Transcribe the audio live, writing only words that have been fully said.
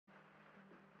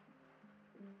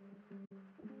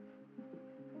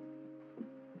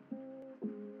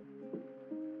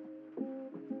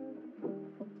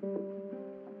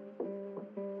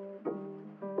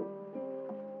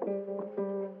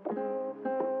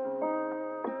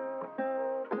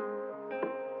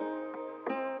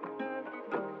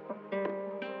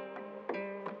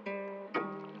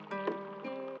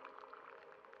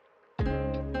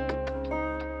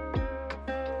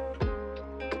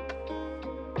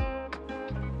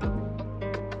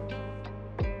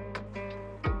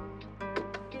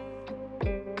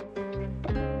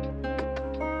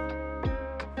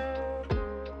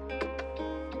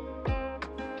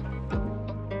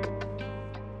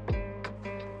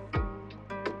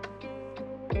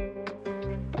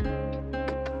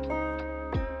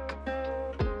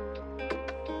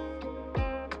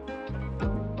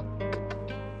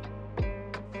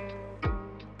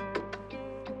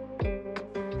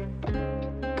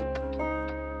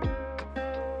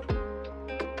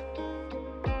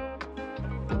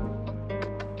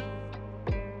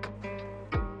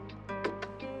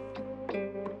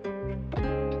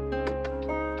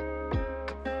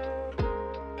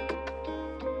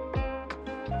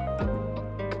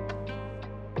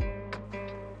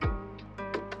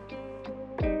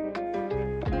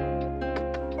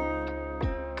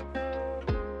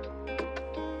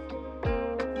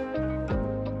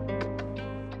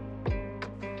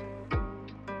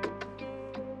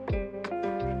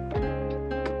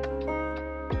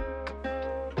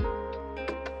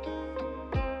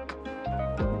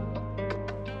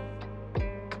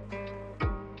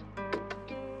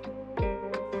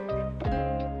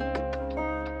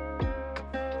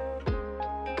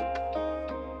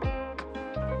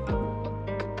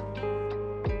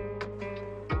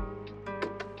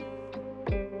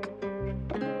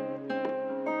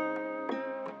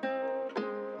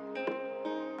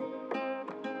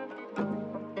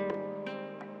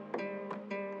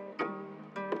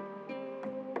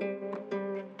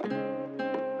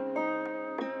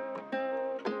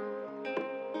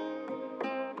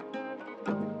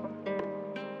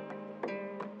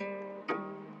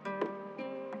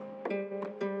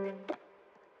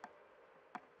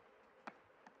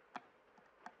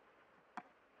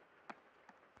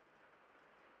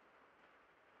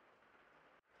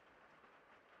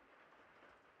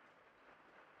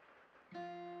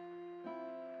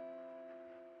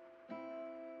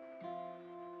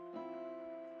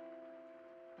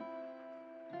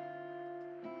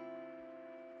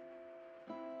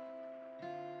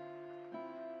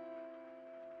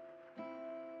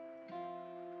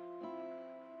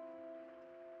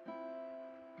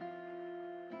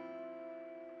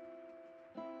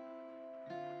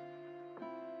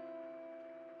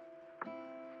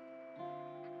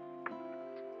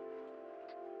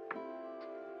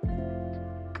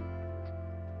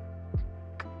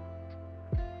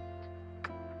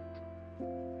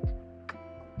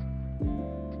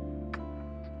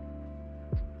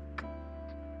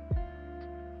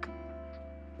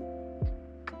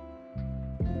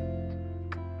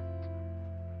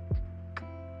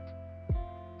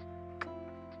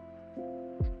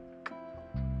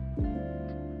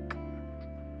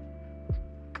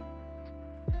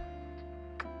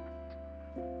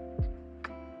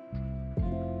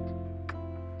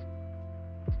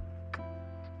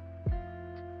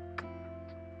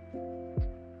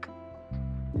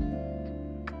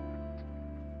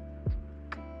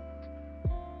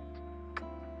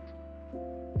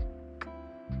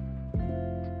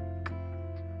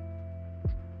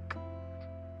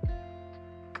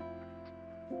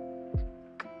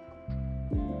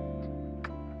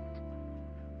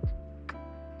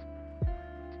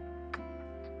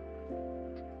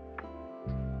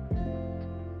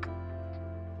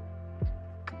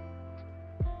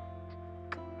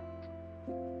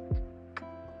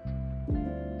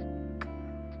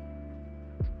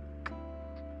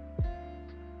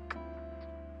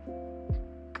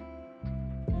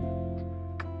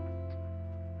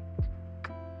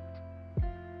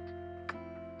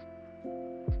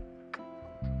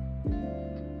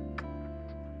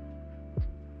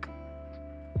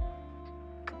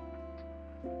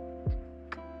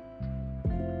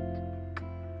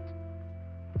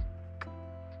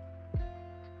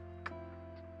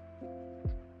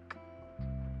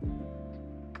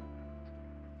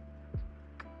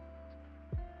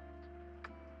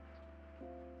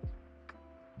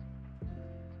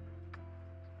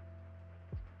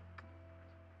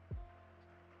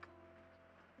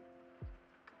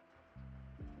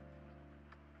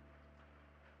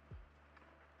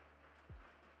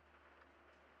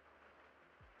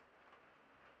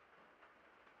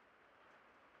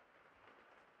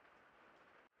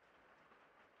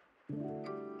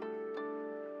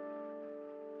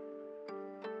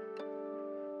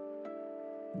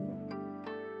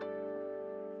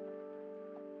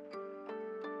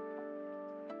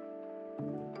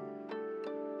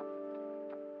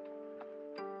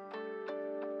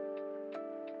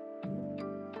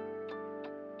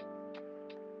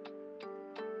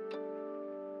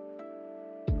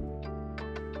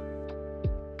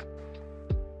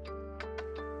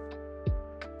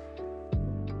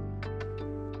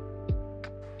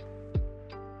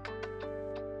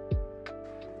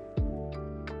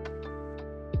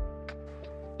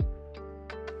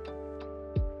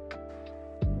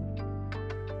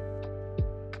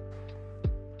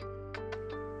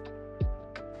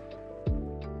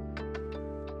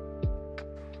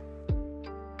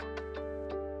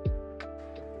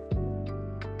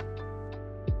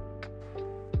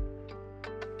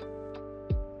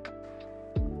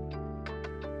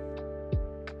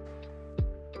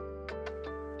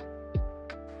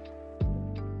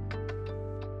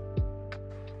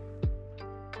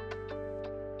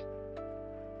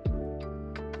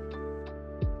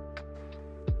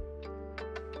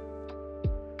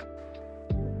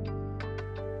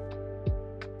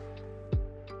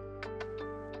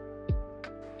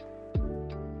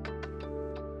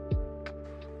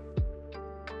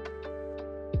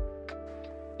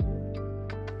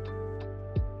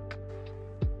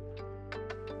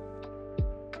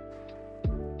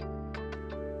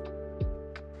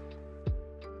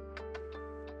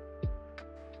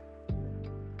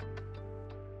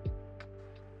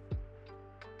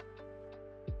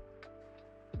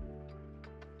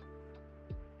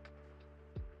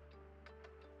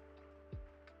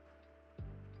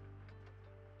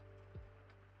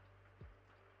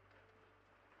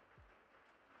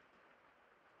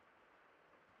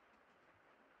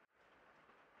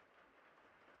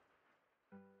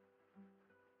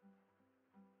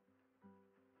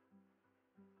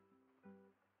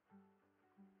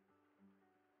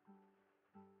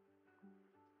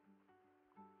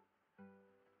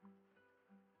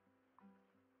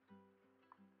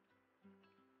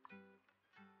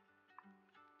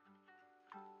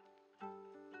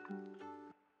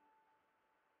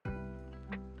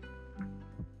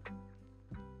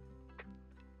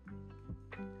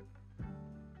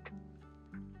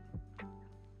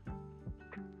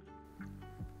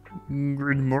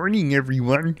Good morning,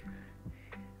 everyone.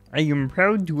 I am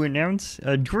proud to announce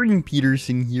Jordan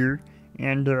Peterson here,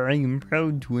 and I am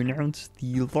proud to announce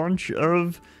the launch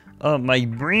of my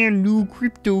brand new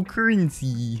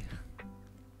cryptocurrency,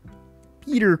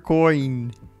 Peter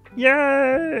Coin.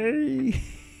 Yay!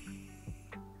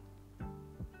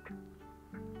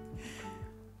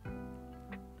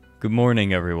 Good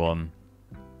morning, everyone.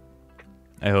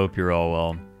 I hope you're all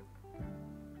well.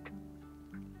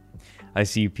 I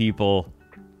see people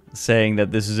saying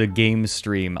that this is a game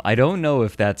stream. I don't know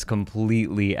if that's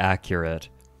completely accurate.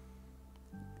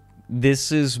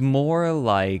 This is more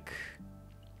like...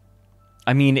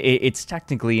 I mean, it's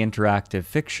technically interactive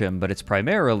fiction, but it's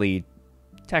primarily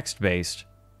text-based.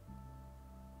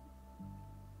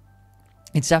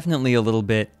 It's definitely a little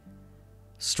bit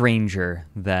stranger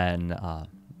than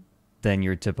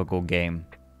your typical game.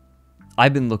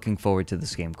 I've been looking forward to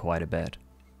this game quite a bit.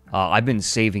 I've been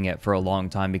saving it for a long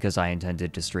time because I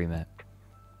intended to stream it.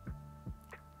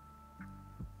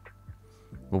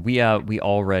 Well, we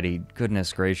already,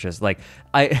 goodness gracious, like,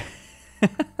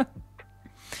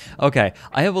 Okay,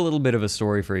 I have a little bit of a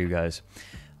story for you guys.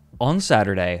 On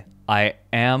Saturday, I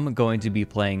am going to be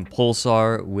playing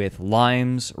Pulsar with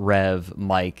Limes, Rev,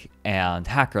 Mike, and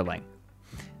Hackerling.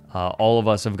 All of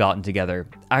us have gotten together.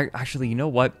 Actually, you know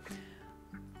what?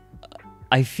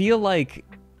 I feel like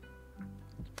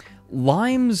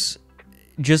Limes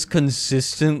just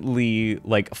consistently,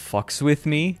 like, fucks with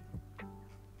me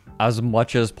as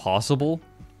much as possible.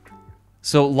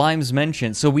 So Limes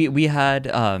mentioned, so we had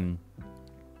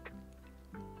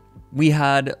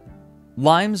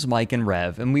Limes, Mike, and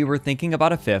Rev, and we were thinking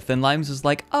about a fifth, and Limes is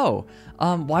like, oh,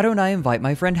 why don't I invite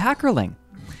my friend Hackerling?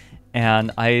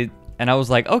 And I was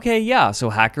like, okay, yeah. So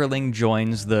Hackerling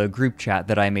joins the group chat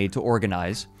that I made to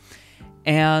organize,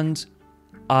 and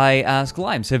I ask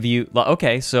Limes, have you...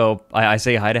 Okay, so I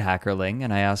say hi to Hackerling,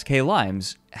 and I ask, hey,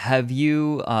 Limes, have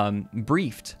you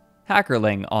briefed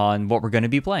Hackerling on what we're going to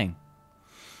be playing?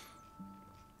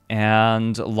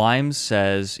 And Limes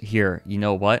says, here, you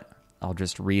know what? I'll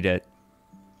just read it.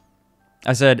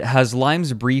 I said, has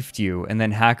Limes briefed you? And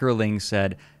then Hackerling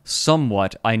said,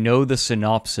 somewhat, I know the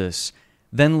synopsis.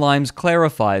 Then Limes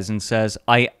clarifies and says,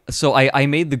 I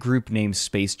made the group name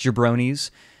Space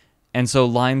Jabronis. And so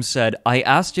Limes said, I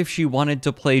asked if she wanted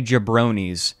to play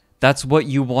Jabronis, That's what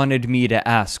you wanted me to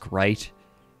ask, right?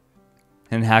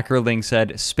 And Hackerling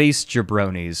said, space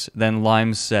jabronis. Then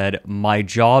Limes said, my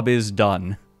job is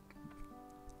done.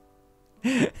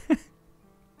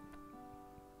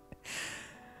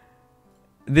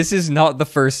 This is not the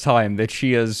first time that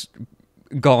she has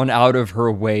gone out of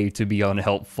her way to be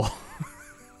unhelpful.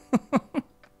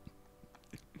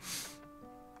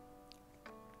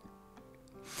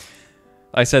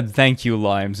 I said, thank you,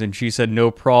 Limes, and she said, no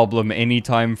problem,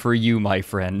 anytime for you, my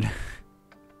friend.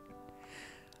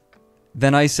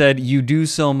 Then I said, you do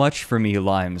so much for me,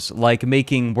 Limes, like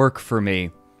making work for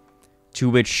me. To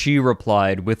which she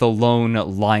replied with a lone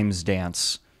Limes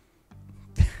dance.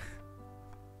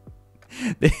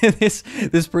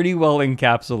 This pretty well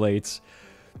encapsulates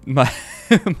my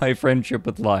my friendship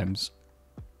with Limes.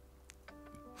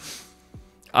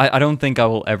 I don't think I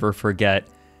will ever forget,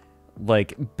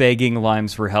 like, begging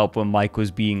Limes for help when Mike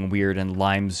was being weird and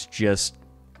Limes just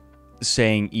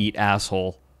saying, eat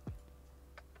asshole.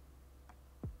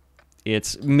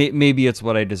 Maybe it's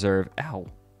what I deserve. Ow.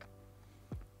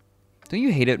 Don't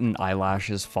you hate it when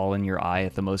eyelashes fall in your eye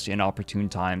at the most inopportune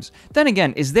times? Then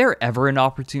again, is there ever an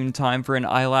opportune time for an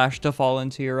eyelash to fall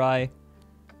into your eye?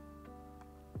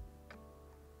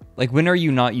 Like, when are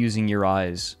you not using your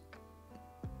eyes?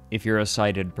 If you're a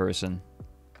sighted person.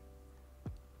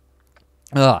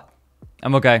 Ugh.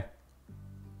 I'm okay.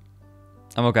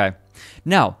 I'm okay.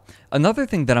 Now, another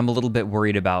thing that I'm a little bit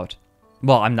worried about.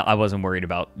 Well, I wasn't worried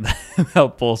about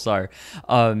Pulsar.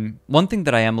 One thing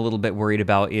that I am a little bit worried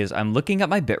about is I'm looking at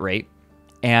my bitrate,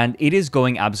 and it is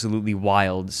going absolutely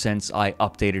wild since I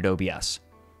updated OBS.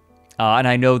 And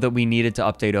I know that we needed to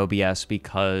update OBS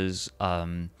because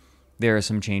there are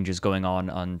some changes going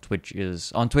on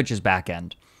Twitch's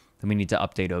backend that we need to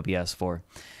update OBS for.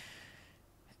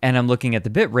 And I'm looking at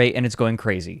the bitrate, and it's going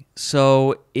crazy.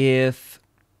 So if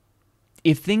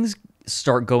things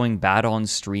start going bad on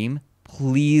stream,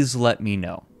 please let me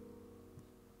know,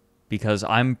 because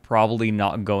I'm probably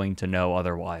not going to know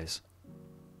otherwise.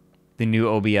 The new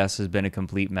OBS has been a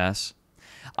complete mess.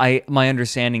 My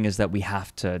understanding is that we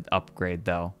have to upgrade,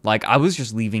 though. Like, I was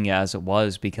just leaving it as it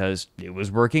was because it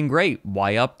was working great.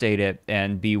 Why update it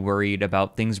and be worried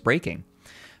about things breaking?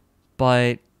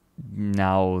 But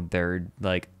now they're,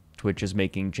 like, Twitch is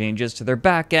making changes to their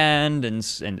back end,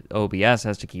 and OBS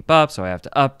has to keep up, so I have to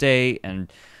update, and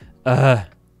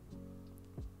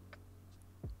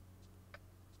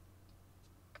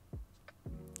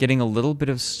getting a little bit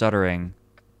of stuttering.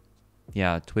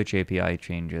 Yeah, Twitch API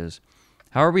changes.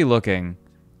 How are we looking?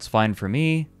 It's fine for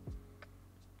me.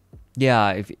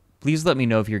 Yeah, please let me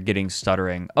know if you're getting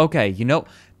stuttering. Okay, you know,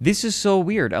 this is so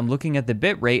weird. I'm looking at the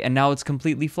bitrate and now it's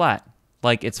completely flat.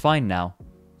 Like, it's fine now.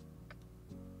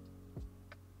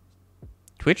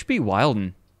 Twitch be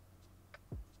wildin'.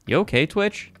 You okay,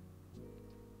 Twitch?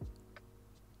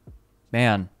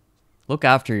 Man, look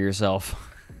after yourself.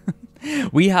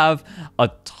 We have a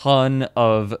ton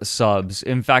of subs.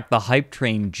 In fact, the hype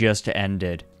train just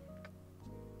ended.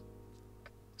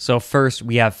 So first,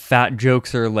 we have Fat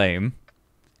Jokes Are Lame,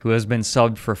 who has been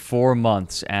subbed for 4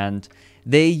 months, and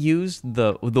they use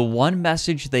the one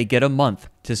message they get a month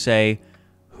to say,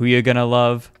 who you gonna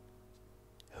love,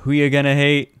 who you gonna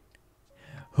hate,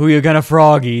 who you gonna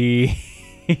froggy.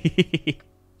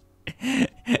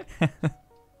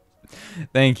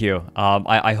 Thank you.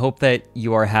 I hope that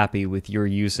you are happy with your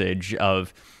usage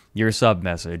of your sub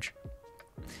message.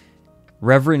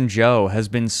 Reverend Joe has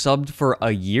been subbed for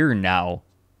a year now.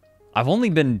 I've only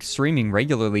been streaming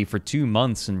regularly for 2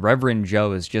 months, and Reverend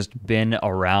Joe has just been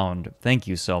around. Thank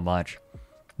you so much.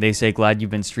 They say, glad you've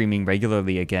been streaming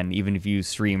regularly again, even if you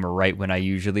stream right when I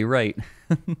usually write.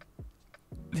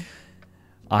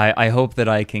 I hope that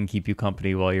I can keep you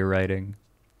company while you're writing.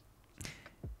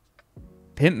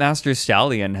 Pimp Master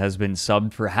Stallion has been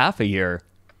subbed for half a year.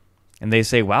 And they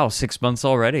say, wow, 6 months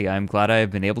already. I'm glad I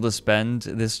have been able to spend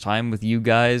this time with you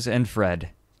guys and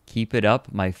Fred. Keep it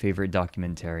up, my favorite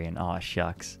documentarian. Aw,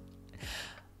 shucks.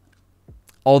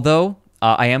 Although,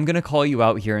 I am going to call you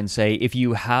out here and say, if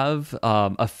you have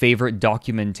a favorite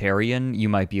documentarian, you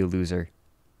might be a loser.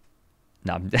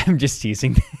 No, I'm just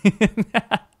teasing.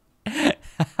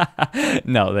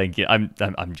 No, thank you.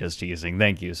 I'm just teasing.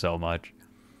 Thank you so much.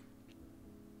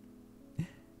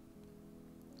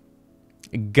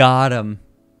 Got him.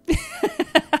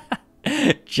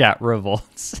 Chat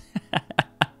revolts.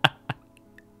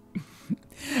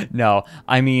 No,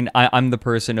 I mean, I'm the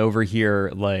person over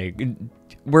here, like,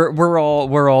 we're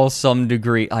all some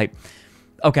degree,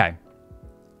 okay.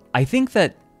 I think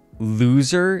that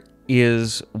loser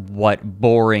is what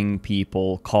boring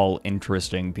people call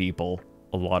interesting people.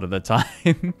 a lot of the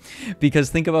time. Because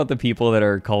think about the people that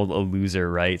are called a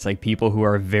loser, right? It's like people who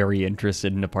are very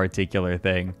interested in a particular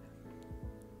thing.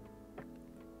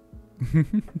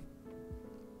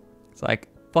 It's like,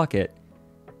 fuck it.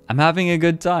 I'm having a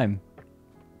good time.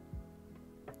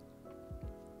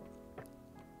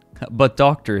 But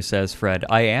doctor, says Fred,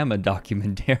 I am a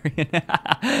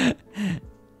documentarian.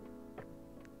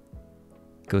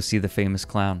 Go see the famous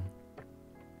clown.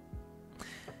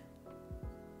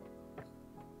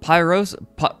 Pyrocider?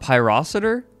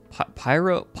 Pyrocider.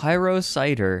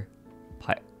 Pyrocider.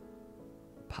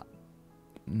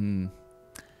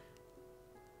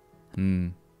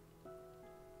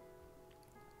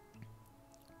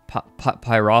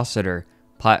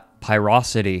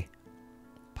 Pyrocity.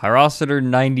 Pyrocider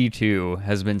 92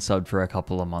 has been subbed for a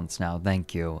couple of months now.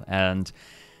 Thank you. And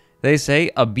they say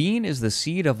a bean is the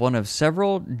seed of one of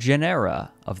several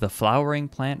genera of the flowering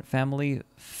plant family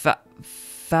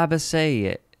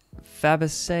Fabaceae.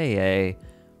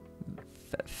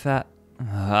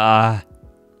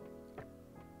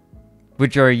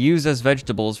 Which are used as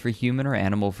vegetables for human or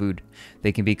animal food.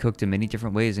 They can be cooked in many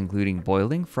different ways, including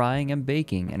boiling, frying, and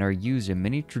baking, and are used in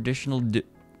many traditional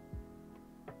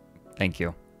Thank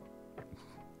you.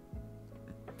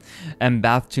 And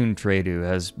Bathtoon Tradu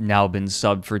has now been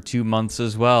subbed for 2 months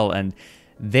as well, and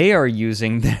they are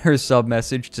using their sub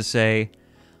message to say,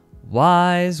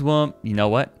 wise woman. You know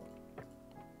what?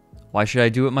 Why should I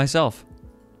do it myself?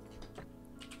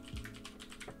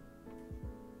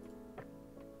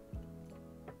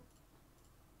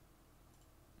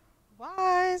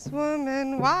 Wise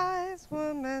woman, wise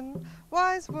woman,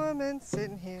 wise woman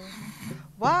sitting here.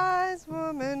 Wise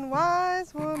woman,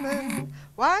 wise woman,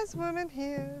 wise woman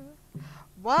here.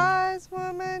 Wise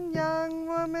woman, young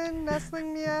woman,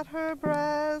 nestling me at her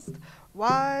breast.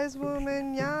 Wise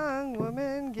woman, young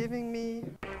woman, giving me...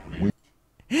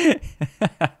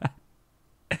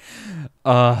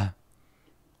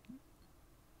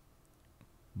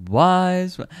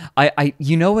 Wise.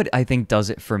 You know what I think does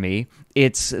it for me?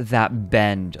 It's that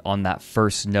bend on that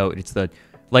first note. It's the,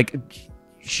 like,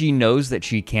 she knows that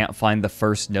she can't find the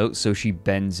first note, so she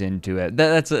bends into it.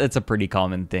 That's a pretty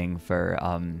common thing for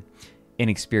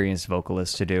inexperienced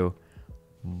vocalists to do.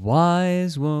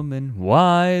 Wise woman,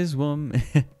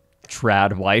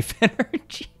 trad wife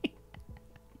energy.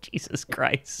 Jesus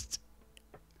Christ.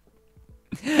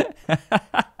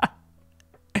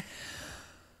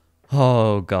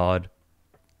 Oh God.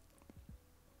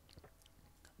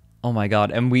 Oh my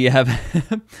God. And we have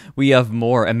we have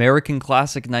more. American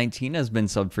Classic 19 has been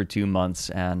subbed for 2 months,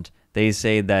 and they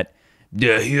say that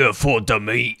they're here for the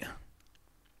meat.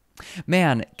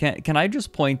 Man, can I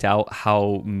just point out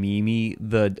how memey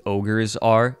the ogres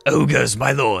are? Ogres,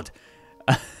 my lord.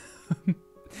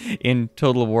 In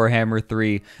Total Warhammer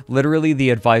 3, literally the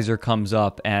advisor comes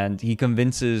up and he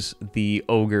convinces the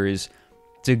ogres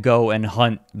to go and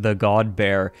hunt the god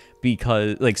bear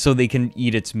because, like, so they can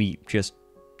eat its meat just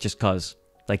cause,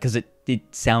 like, cause it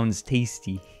sounds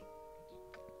tasty.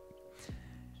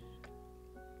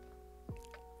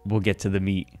 We'll get to the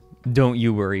meat. Don't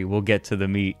you worry, we'll get to the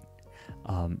meat.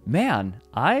 Man,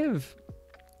 I'm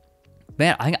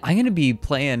gonna be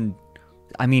playing.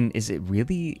 I mean, is it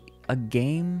really a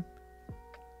game?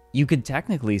 You could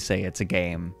technically say it's a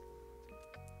game.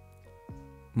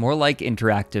 More like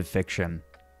interactive fiction.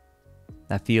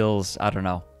 That feels, I don't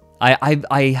know.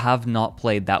 I have not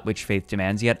played That Which Faith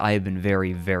Demands yet. I have been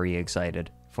very, very excited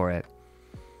for it.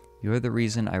 You're the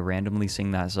reason I randomly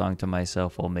sing that song to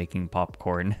myself while making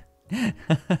popcorn.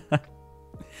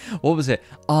 What was it?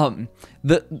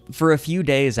 For a few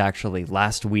days, actually,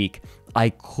 last week, I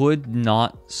could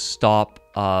not stop,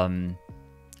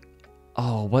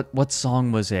 what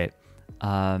song was it?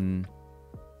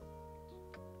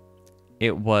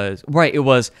 It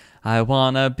was, I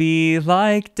wanna be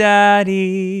like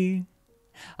Daddy.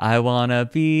 I wanna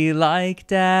be like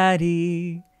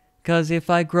Daddy. 'Cause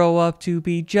if I grow up to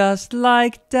be just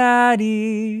like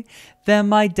Daddy, then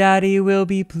my daddy will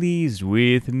be pleased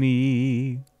with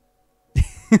me.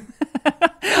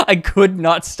 I could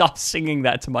not stop singing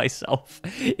that to myself.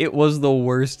 It was the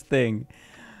worst thing.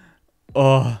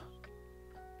 Oh.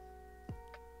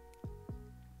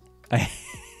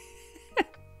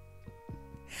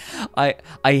 I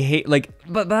hate, like,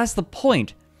 but that's the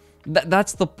point.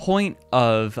 That's the point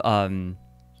of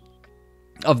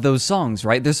those songs,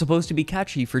 right? They're supposed to be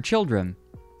catchy for children.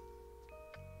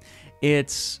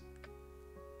 It's...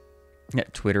 Yeah,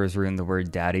 Twitter has ruined the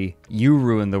word daddy. You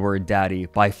ruined the word daddy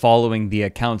by following the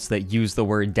accounts that use the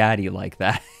word daddy like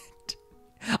that.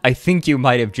 I think you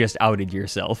might have just outed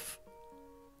yourself.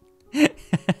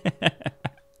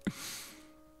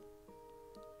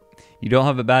 You don't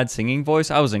have a bad singing voice?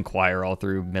 I was in choir all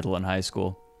through middle and high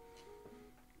school.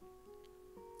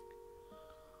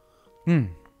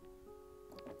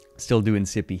 Still doing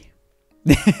sippy.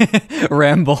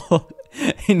 Ramble.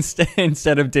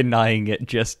 Instead of denying it,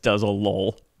 just does a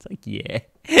lol. It's like, yeah.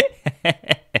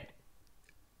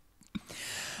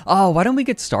 Oh, why don't we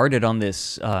get started on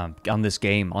this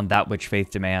game, on That Which Faith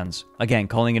Demands? Again,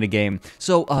 calling it a game.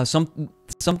 So,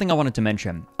 something I wanted to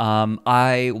mention.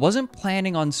 I wasn't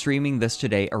planning on streaming this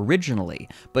today originally,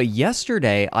 but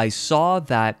yesterday I saw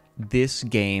that this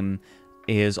game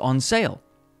is on sale.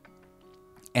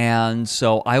 And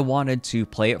so I wanted to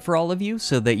play it for all of you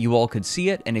so that you all could see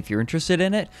it, and if you're interested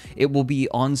in it, it will be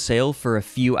on sale for a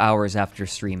few hours after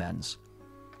stream ends.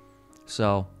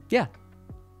 So, yeah.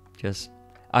 Just...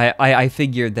 I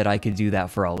figured that I could do that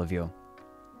for all of you.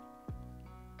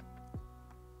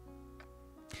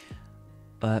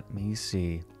 Let me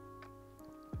see.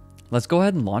 Let's go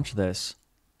ahead and launch this.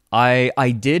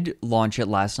 I did launch it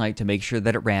last night to make sure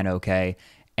that it ran okay,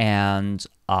 and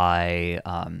I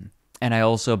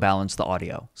also balanced the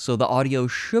audio. So the audio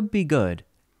should be good.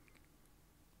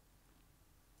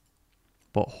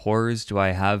 What horrors do I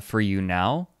have for you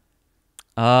now?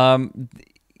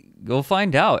 Go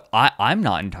find out. I'm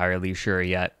not entirely sure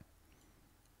yet.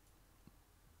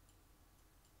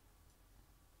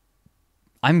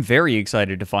 I'm very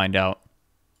excited to find out.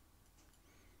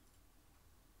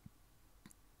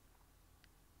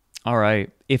 All right.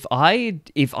 If I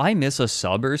miss a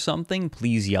sub or something,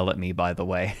 please yell at me, by the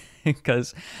way,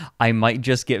 because I might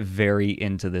just get very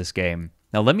into this game.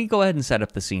 Now, let me go ahead and set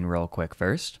up the scene real quick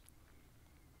first.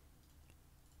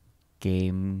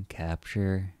 Game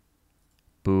capture.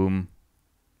 Boom.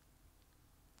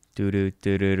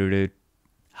 Do-do-do-do-do-do.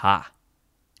 Ha.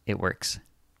 It works.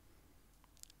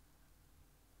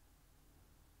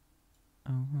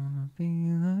 I wanna be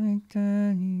like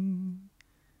Daddy.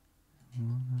 I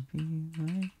wanna be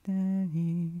like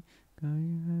Daddy. Got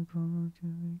you going to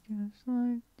be just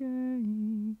like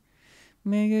Daddy.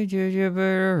 Make it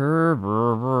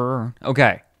better.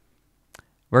 Okay.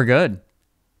 We're good.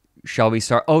 Shall we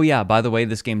start? Oh yeah, by the way,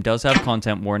 this game does have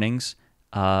content warnings.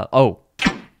 Hold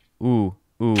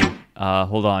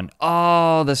on.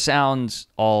 Oh, the sound's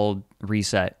all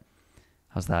reset.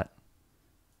 How's that?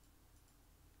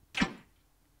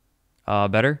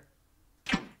 Better?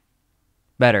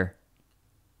 Better.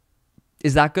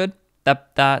 Is that good?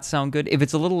 That sound good? If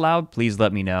it's a little loud, please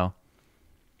let me know.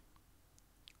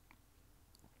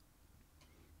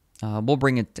 We'll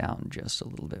bring it down just a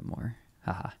little bit more.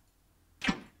 Haha.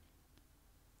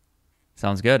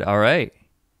 Sounds good. All right.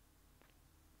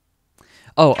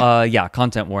 Oh, yeah,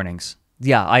 content warnings.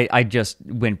 Yeah, I just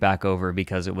went back over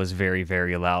because it was very,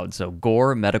 very loud. So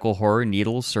gore, medical horror,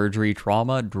 needles, surgery,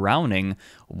 trauma, drowning,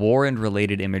 war and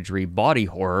related imagery, body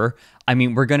horror. I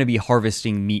mean, we're going to be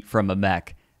harvesting meat from a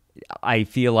mech. I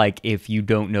feel like if you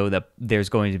don't know that there's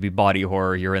going to be body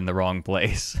horror, you're in the wrong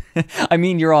place. I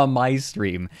mean, you're on my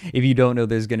stream. If you don't know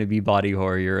there's going to be body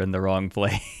horror, you're in the wrong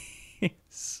place.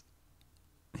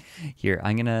 Here,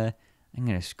 I'm gonna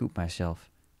scoop myself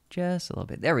just a little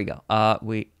bit. There we go. Up.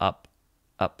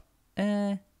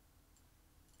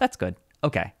 That's good.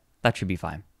 Okay, that should be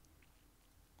fine.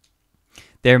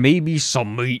 There may be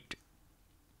some meat.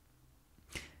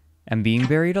 And being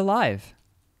buried alive.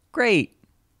 Great.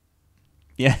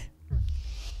 Yeah.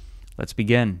 Let's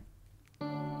begin.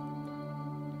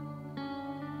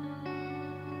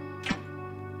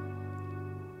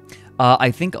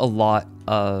 I think a lot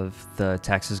of the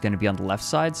text is going to be on the left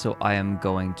side, so I am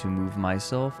going to move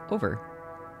myself over.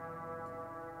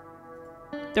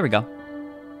 There we go.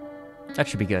 That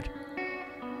should be good.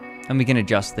 And we can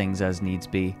adjust things as needs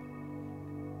be.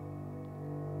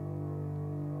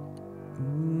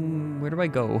 Where do I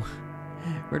go?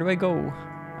 Where do I go?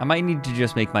 I might need to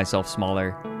just make myself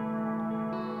smaller.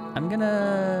 I'm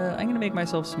gonna make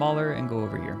myself smaller and go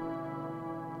over here.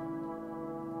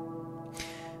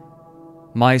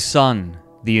 My son,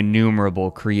 the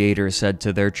innumerable Creator said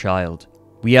to their child,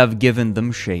 we have given them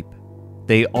shape.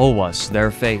 They owe us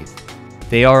their faith.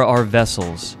 They are our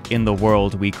vessels in the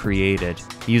world we created.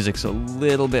 Music's a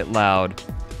little bit loud.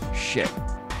 Shit.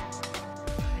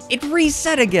 It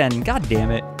reset again. God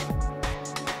damn it.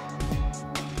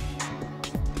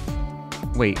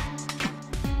 Wait.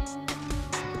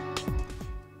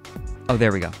 Oh,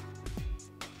 there we go.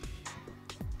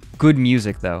 Good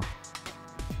music, though.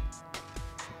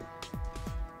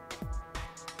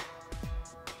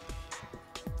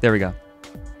 There we go.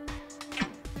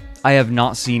 I have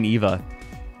not seen Eva.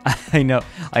 I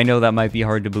know that might be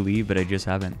hard to believe, but I just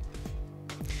haven't.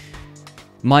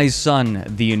 My son,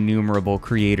 the innumerable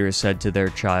creators said to their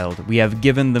child, we have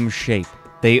given them shape.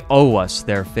 They owe us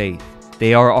their faith.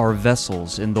 They are our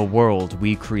vessels in the world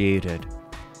we created.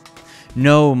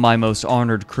 No, my most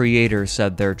honored creator,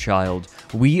 said their child,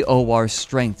 we owe our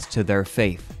strength to their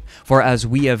faith. For as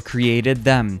we have created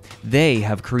them, they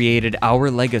have created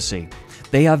our legacy.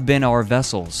 They have been our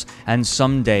vessels, and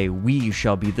someday we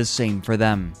shall be the same for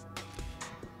them.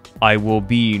 I will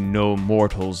be no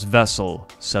mortal's vessel,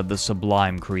 said the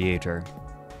sublime creator.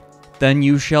 Then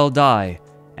you shall die,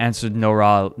 answered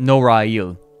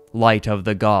Norail, light of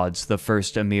the gods, the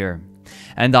first emir.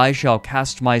 And I shall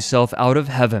cast myself out of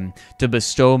heaven to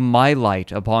bestow my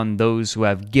light upon those who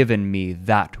have given me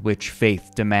that which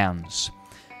faith demands.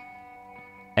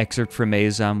 Excerpt from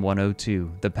Azam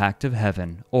 102, The Pact of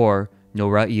Heaven, or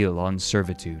Norail on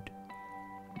Servitude.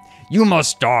 You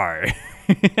must die!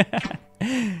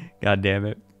 God damn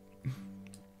it.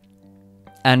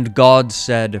 And God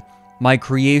said, my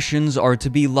creations are to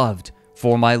be loved,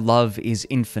 for my love is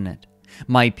infinite.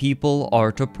 My people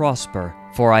are to prosper,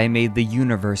 for I made the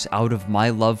universe out of my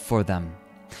love for them.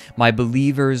 My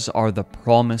believers are the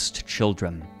promised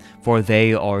children, for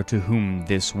they are to whom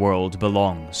this world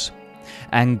belongs.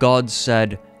 And God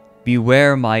said,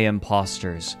 beware my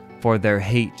impostors, for their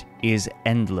hate is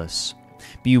endless.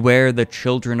 Beware the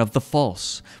children of the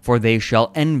false, for they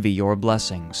shall envy your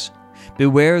blessings.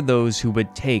 Beware those who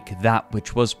would take that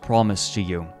which was promised to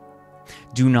you.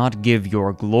 Do not give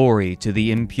your glory to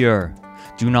the impure.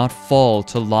 Do not fall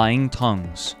to lying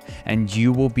tongues, and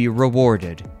you will be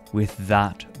rewarded with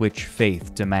that which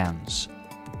faith demands.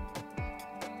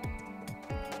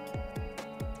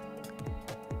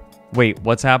 Wait,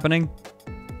 what's happening?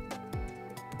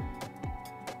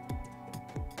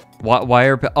 Why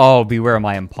are... Oh, beware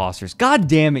my imposters. God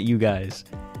damn it, you guys.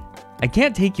 I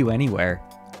can't take you anywhere.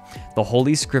 The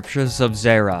Holy Scriptures of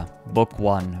Zerah, Book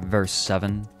 1, verse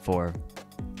 7-4.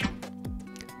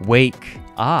 Wake.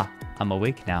 Ah, I'm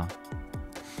awake now.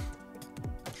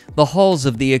 The halls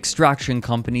of the extraction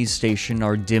company's station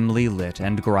are dimly lit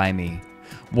and grimy.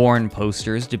 Worn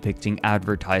posters depicting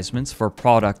advertisements for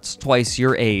products twice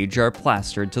your age are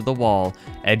plastered to the wall,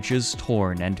 edges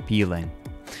torn and peeling.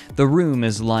 The room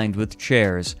is lined with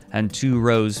chairs, and 2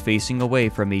 rows facing away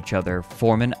from each other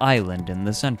form an island in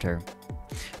the center.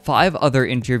 5 other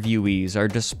interviewees are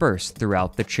dispersed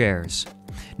throughout the chairs.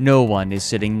 No one is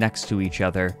sitting next to each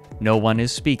other, no one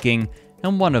is speaking,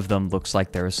 and one of them looks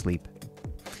like they're asleep.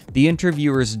 The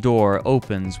interviewer's door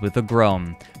opens with a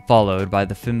groan, followed by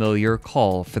the familiar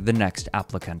call for the next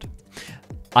applicant.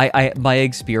 My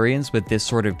experience with this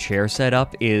sort of chair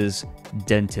setup is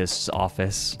dentist's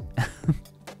office.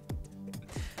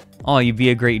 Oh, you'd be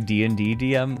a great D&D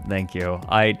DM? Thank you.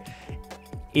 I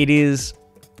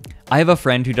have a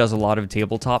friend who does a lot of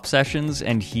tabletop sessions,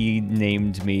 and he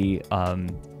named me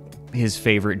his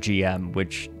favorite GM,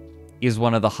 which is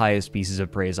one of the highest pieces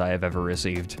of praise I have ever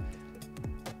received.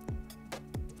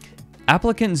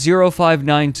 Applicant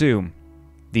 0592,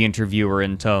 the interviewer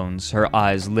intones, her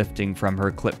eyes lifting from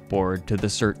her clipboard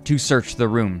to search the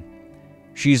room.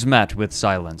 She's met with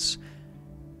silence.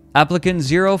 Applicant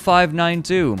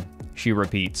 0592, she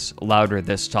repeats, louder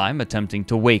this time, attempting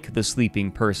to wake the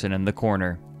sleeping person in the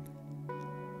corner.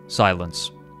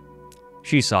 Silence.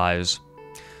 She sighs.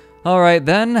 Alright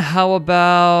then, how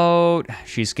about...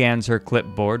 She scans her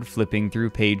clipboard, flipping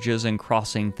through pages and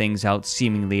crossing things out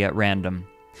seemingly at random.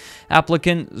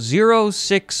 Applicant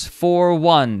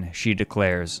 0641, she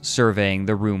declares, surveying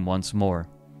the room once more.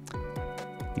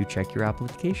 You check your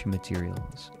application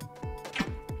materials.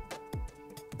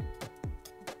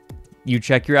 You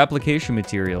check your application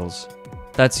materials.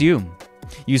 That's you.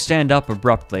 You stand up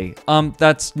abruptly.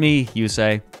 That's me, you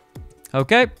say.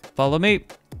 Okay, follow me.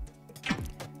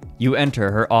 You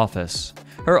enter her office.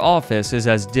 Her office is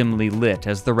as dimly lit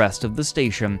as the rest of the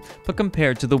station, but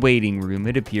compared to the waiting room,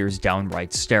 it appears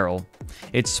downright sterile.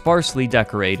 It's sparsely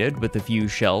decorated, with a few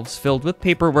shelves filled with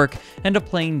paperwork and a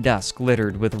plain desk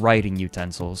littered with writing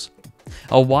utensils.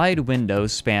 A wide window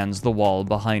spans the wall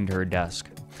behind her desk.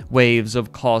 Waves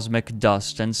of cosmic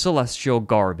dust and celestial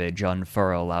garbage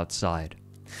unfurl outside.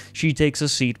 She takes a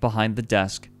seat behind the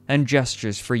desk and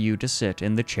gestures for you to sit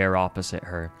in the chair opposite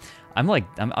her.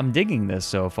 I'm digging this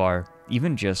so far.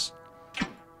 Even just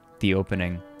the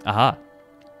opening. Aha.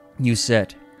 You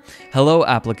sit. Hello,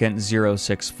 applicant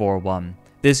 0641.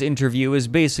 This interview is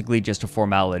basically just a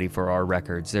formality for our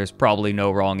records. There's probably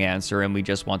no wrong answer, and we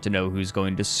just want to know who's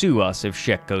going to sue us if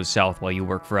shit goes south while you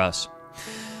work for us.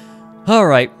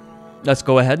 Alright, let's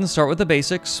go ahead and start with the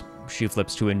basics. She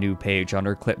flips to a new page on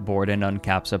her clipboard and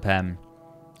uncaps a pen.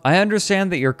 I understand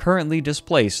that you're currently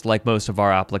displaced like most of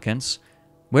our applicants.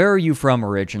 Where are you from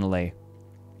originally?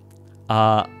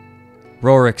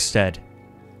 Rorikstead.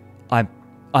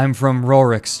 I'm from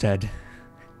Rorikstead.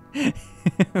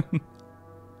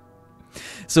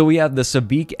 So we have the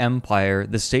Sabik Empire,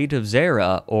 the state of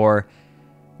Zera, or...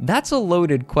 That's a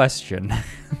loaded question.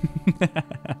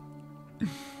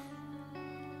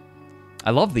 I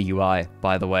love the UI,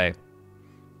 by the way.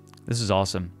 This is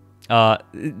awesome.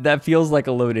 That feels like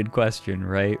a loaded question,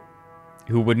 right?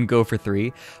 Who wouldn't go for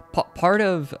 3? Part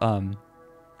of...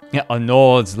 a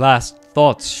Nord's last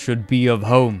thoughts should be of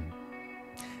home.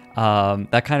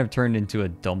 That kind of turned into a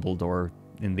Dumbledore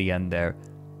in the end there.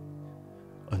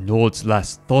 A Nord's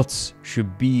last thoughts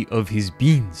should be of his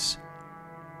beans.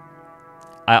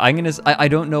 I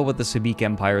don't know what the Sabik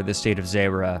Empire or the state of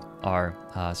Zera are,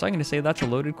 so I'm gonna say that's a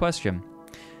loaded question.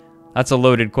 That's a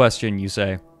loaded question, you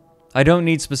say. I don't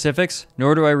need specifics,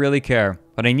 nor do I really care.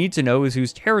 What I need to know is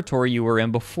whose territory you were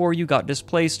in before you got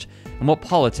displaced, and what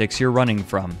politics you're running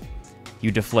from.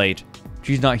 You deflate.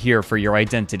 She's not here for your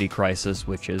identity crisis,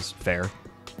 which is fair.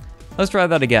 Let's try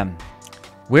that again.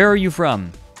 Where are you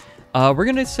from? We're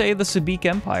gonna say the Sabik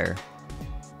Empire.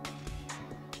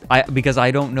 Because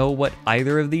I don't know what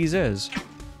either of these is.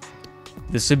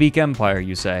 The Sabik Empire,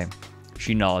 you say.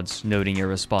 She nods, noting your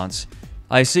response.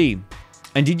 I see.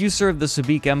 And did you serve the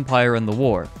Sabik Empire in the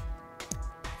war?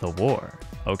 The war.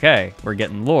 Okay, we're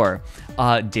getting lore.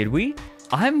 Did we?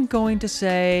 I'm going to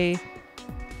say...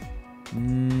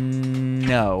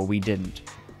 No, we didn't.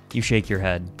 You shake your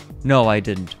head. No, I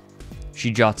didn't.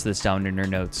 She jots this down in her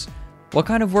notes. What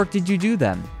kind of work did you do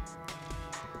then?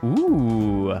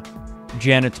 Ooh.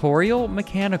 Janitorial,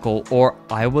 mechanical, or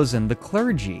I was in the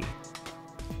clergy.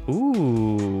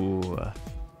 Ooh.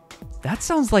 That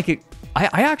sounds like it...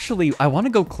 I want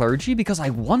to go clergy because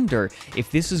I wonder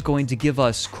if this is going to give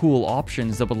us cool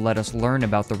options that would let us learn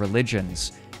about the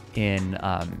religions in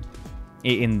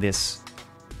this.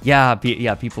 Yeah,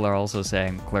 people are also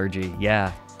saying clergy.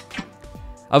 Yeah.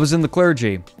 I was in the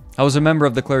clergy. I was a member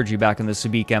of the clergy back in the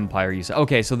Sabik Empire, you say.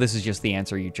 Okay, so this is just the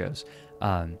answer you chose.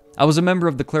 I was a member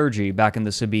of the clergy back in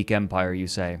the Sabik Empire, you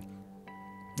say.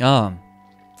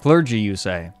 Clergy, you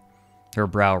say. Her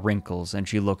brow wrinkles, and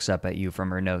she looks up at you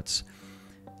from her notes.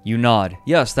 You nod.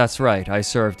 Yes, that's right. I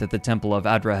served at the temple of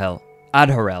Adharel.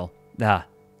 Ah.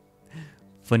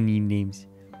 Funny names.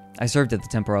 I served at the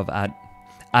temple of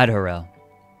Adharel.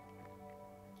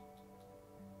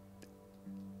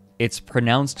 It's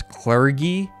pronounced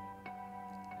clergy?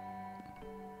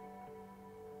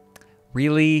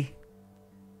 Really?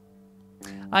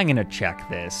 I'm gonna check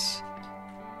this.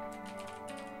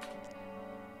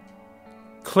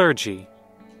 Clergy.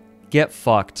 Get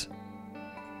fucked.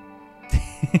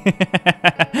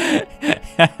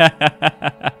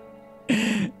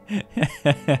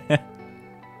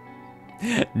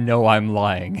 No, I'm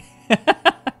lying.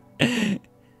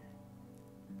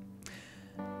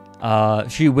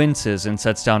 She winces and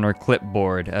sets down her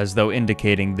clipboard as though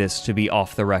indicating this to be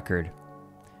off the record.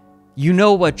 You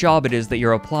know what job it is that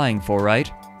you're applying for,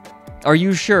 right? Are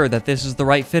you sure that this is the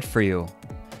right fit for you?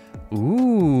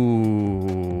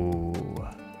 Ooh.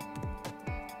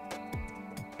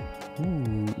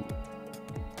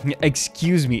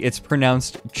 Excuse me, it's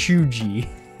pronounced Chuji.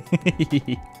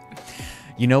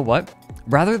 You know what?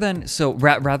 Rather than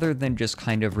just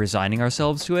kind of resigning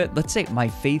ourselves to it, let's say my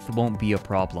faith won't be a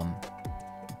problem.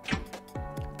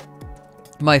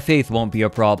 My faith won't be a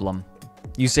problem.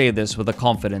 You say this with a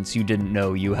confidence you didn't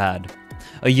know you had.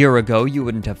 A year ago, you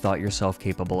wouldn't have thought yourself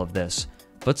capable of this,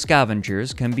 but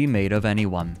scavengers can be made of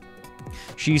anyone.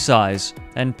 She sighs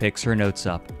and picks her notes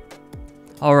up.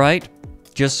 All right,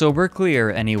 just so we're clear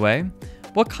anyway,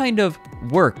 what kind of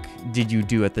work did you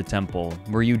do at the temple?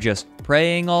 Were you just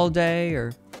praying all day,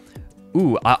 or...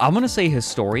 Ooh, I'm gonna say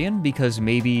historian, because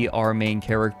maybe our main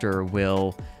character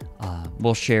will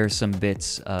share some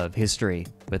bits of history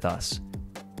with us.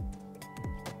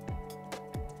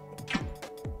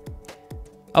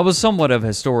 I was somewhat of a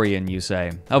historian, you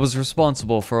say. I was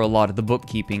responsible for a lot of the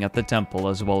bookkeeping at the temple,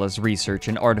 as well as research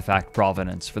and artifact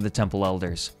provenance for the temple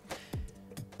elders.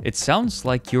 It sounds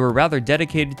like you were rather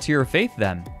dedicated to your faith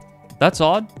then. That's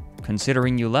odd,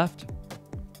 considering you left.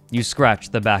 You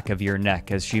scratch the back of your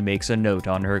neck as she makes a note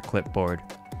on her clipboard.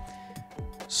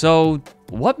 So,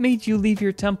 what made you leave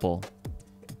your temple?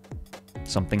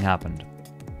 Something happened.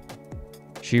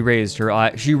 She raises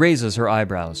her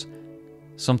eyebrows.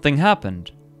 Something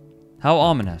happened. How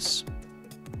ominous.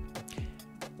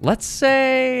 Let's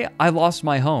say I lost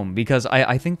my home, because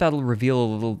I think that'll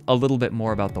reveal a little bit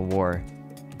more about the war.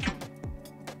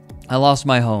 I lost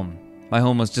my home. My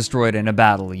home was destroyed in a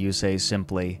battle, you say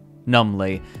simply,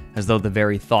 numbly, as though the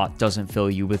very thought doesn't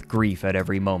fill you with grief at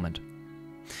every moment.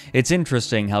 It's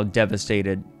interesting how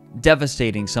devastating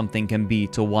something can be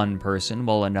to one person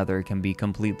while another can be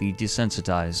completely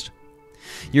desensitized.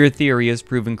 Your theory is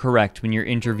proven correct when your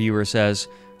interviewer says,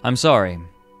 "I'm sorry.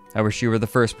 I wish you were the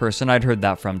first person I'd heard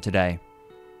that from today."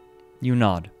 You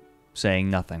nod, saying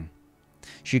nothing.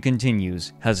 She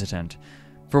continues, hesitant.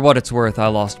 "For what it's worth, I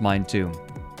lost mine too.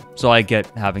 So I get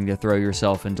having to throw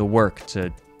yourself into work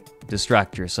to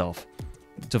distract yourself,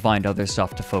 to find other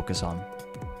stuff to focus on."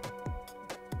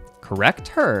 Correct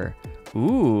her.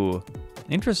 Ooh,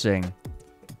 interesting.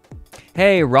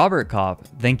 Hey, Robert Cop,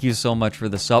 thank you so much for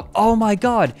the sub. Oh my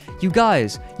god, you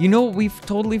guys, you know what we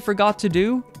totally forgot to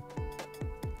do?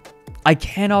 I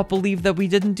cannot believe that we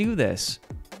didn't do this.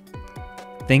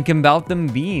 Thinking about them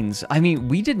beans. I mean,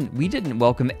 we didn't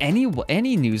welcome any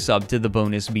new sub to the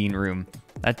bonus bean room.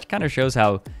 That kind of shows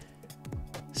how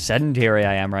sedentary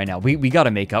I am right now. We got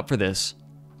to make up for this.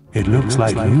 It looks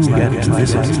like you get to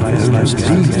visit the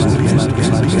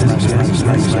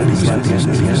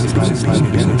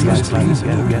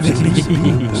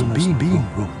bean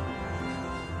room.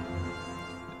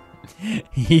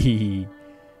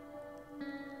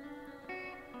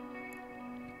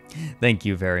 Thank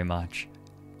you very much.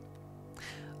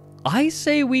 I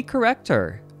say we correct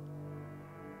her.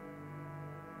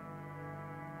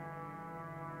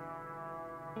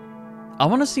 I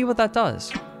want to see what that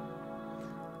does.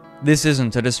 This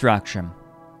isn't a distraction,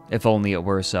 if only it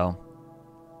were so.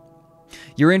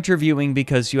 You're interviewing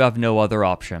because you have no other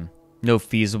option, no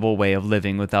feasible way of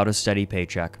living without a steady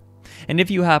paycheck. And if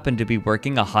you happen to be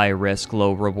working a high-risk,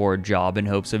 low-reward job in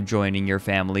hopes of joining your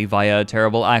family via a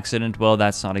terrible accident, well,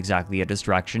 that's not exactly a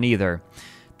distraction either.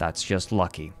 That's just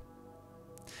lucky.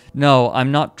 No,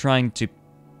 I'm not trying to...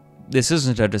 This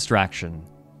isn't a distraction.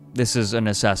 This is a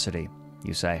necessity,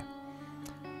 you say.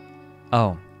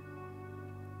 Oh.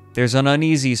 There's an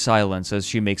uneasy silence as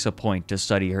she makes a point to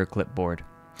study her clipboard.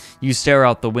 You stare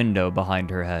out the window behind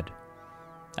her head.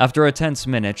 After a tense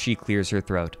minute, she clears her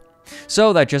throat.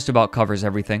 So that just about covers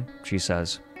everything, she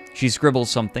says. She scribbles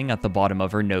something at the bottom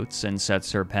of her notes and sets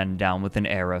her pen down with an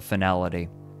air of finality.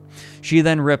 She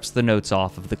then rips the notes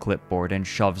off of the clipboard and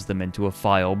shoves them into a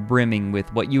file brimming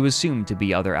with what you assume to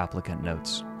be other applicant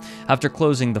notes. After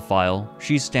closing the file,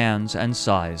 she stands and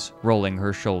sighs, rolling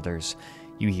her shoulders.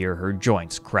 You hear her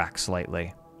joints crack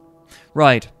slightly.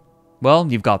 Right. Well,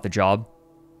 you've got the job.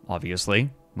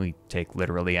 Obviously. We take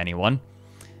literally anyone.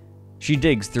 She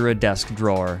digs through a desk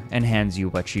drawer and hands you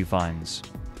what she finds.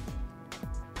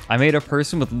 I made a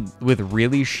person with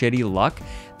really shitty luck.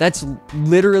 That's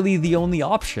literally the only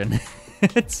option.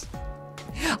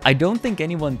 I don't think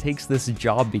anyone takes this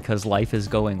job because life is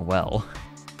going well.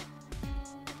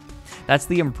 That's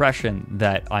the impression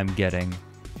that I'm getting.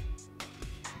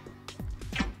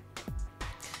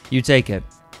 You take it.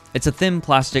 It's a thin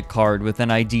plastic card with an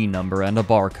ID number and a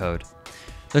barcode.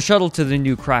 The shuttle to the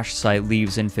new crash site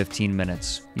leaves in 15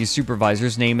 minutes. Your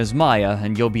supervisor's name is Maya,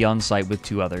 and you'll be on site with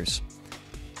 2 others.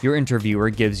 Your interviewer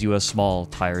gives you a small,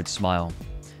 tired smile.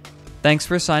 Thanks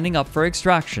for signing up for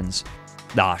extractions.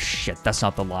 Ah, shit, that's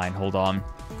not the line, hold on.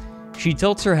 She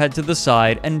tilts her head to the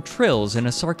side and trills in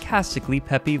a sarcastically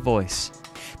peppy voice.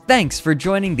 Thanks for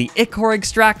joining the Ichor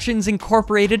Extractions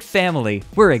Incorporated family.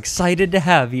 We're excited to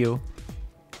have you.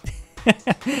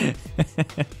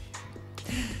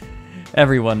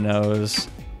 Everyone knows.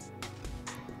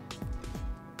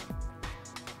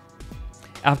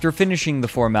 After finishing the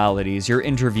formalities, your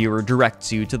interviewer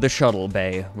directs you to the shuttle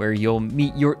bay, where you'll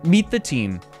meet the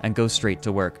team and go straight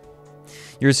to work.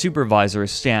 Your supervisor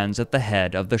stands at the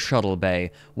head of the shuttle bay,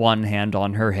 one hand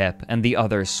on her hip and the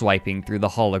other swiping through the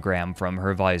hologram from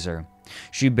her visor.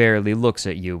 She barely looks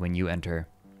at you when you enter.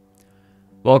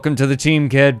 Welcome to the team,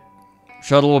 kid.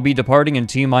 Shuttle will be departing in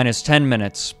T-minus 10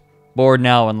 minutes. Board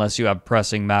now unless you have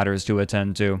pressing matters to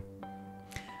attend to.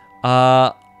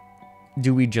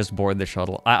 Do we just board the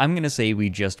shuttle? I'm gonna say we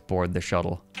just board the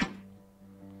shuttle.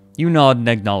 You nod in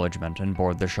acknowledgement and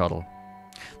board the shuttle.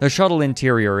 The shuttle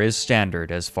interior is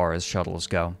standard as far as shuttles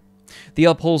go. The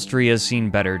upholstery has seen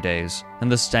better days,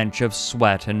 and the stench of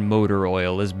sweat and motor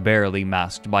oil is barely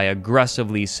masked by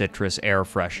aggressively citrus air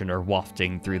freshener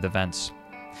wafting through the vents.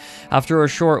 After a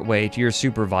short wait, your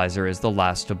supervisor is the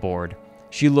last to board.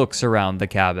 She looks around the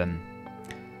cabin.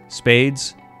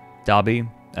 Spades, Dobby,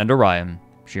 and Orion,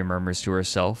 she murmurs to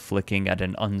herself, flicking at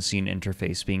an unseen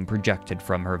interface being projected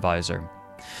from her visor.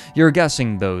 You're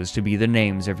guessing those to be the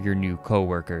names of your new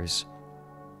co-workers.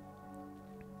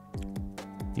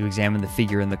 You examine the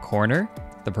figure in the corner,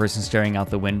 the person staring out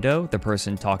the window, the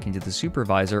person talking to the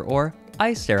supervisor, or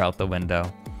I stare out the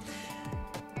window.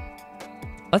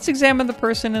 Let's examine the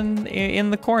person in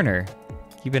the corner.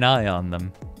 Keep an eye on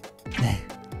them.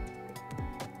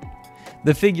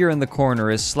 The figure in the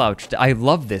corner is slouched. I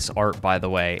love this art, by the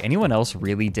way. Anyone else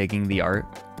really digging the art?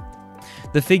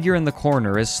 The figure in the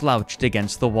corner is slouched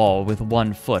against the wall with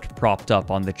one foot propped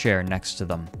up on the chair next to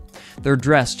them. They're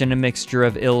dressed in a mixture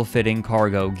of ill-fitting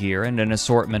cargo gear and an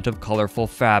assortment of colorful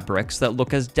fabrics that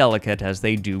look as delicate as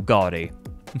they do gaudy.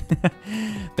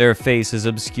 Their face is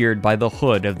obscured by the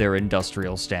hood of their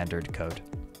industrial standard coat.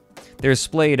 They're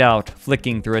splayed out,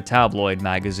 flicking through a tabloid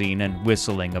magazine and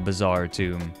whistling a bizarre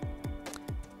tune.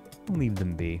 Leave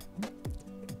them be.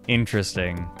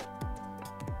 Interesting.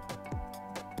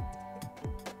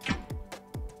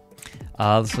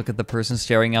 Let's look at the person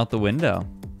staring out the window.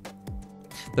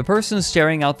 The person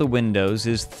staring out the windows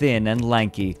is thin and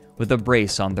lanky, with a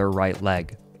brace on their right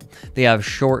leg. They have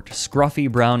short,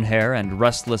 scruffy brown hair and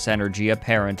restless energy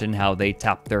apparent in how they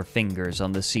tap their fingers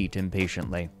on the seat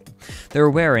impatiently. They're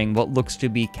wearing what looks to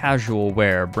be casual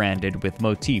wear branded with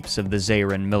motifs of the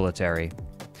Zarin military.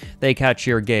 They catch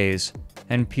your gaze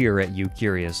and peer at you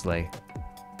curiously.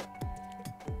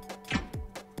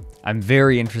 I'm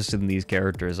very interested in these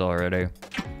characters already.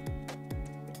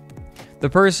 The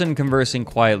person conversing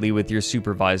quietly with your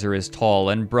supervisor is tall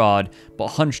and broad, but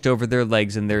hunched over their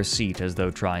legs in their seat as though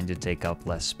trying to take up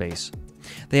less space.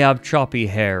 They have choppy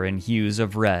hair in hues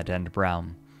of red and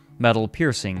brown. Metal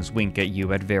piercings wink at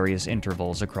you at various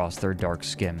intervals across their dark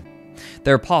skin.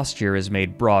 Their posture is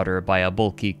made broader by a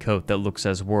bulky coat that looks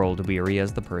as world-weary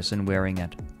as the person wearing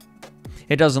it.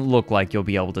 It doesn't look like you'll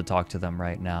be able to talk to them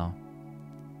right now.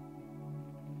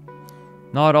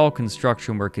 Not all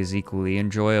construction work is equally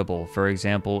enjoyable. For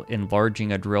example,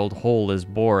 enlarging a drilled hole is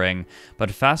boring,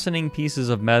 but fastening pieces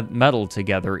of metal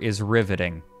together is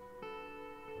riveting.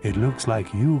 It looks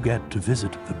like you get to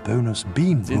visit the bonus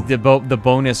bean room. The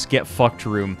bonus get fucked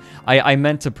room. I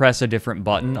meant to press a different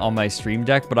button on my stream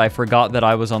deck, but I forgot that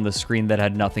I was on the screen that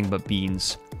had nothing but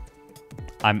beans.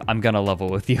 I'm gonna level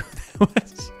with you.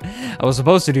 I was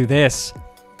supposed to do this.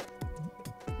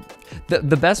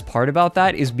 The best part about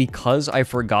that is because I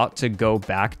forgot to go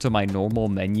back to my normal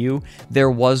menu,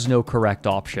 there was no correct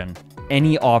option.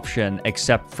 Any option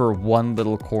except for one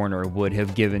little corner would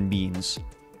have given beans.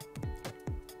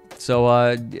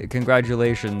 So,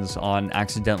 congratulations on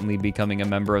accidentally becoming a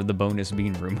member of the bonus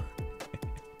bean room.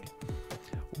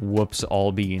 Whoops,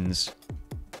 all beans.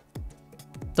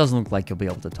 Doesn't look like you'll be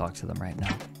able to talk to them right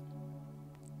now.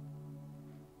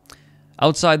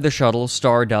 Outside the shuttle,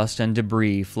 stardust and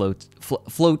debris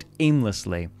float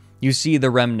aimlessly. You see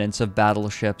the remnants of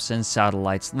battleships and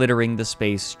satellites littering the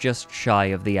space just shy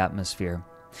of the atmosphere.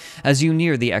 As you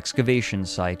near the excavation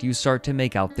site, you start to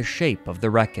make out the shape of the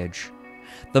wreckage.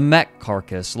 The mech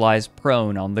carcass lies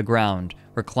prone on the ground,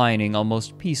 reclining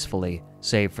almost peacefully,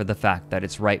 save for the fact that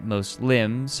its rightmost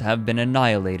limbs have been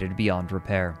annihilated beyond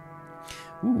repair.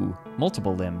 Ooh,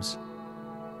 multiple limbs.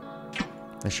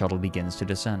 The shuttle begins to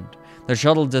descend. The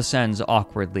shuttle descends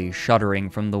awkwardly, shuddering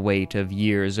from the weight of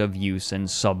years of use and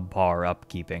subpar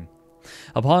upkeeping.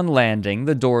 Upon landing,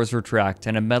 the doors retract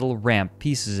and a metal ramp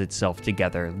pieces itself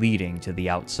together, leading to the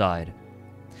outside.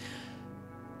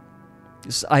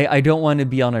 I don't want to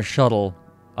be on a shuttle,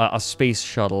 a space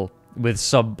shuttle, with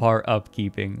subpar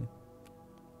upkeeping.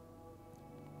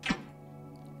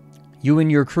 You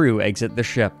and your crew exit the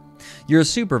ship. Your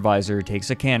supervisor takes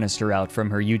a canister out from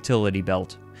her utility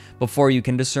belt. Before you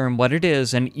can discern what it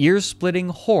is, an ear-splitting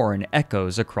horn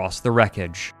echoes across the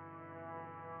wreckage.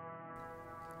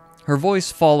 Her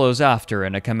voice follows after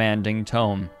in a commanding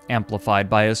tone, amplified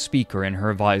by a speaker in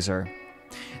her visor.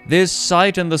 This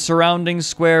site and the surrounding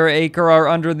square acre are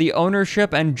under the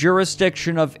ownership and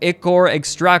jurisdiction of Ichor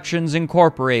Extractions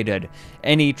Incorporated.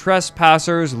 Any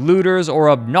trespassers, looters, or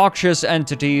obnoxious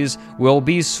entities will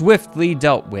be swiftly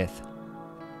dealt with.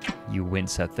 You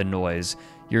wince at the noise.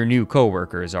 Your new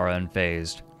coworkers are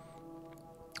unfazed.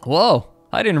 Whoa,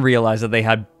 I didn't realize that they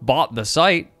had bought the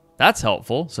site. That's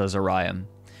helpful, says Orion.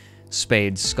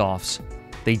 Spade scoffs.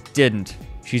 They didn't.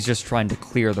 She's just trying to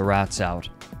clear the rats out.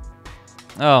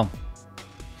 Oh.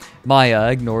 Maya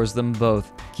ignores them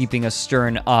both, keeping a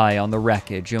stern eye on the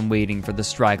wreckage and waiting for the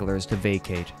stragglers to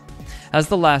vacate. As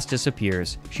the last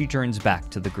disappears, she turns back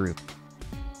to the group.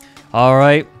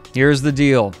 Alright, here's the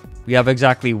deal. We have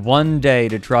exactly 1 day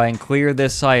to try and clear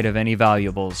this site of any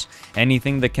valuables.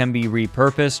 Anything that can be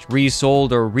repurposed,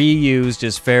 resold, or reused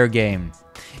is fair game.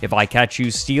 If I catch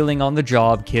you stealing on the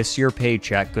job, kiss your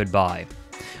paycheck goodbye.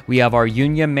 We have our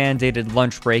union-mandated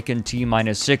lunch break in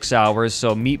T-6 hours,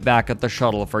 so meet back at the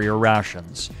shuttle for your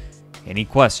rations. Any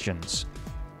questions?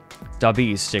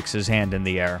 Dubby sticks his hand in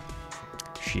the air.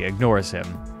 She ignores him.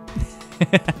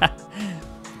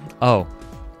 Oh,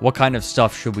 what kind of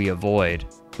stuff should we avoid?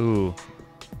 Ooh.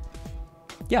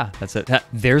 Yeah, that's it.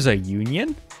 There's a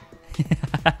union?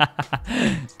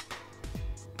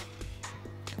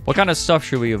 What kind of stuff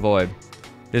should we avoid?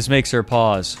 This makes her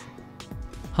pause.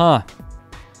 Huh.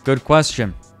 Good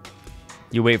question.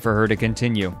 You wait for her to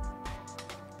continue.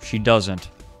 She doesn't.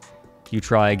 You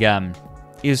try again.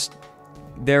 Is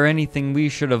there anything we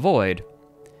should avoid?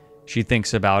 She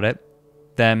thinks about it.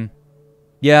 Then,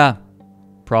 yeah,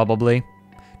 probably.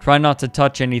 Try not to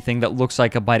touch anything that looks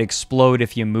like it might explode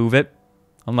if you move it.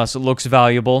 Unless it looks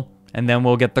valuable. And then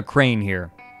we'll get the crane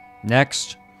here.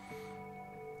 Next.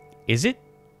 Is it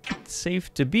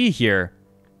safe to be here?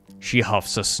 She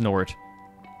huffs a snort.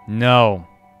 No.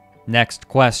 Next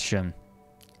question.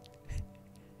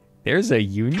 There's a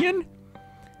union?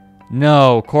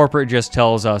 No, corporate just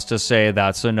tells us to say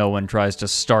that so no one tries to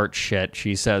start shit,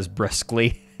 she says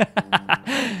briskly.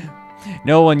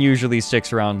 No one usually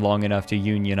sticks around long enough to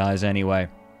unionize anyway.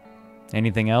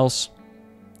 Anything else?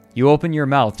 You open your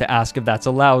mouth to ask if that's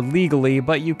allowed legally,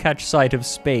 but you catch sight of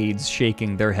spades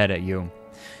shaking their head at you.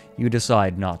 You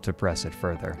decide not to press it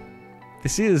further.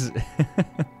 This is...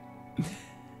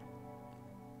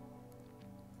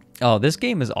 Oh, this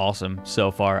game is awesome so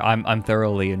far. I'm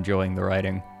thoroughly enjoying the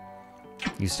writing.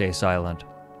 You stay silent.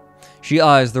 She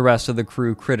eyes the rest of the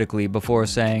crew critically before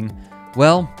saying,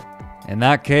 well, in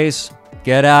that case,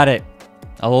 get at it.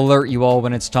 I'll alert you all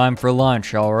when it's time for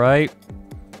lunch, all right?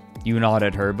 You nod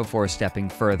at her before stepping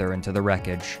further into the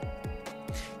wreckage.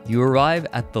 You arrive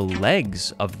at the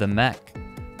legs of the mech.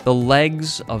 The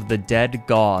legs of the dead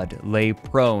god lay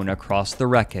prone across the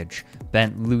wreckage,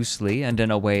 bent loosely and in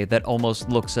a way that almost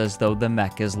looks as though the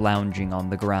mech is lounging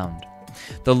on the ground.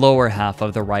 The lower half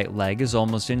of the right leg is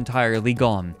almost entirely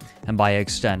gone, and by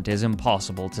extent is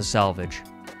impossible to salvage.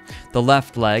 The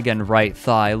left leg and right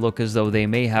thigh look as though they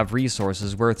may have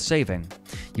resources worth saving.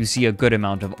 You see a good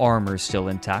amount of armor still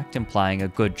intact, implying a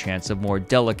good chance of more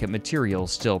delicate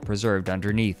materials still preserved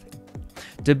underneath.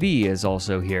 DeB is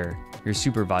also here. Your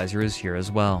supervisor is here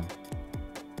as well.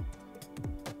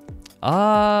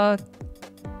 I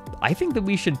think that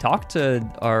we should talk to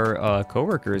our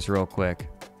coworkers real quick.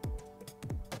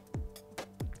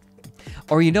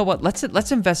 Or you know what?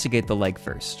 Let's investigate the leg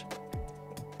first.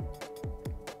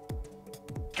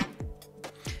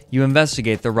 You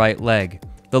investigate the right leg.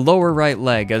 The lower right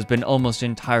leg has been almost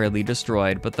entirely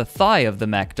destroyed, but the thigh of the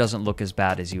mech doesn't look as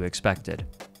bad as you expected.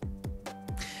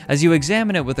 As you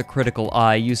examine it with a critical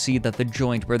eye, you see that the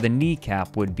joint where the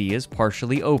kneecap would be is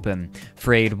partially open,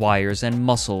 frayed wires and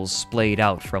muscles splayed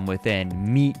out from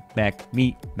within. Meat mech,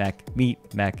 meat mech, meat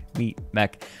mech, meat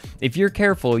mech. If you're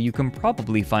careful, you can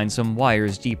probably find some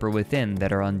wires deeper within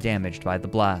that are undamaged by the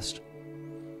blast.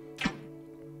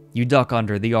 You duck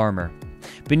under the armor.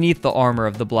 Beneath the armor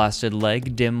of the blasted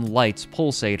leg, dim lights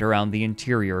pulsate around the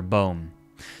interior bone.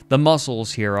 The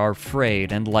muscles here are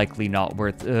frayed and likely not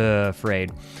worth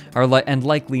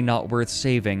likely not worth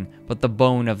saving, but the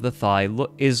bone of the thigh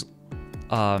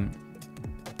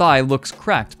looks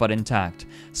cracked but intact.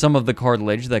 Some of the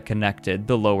cartilage that connected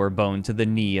the lower bone to the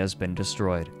knee has been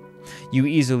destroyed. You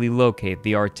easily locate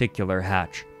the articular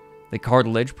hatch. The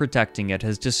cartilage protecting it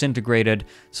has disintegrated,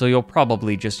 so you'll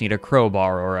probably just need a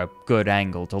crowbar or a good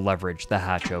angle to leverage the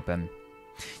hatch open.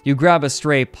 You grab a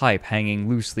stray pipe hanging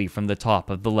loosely from the top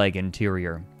of the leg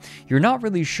interior. You're not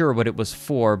really sure what it was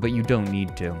for, but you don't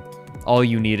need to. All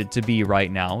you need it to be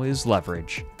right now is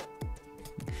leverage.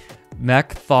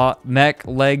 Mech,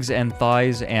 legs and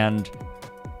thighs and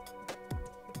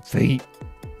feet.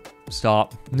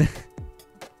 Stop.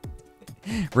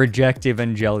 Reject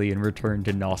Evangelion, return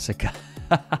to Nausicaa.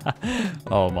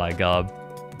 Oh my god.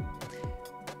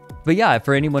 But yeah,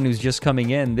 for anyone who's just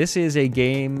coming in, this is a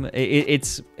game,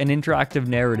 it's an interactive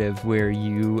narrative where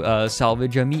you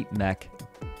salvage a meat mech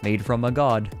made from a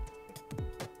god.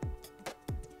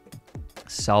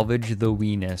 Salvage the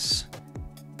weenus.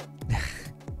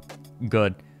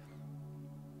 Good.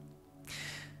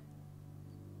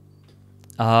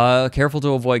 Careful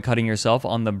to avoid cutting yourself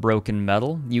on the broken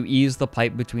metal, you ease the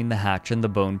pipe between the hatch and the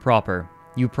bone proper.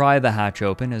 You pry the hatch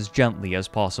open as gently as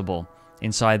possible.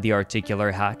 Inside the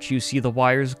articular hatch, you see the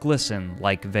wires glisten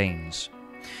like veins.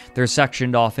 They're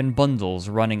sectioned off in bundles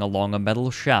running along a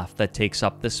metal shaft that takes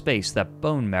up the space that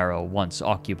bone marrow once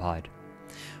occupied.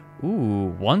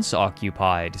 Ooh, once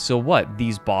occupied. So what,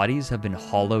 these bodies have been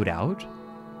hollowed out?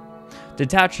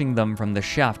 Detaching them from the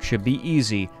shaft should be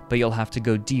easy, but you'll have to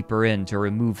go deeper in to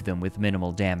remove them with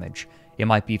minimal damage. It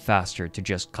might be faster to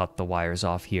just cut the wires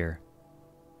off here.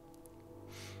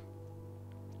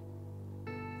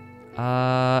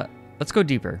 Let's go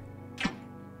deeper.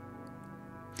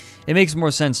 It makes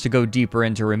more sense to go deeper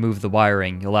in to remove the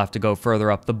wiring. You'll have to go further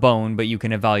up the bone, but you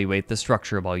can evaluate the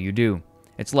structure while you do.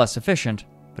 It's less efficient,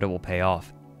 but it will pay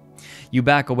off. You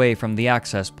back away from the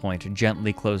access point,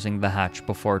 gently closing the hatch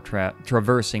before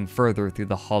traversing further through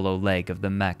the hollow leg of the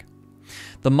mech.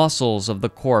 The muscles of the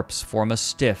corpse form a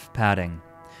stiff padding.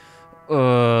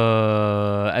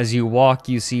 As you walk,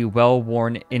 you see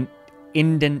well-worn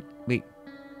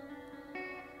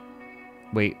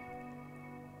Wait.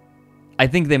 I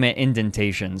think they meant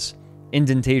indentations.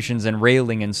 Indentations and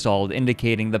railing installed,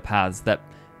 indicating the paths that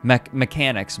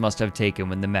mechanics must have taken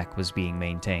when the mech was being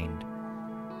maintained.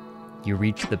 You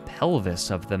reach the pelvis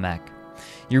of the mech.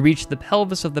 You reach the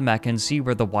pelvis of the mech and see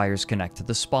where the wires connect to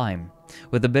the spine.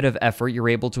 With a bit of effort, you're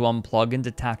able to unplug and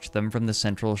detach them from the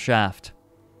central shaft.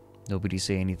 Nobody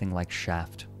say anything like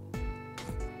shaft.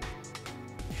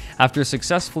 After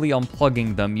successfully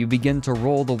unplugging them, you begin to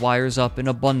roll the wires up in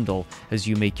a bundle as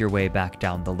you make your way back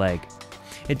down the leg.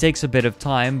 It takes a bit of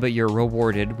time, but you're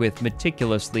rewarded with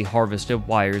meticulously harvested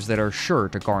wires that are sure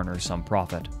to garner some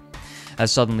profit.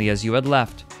 As suddenly as you had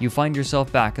left, you find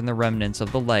yourself back in the remnants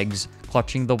of the legs,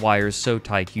 clutching the wires so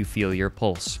tight you feel your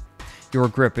pulse. Your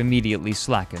grip immediately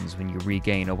slackens when you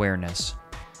regain awareness.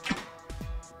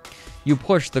 You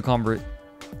push the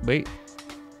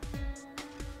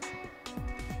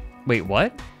Wait,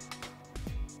 what?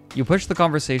 You push the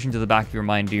conversation to the back of your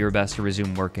mind, do your best to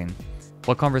resume working.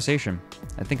 What conversation?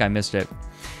 I think I missed it.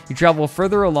 You travel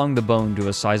further along the bone to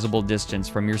a sizable distance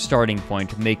from your starting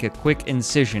point, make a quick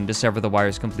incision to sever the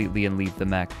wires completely and leave the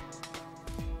mech.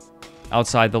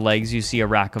 Outside the legs, you see a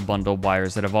rack of bundled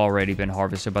wires that have already been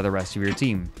harvested by the rest of your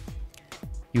team.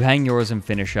 You hang yours and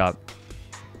finish up.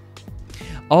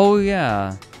 Oh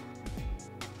yeah.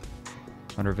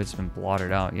 Wonder if it's been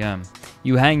blotted out, yeah.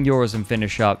 You hang yours and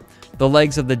finish up. The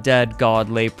legs of the dead god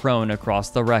lay prone across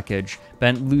the wreckage,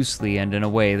 bent loosely and in a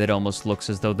way that almost looks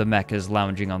as though the mech is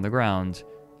lounging on the ground.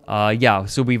 Yeah,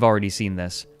 so we've already seen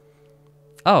this.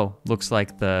 Oh, looks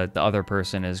like the other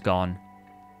person is gone.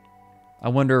 I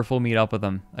wonder if we'll meet up with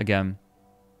them again.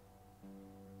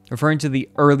 Referring to the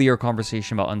earlier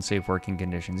conversation about unsafe working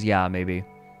conditions. Yeah, maybe.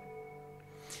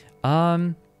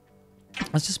 Let's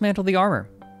dismantle the armor.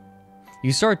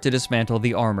 You start to dismantle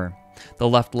the armor. The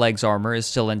left leg's armor is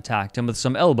still intact, and with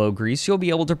some elbow grease, you'll be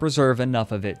able to preserve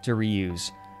enough of it to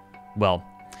reuse. Well,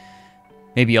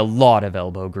 maybe a lot of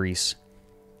elbow grease.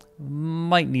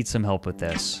 Might need some help with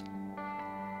this.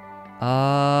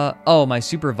 Oh, my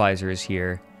supervisor is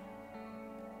here.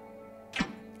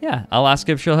 Yeah, I'll ask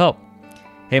if she'll help.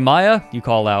 Hey, Maya, you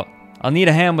call out. I'll need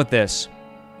a hand with this.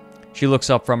 She looks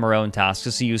up from her own task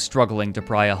to see you struggling to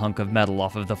pry a hunk of metal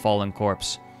off of the fallen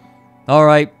corpse. All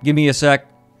right, give me a sec.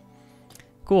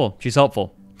 Cool, she's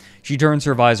helpful. She turns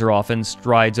her visor off and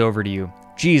strides over to you.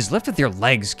 Geez, lift with your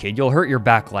legs, kid. You'll hurt your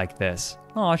back like this.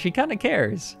 Aw, she kind of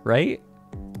cares, right?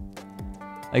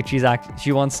 Like she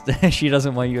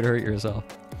doesn't want you to hurt yourself.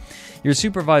 Your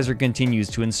supervisor continues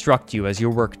to instruct you as you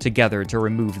work together to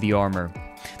remove the armor.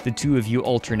 The two of you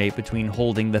alternate between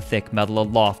holding the thick metal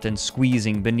aloft and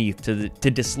squeezing beneath to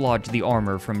dislodge the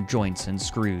armor from joints and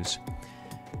screws.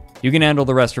 You can handle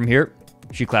the rest from here.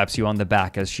 She claps you on the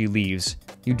back as she leaves.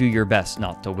 You do your best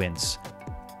not to wince.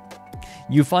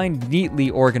 You find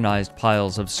neatly organized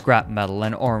piles of scrap metal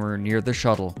and armor near the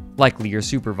shuttle, likely your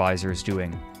supervisor is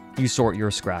doing. You sort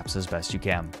your scraps as best you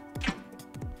can.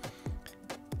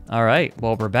 Alright,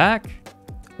 well, we're back.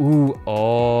 Ooh,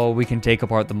 oh, we can take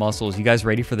apart the muscles. You guys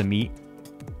ready for the meat?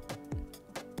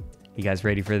 You guys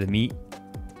ready for the meat?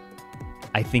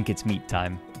 I think it's meat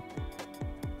time.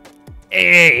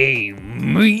 Hey,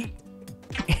 meat!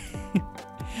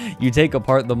 You take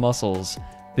apart the muscles.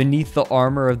 Beneath the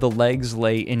armor of the legs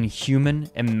lay inhuman,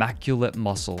 immaculate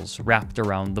muscles wrapped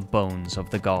around the bones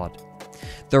of the god.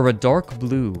 They're a dark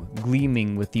blue,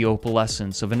 gleaming with the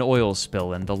opalescence of an oil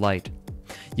spill in the light.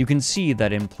 You can see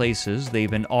that in places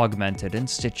they've been augmented and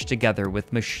stitched together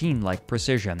with machine-like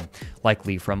precision,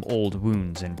 likely from old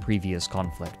wounds in previous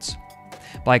conflicts.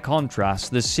 By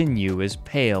contrast, the sinew is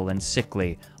pale and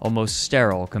sickly, almost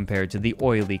sterile compared to the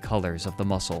oily colors of the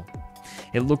muscle.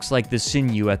 It looks like the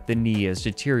sinew at the knee has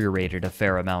deteriorated a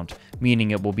fair amount,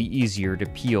 meaning it will be easier to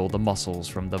peel the muscles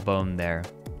from the bone there.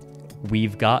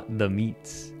 We've got the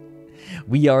meats.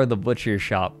 We are the butcher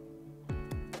shop.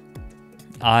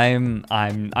 I'm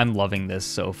loving this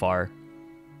so far.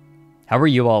 How are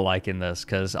you all liking this?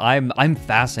 Because I'm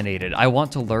fascinated. I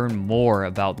want to learn more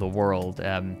about the world.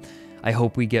 I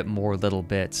hope we get more little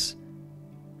bits.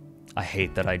 I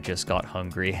hate that I just got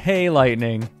hungry. Hey,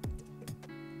 Lightning.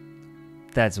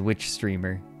 That's Witch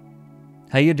Streamer.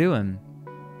 How you doing?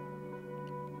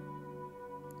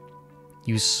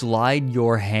 You slide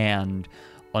your hand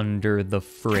under the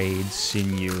frayed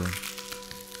sinew.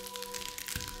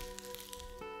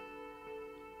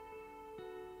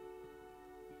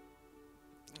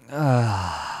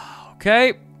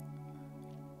 Okay.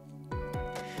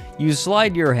 You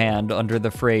slide your hand under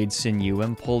the frayed sinew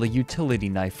and pull a utility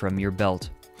knife from your belt.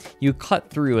 You cut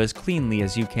through as cleanly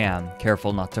as you can,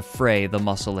 careful not to fray the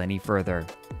muscle any further.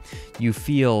 You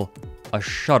feel a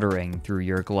shuddering through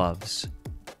your gloves.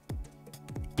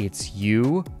 It's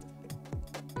you,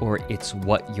 or it's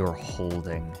what you're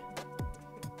holding.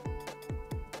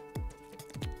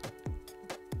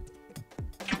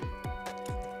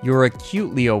 You're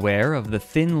acutely aware of the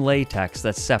thin latex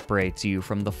that separates you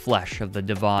from the flesh of the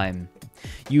divine.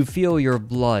 You feel your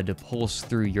blood pulse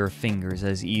through your fingers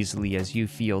as easily as you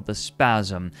feel the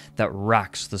spasm that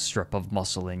racks the strip of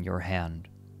muscle in your hand.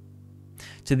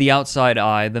 To the outside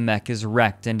eye, the mech is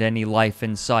wrecked and any life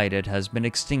inside it has been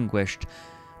extinguished,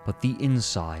 but the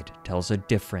inside tells a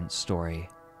different story.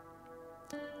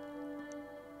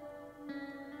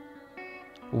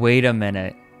 Wait a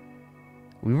minute.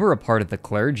 We were a part of the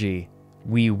clergy.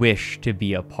 We wish to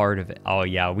be a part of it. Oh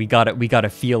yeah, we gotta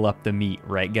feel up the meat,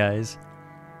 right guys?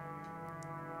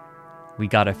 We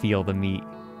gotta feel the meat.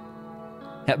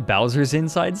 Bowser's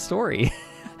inside story.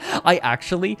 I've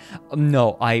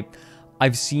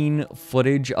seen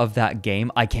footage of that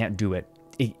game. I can't do it.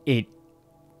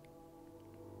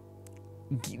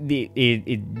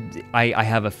 I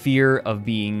have a fear of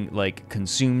being like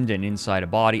consumed and inside a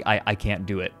body. I can't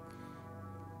do it.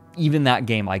 Even that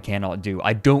game I cannot do.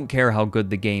 I don't care how good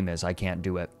the game is, I can't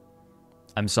do it.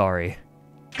 I'm sorry.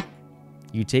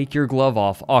 You take your glove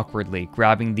off awkwardly,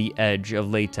 grabbing the edge of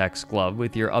latex glove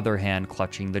with your other hand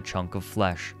clutching the chunk of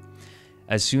flesh.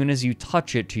 As soon as you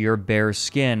touch it to your bare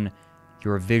skin,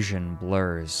 your vision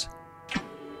blurs.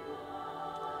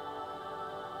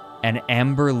 An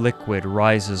amber liquid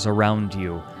rises around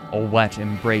you, a wet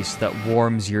embrace that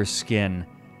warms your skin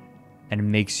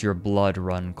and makes your blood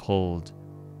run cold.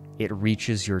 It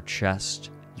reaches your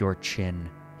chest, your chin,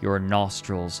 your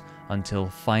nostrils, until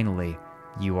finally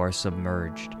you are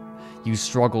submerged. You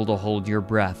struggle to hold your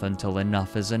breath until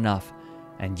enough is enough,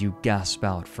 and you gasp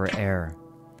out for air.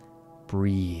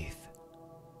 Breathe.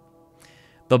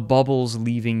 The bubbles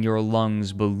leaving your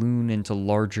lungs balloon into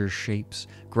larger shapes,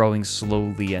 growing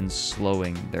slowly and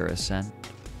slowing their ascent.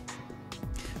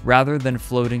 Rather than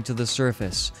floating to the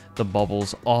surface, the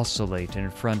bubbles oscillate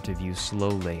in front of you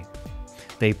slowly.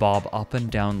 They bob up and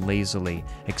down lazily,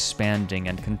 expanding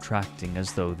and contracting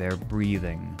as though they're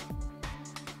breathing.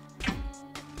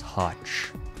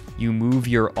 Touch. You move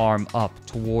your arm up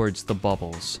towards the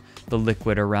bubbles. The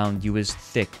liquid around you is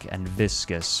thick and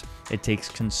viscous. It takes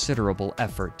considerable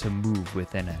effort to move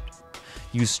within it.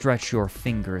 You stretch your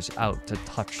fingers out to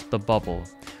touch the bubble.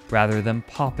 Rather than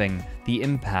popping, the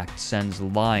impact sends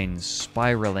lines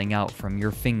spiraling out from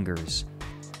your fingers.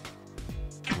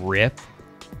 Rip.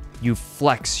 You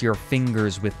flex your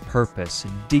fingers with purpose,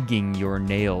 digging your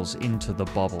nails into the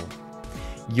bubble.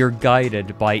 You're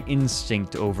guided by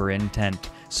instinct over intent,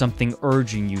 something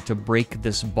urging you to break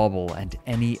this bubble and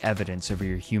any evidence of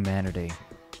your humanity.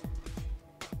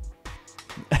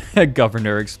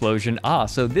 Governor explosion. Ah,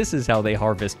 so this is how they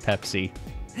harvest Pepsi.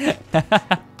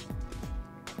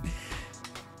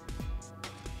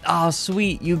 Ah,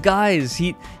 sweet, you guys,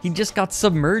 he just got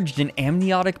submerged in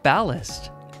amniotic ballast.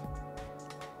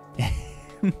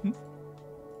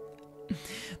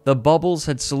 The bubbles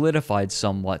had solidified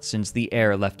somewhat since the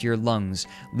air left your lungs,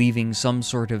 leaving some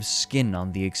sort of skin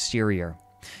on the exterior.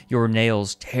 Your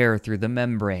nails tear through the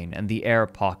membrane, and the air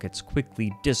pockets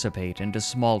quickly dissipate into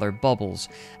smaller bubbles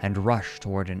and rush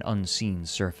toward an unseen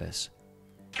surface.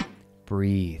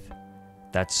 Breathe.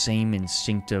 That same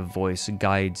instinctive voice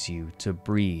guides you to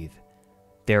breathe.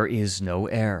 There is no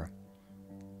air.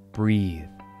 Breathe.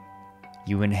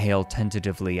 You inhale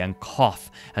tentatively and cough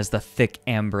as the thick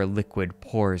amber liquid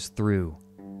pours through.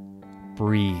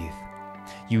 Breathe.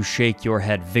 You shake your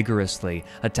head vigorously,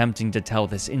 attempting to tell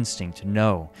this instinct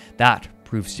no. That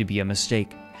proves to be a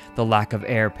mistake. The lack of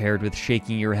air paired with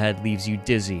shaking your head leaves you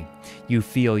dizzy. You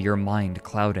feel your mind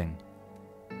clouding.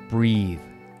 Breathe.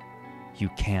 You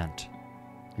can't.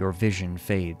 Your vision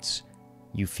fades.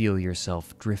 You feel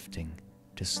yourself drifting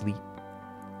to sleep.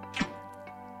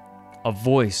 A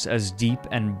voice as deep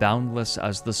and boundless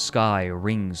as the sky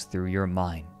rings through your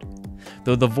mind.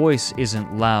 Though the voice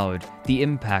isn't loud, the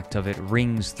impact of it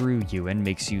rings through you and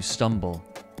makes you stumble.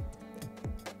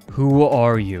 Who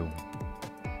are you?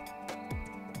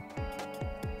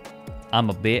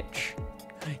 I'm a bitch.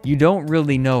 You don't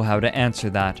really know how to answer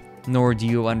that, nor do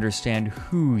you understand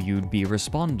who you'd be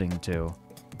responding to.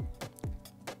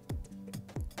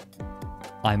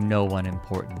 I'm no one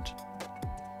important.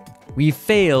 We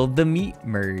failed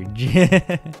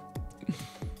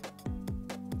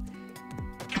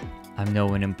I'm no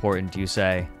one important, you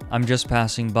say. I'm just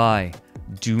passing by.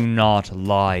 Do not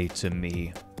lie to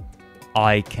me.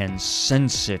 I can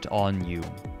sense it on you.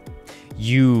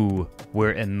 You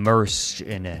were immersed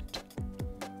in it.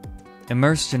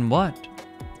 Immersed in what?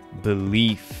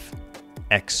 Belief,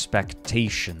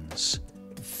 expectations,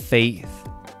 faith,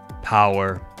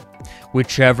 power.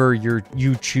 Whichever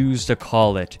you choose to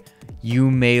call it,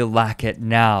 you may lack it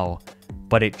now,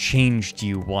 but it changed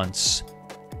you once.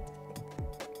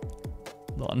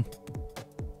 Hold on.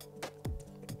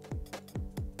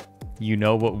 You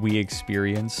know what we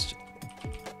experienced?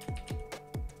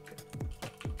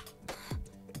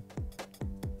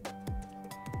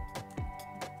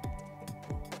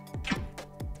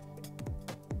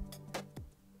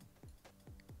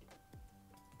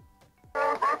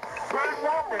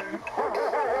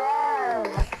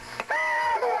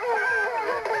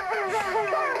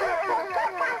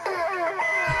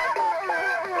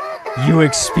 You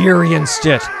experienced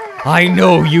it. I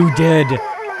know you did.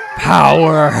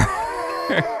 Power.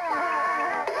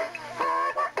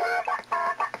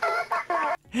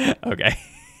 Okay.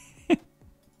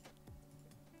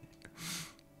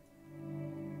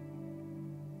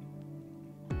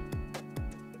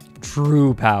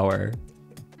 True power.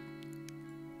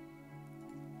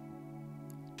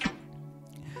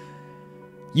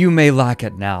 You may lack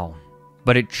it now,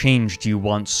 but it changed you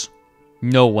once.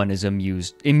 No one is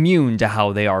immune to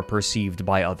how they are perceived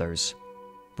by others.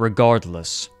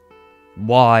 Regardless,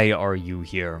 why are you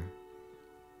here?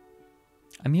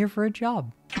 I'm here for a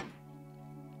job.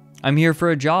 I'm here for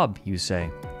a job, you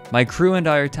say. My crew and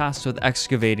I are tasked with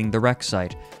excavating the wreck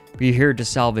site. We're here to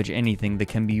salvage anything that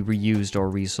can be reused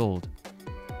or resold.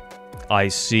 I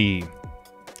see.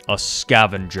 A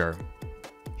scavenger.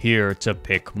 Here to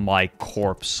pick my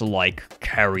corpse like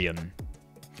carrion.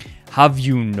 Have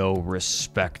you no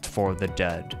respect for the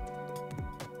dead?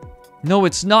 No,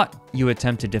 it's not. You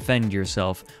attempt to defend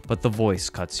yourself, but the voice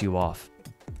cuts you off.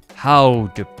 How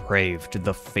depraved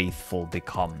the faithful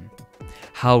become.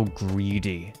 How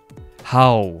greedy.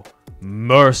 How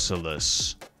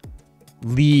merciless.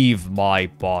 Leave my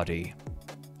body.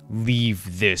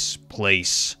 Leave this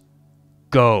place.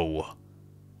 Go.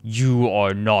 You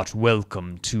are not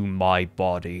welcome to my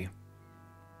body.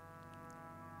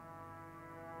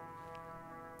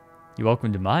 You're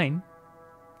welcome to mine.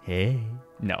 Hey.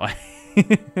 No.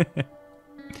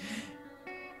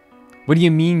 What do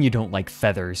you mean you don't like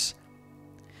feathers?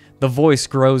 The voice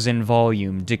grows in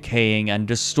volume, decaying and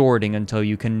distorting until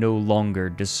you can no longer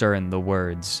discern the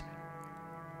words.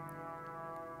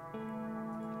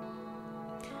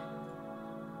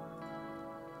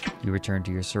 You return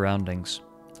to your surroundings.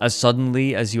 As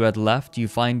suddenly as you had left, you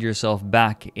find yourself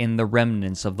back in the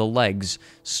remnants of the legs,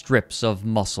 strips of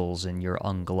muscles in your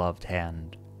ungloved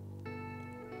hand.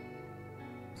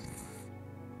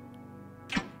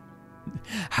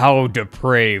 How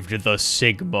depraved the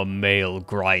Sigma male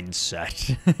grind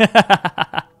set.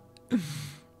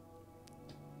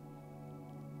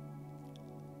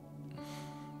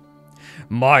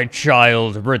 My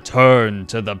child, return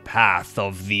to the path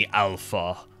of the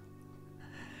Alpha.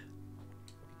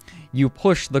 You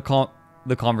push the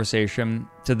conversation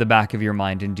to the back of your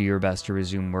mind and do your best to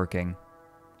resume working.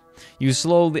 You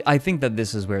slowly, I think that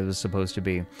this is where this is supposed to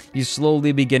be. You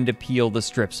slowly begin to peel the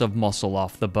strips of muscle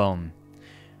off the bone.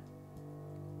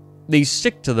 They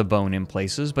stick to the bone in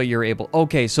places, but you're able...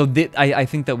 Okay, so I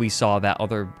think that we saw that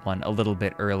other one a little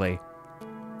bit early.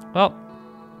 Well,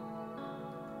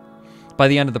 by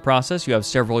the end of the process, you have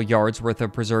several yards worth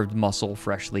of preserved muscle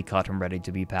freshly cut and ready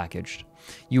to be packaged.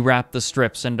 You wrap the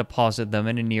strips and deposit them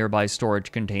in a nearby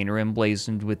storage container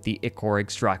emblazoned with the Ichor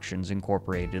Extractions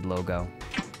Incorporated logo.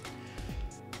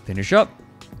 Finish up.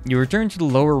 You return to the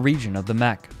lower region of the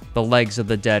mech. The legs of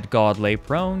the dead god lay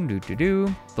prone,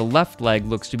 The left leg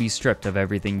looks to be stripped of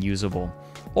everything usable.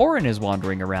 Oren is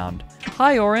wandering around.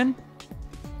 Hi, Oren.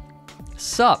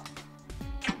 Sup?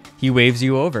 He waves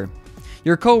you over.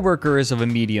 Your coworker is of a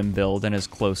medium build and has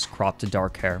close cropped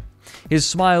dark hair. His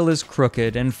smile is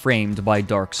crooked and framed by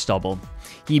dark stubble.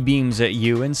 He beams at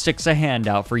you and sticks a hand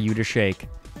out for you to shake.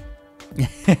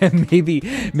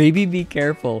 maybe be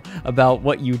careful about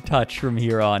what you touch from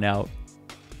here on out.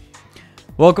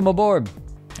 Welcome aboard.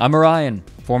 I'm Orion,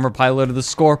 former pilot of the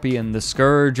Scorpion, the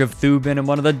Scourge of Thubin, and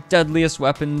one of the deadliest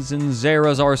weapons in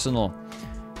Zera's arsenal.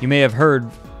 You may have heard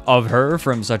of her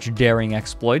from such daring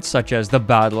exploits such as the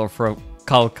Battle for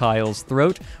Kalkyle's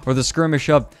Throat or the skirmish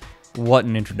of... What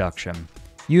an introduction.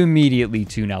 You immediately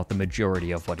tune out the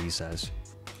majority of what he says.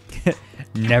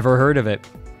 Never heard of it,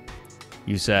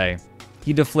 you say.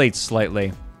 He deflates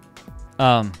slightly.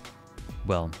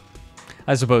 Well,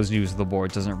 I suppose news of the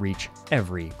board doesn't reach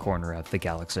every corner of the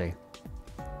galaxy.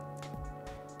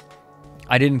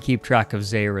 I didn't keep track of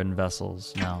Zarin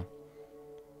vessels, no.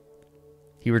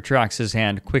 He retracts his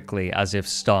hand quickly as if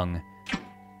stung.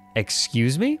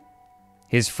 Excuse me?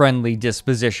 His friendly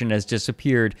disposition has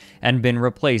disappeared and been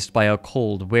replaced by a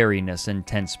cold wariness and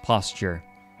tense posture.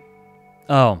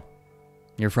 Oh,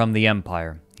 you're from the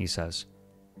Empire, he says.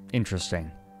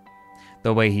 Interesting.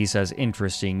 The way he says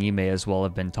interesting, he may as well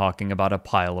have been talking about a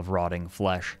pile of rotting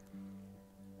flesh.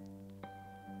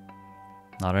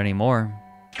 Not anymore.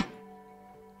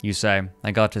 You say, I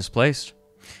got displaced.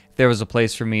 If there was a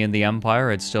place for me in the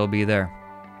Empire, I'd still be there.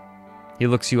 He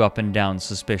looks you up and down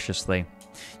suspiciously.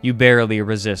 You barely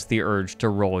resist the urge to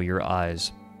roll your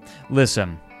eyes.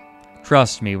 Listen,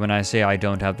 trust me when I say I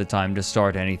don't have the time to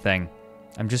start anything.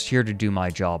 I'm just here to do my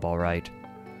job, all right?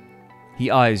 He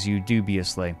eyes you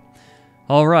dubiously.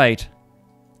 All right,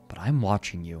 but I'm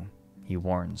watching you, he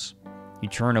warns. You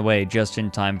turn away just in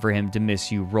time for him to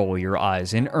miss you roll your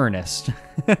eyes in earnest.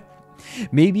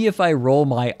 Maybe if I roll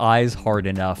my eyes hard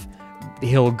enough,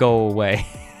 he'll go away.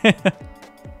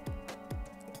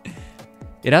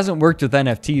 It hasn't worked with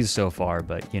NFTs so far,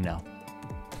 but you know.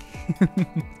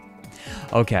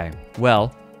 Okay,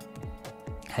 well,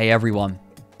 hey everyone.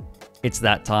 It's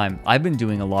that time. I've been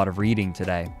doing a lot of reading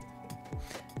today.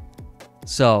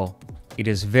 So, it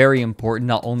is very important,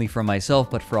 not only for myself,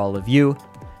 but for all of you,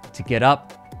 to get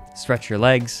up, stretch your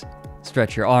legs,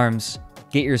 stretch your arms,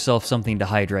 get yourself something to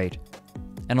hydrate.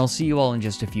 And I'll see you all in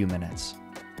just a few minutes.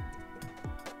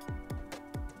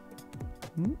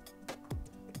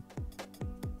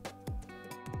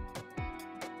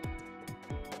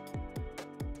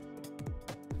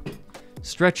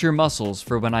 Stretch your muscles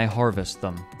for when I harvest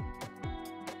them.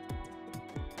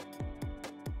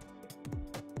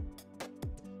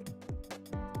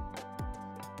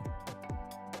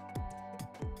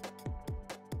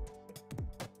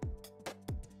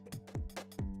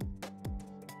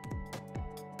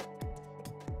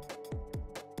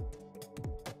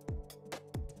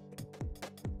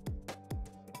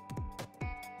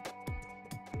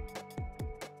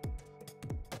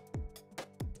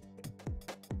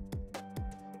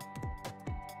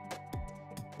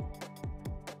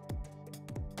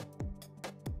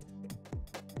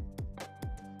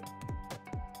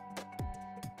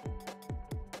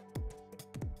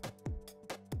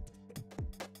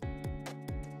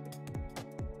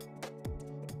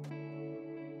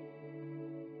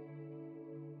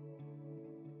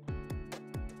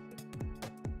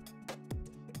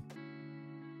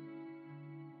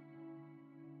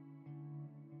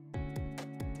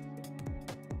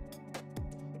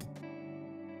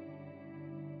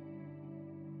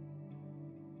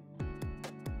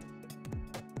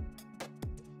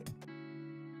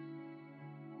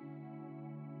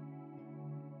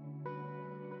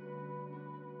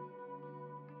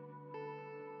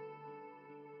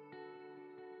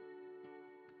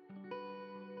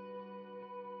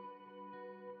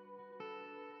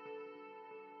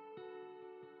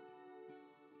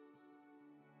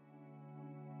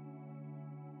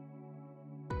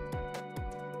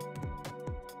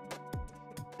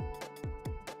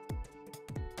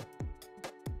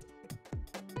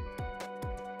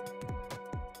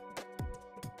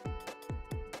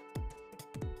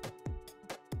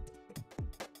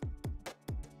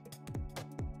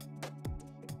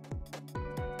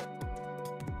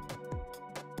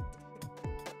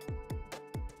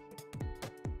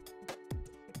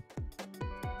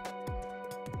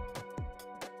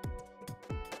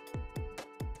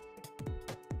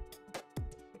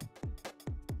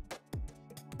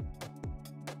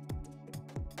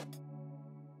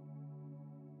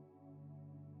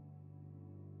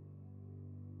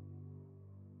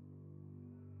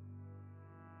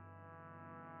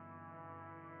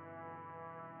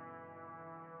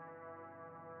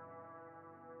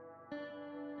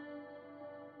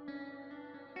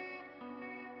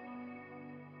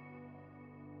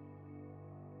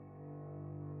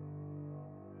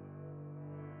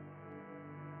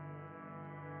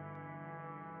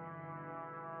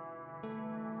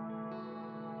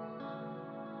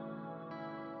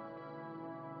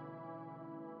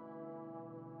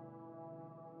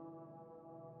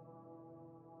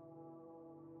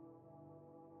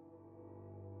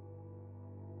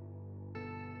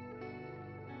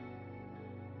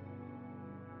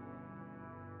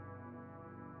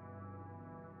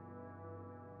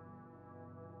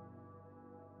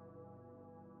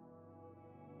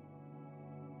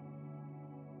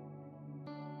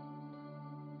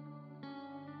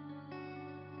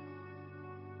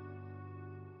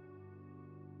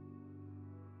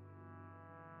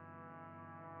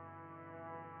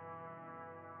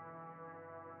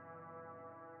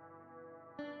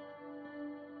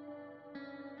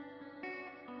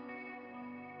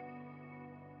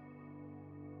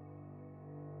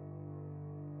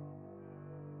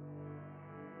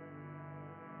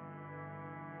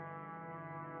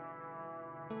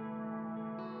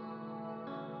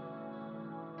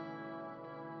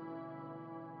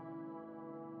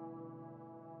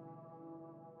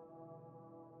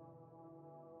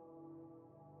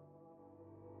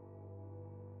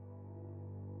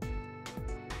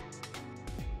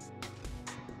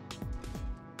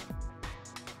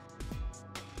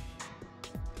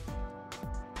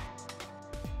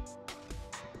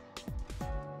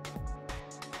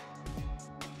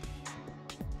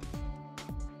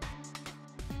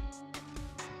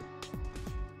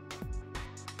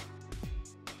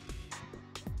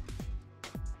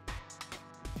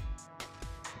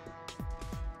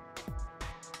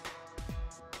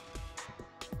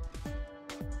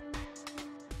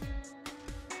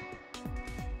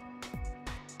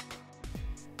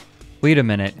 Wait a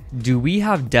minute. Do we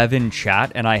have Dev in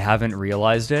chat and I haven't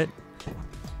realized it?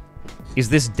 Is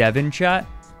this Dev in chat?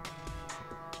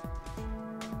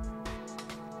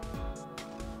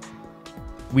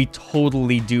 We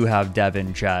totally do have Dev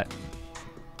in chat.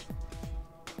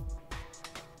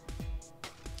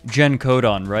 Gen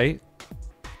Codon, right?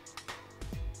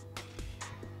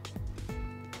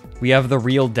 We have the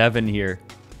real Devin here.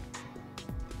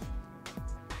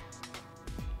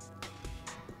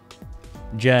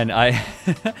 Jen,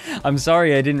 I'm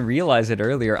sorry I didn't realize it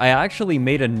earlier. I actually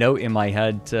made a note in my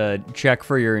head to check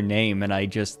for your name and I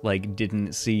just like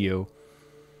didn't see you.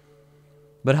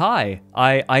 But hi,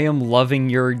 I am loving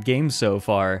your game so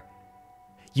far.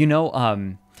 You know,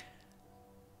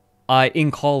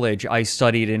 in college I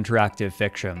studied interactive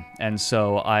fiction, and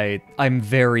so I'm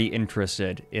very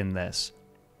interested in this.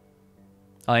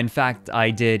 In fact, I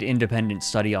did independent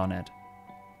study on it.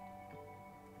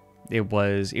 It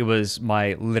was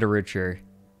my literature.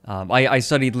 I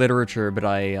studied literature, but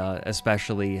I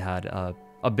especially had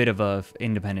a bit of a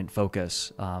independent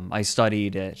focus. I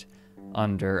studied it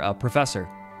under a professor.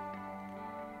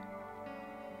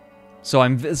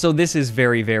 So this is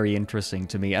very, very interesting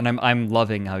to me, and I'm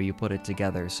loving how you put it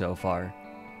together so far.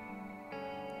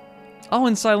 Oh,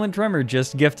 and Silent Tremor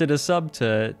just gifted a sub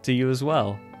to you as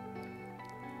well.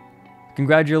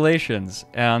 Congratulations,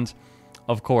 and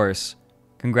of course,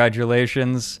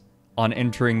 congratulations on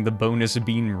entering the bonus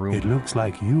bean room. It looks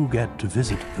like you get to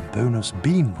visit the bonus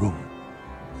bean room.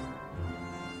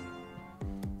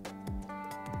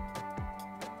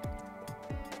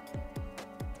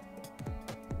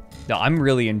 No, I'm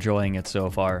really enjoying it so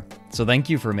far, so thank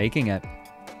you for making it.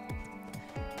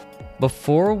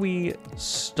 Before we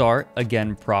start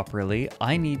again properly,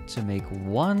 I need to make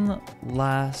one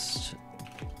last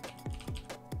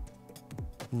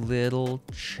little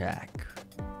check.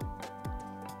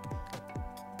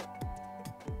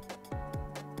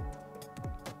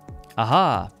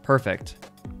 Aha, perfect.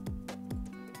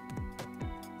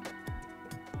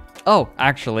 Oh,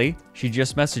 actually, she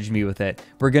just messaged me with it.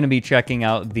 We're going to be checking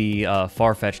out the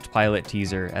Far-Fetched pilot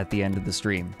teaser at the end of the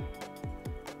stream.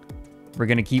 We're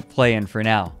going to keep playing for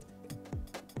now.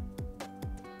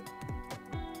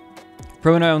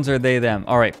 Pronouns are they, them.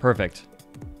 All right, perfect.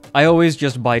 I always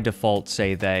just by default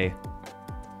say they.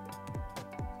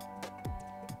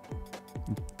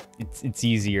 It's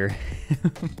easier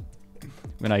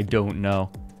when I don't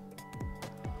know.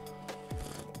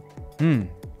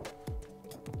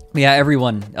 Yeah,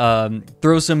 everyone,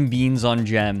 throw some beans on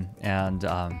Gem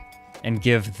and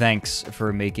give thanks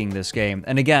for making this game.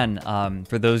 And again,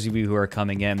 for those of you who are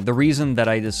coming in, the reason that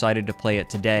I decided to play it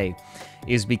today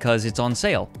is because it's on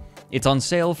sale. It's on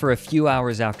sale for a few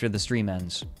hours after the stream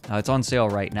ends. It's on sale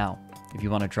right now, if you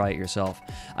want to try it yourself.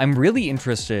 I'm really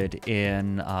interested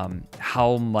in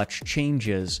how much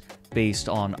changes based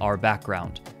on our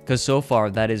background, because so far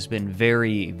that has been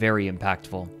very, very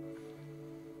impactful.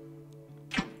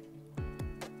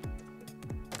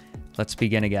 Let's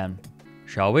begin again,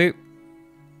 shall we?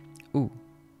 Ooh.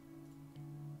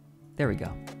 There we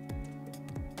go.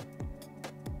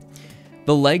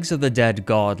 The legs of the dead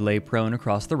god lay prone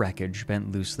across the wreckage,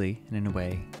 bent loosely and in a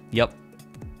way. Yep.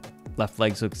 Left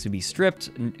legs looks to be stripped.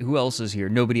 Who else is here?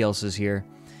 Nobody else is here.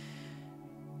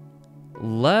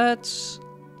 Let's...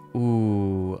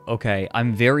 Ooh, okay.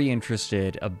 I'm very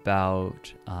interested about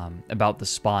the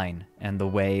spine and the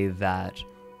way that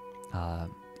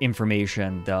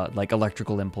information, like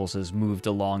electrical impulses, moved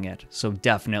along it. So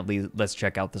definitely, let's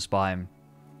check out the spine.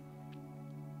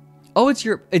 Oh, it's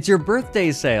your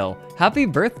birthday sale. Happy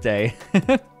birthday.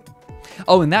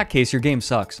 Oh, in that case, your game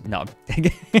sucks. No,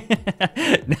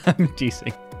 no, I'm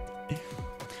teasing.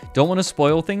 Don't want to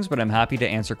spoil things, but I'm happy to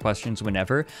answer questions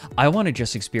whenever. I want to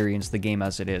just experience the game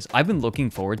as it is. I've been looking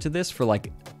forward to this for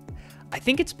like, I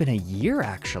think it's been a year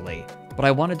actually, but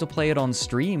I wanted to play it on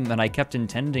stream and I kept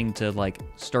intending to like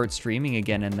start streaming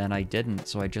again and then I didn't.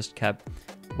 So I just kept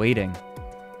waiting.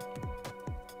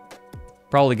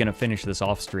 Probably going to finish this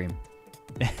off stream.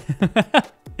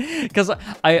 Because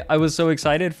I was so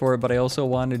excited for it, but I also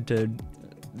wanted to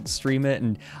stream it,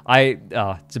 and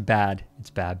it's bad. It's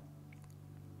bad.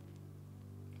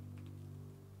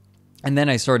 And then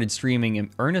I started streaming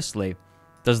earnestly.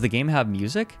 Does the game have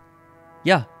music?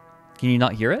 Yeah. Can you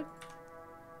not hear it?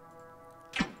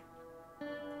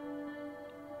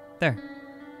 There.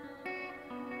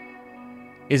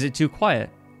 Is it too quiet?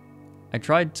 I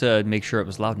tried to make sure it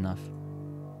was loud enough.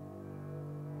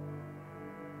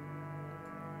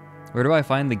 Where do I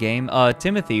find the game?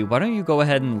 Timothy, why don't you go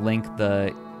ahead and link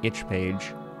the itch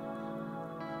page?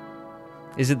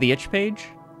 Is it the itch page?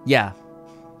 Yeah.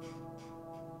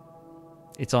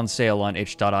 It's on sale on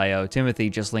itch.io.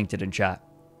 Timothy just linked it in chat.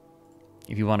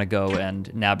 If you want to go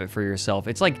and nab it for yourself.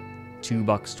 It's like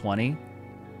 $2.20.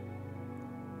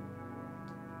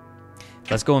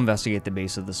 Let's go investigate the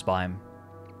base of the spine.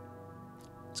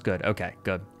 It's good. Okay,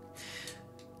 good.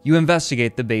 You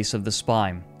investigate the base of the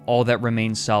spine. All that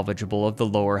remains salvageable of the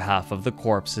lower half of the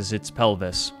corpse is its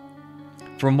pelvis.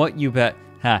 From what you bet...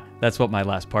 Ha, that's what my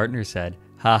last partner said.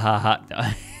 Ha ha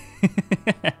ha.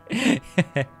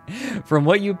 From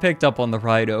what you picked up on the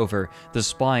ride over, the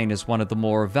spine is one of the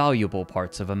more valuable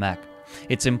parts of a mech.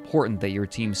 It's important that your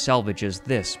team salvages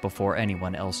this before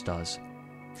anyone else does.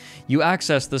 You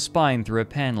access the spine through a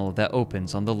panel that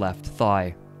opens on the left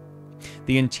thigh.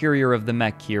 The interior of the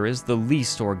mech here is the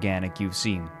least organic you've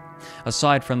seen.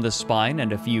 Aside from the spine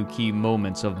and a few key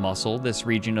moments of muscle, this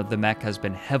region of the mech has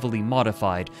been heavily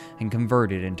modified and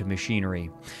converted into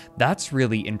machinery. That's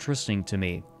really interesting to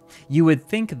me. You would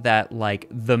think that, like,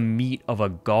 the meat of a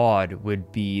god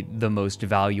would be the most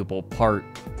valuable part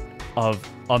of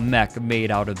a mech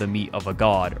made out of the meat of a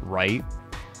god, right?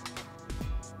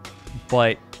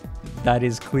 But that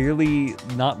is clearly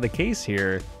not the case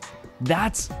here.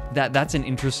 That's an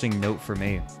interesting note for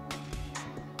me.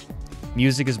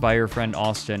 Music is by your friend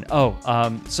Austin. Oh,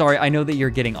 sorry, I know that you're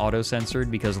getting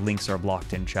auto-censored because links are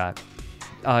blocked in chat.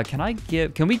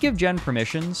 Can we give Jen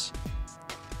permissions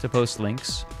to post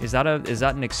links? Is that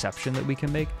an exception that we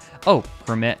can make? Oh,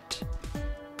 permit.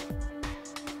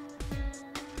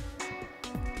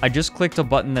 I just clicked a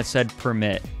button that said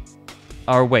permit.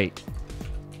 Or wait.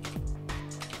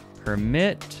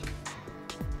 Permit.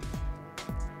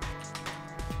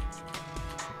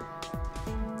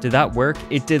 Did that work?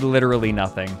 It did literally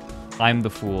nothing. I'm the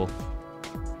fool.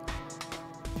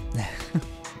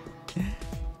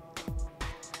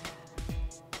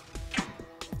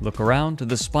 Look around.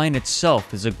 The spine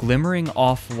itself is a glimmering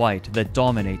off-white that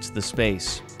dominates the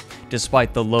space.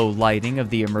 Despite the low lighting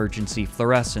of the emergency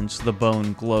fluorescence, the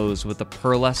bone glows with a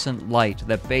pearlescent light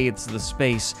that bathes the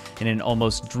space in an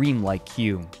almost dreamlike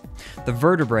hue. The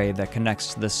vertebrae that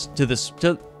connects the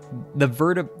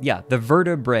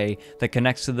vertebrae that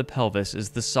connects to the pelvis is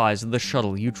the size of the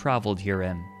shuttle you traveled here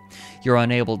in. You're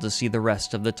unable to see the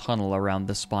rest of the tunnel around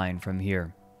the spine from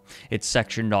here. It's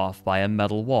sectioned off by a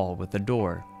metal wall with a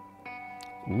door.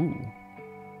 Ooh.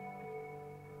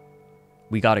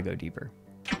 We gotta go deeper.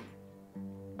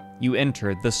 You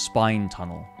enter the spine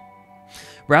tunnel.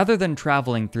 Rather than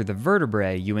traveling through the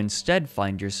vertebrae, you instead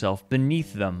find yourself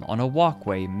beneath them on a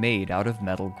walkway made out of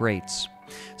metal grates.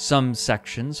 Some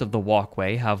sections of the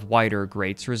walkway have wider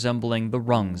grates resembling the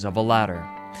rungs of a ladder.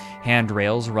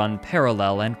 Handrails run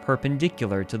parallel and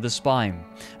perpendicular to the spine,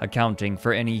 accounting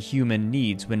for any human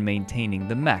needs when maintaining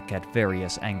the mech at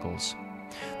various angles.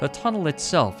 The tunnel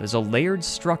itself is a layered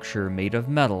structure made of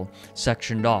metal,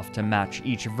 sectioned off to match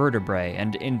each vertebrae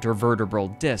and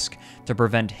intervertebral disc to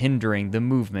prevent hindering the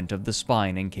movement of the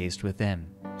spine encased within.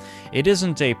 It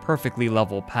isn't a perfectly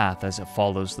level path as it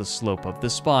follows the slope of the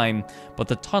spine, but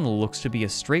the tunnel looks to be a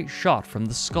straight shot from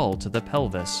the skull to the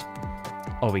pelvis.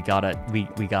 Oh, we gotta.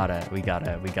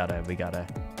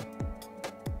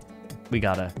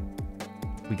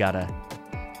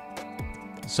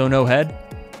 So no head?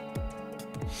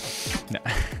 No.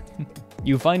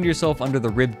 You find yourself under the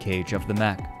rib cage of the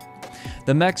mech.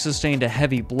 The mech sustained a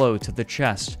heavy blow to the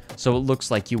chest, so it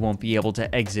looks like you won't be able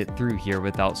to exit through here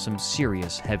without some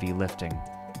serious heavy lifting.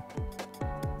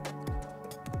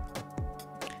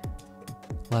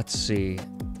 Let's see.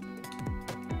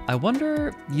 I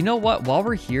wonder, you know what, while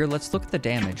we're here, let's look at the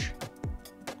damage.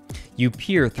 You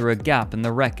peer through a gap in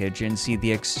the wreckage and see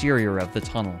the exterior of the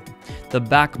tunnel. The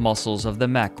back muscles of the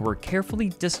mech were carefully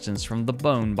distanced from the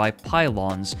bone by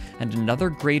pylons, and another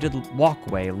graded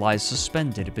walkway lies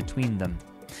suspended between them.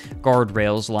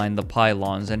 Guardrails line the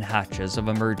pylons, and hatches of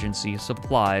emergency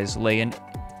supplies lay in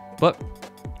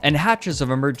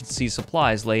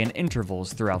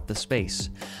intervals throughout the space.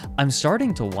 I'm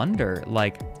starting to wonder,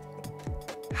 like,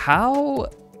 how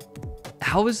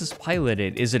is this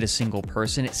piloted? Is it a single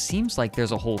person? It seems like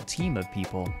there's a whole team of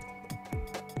people.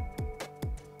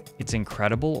 It's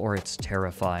incredible or it's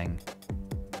terrifying.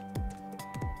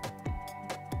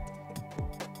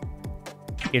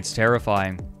 It's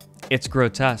terrifying. It's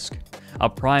grotesque. A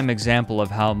prime example of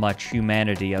how much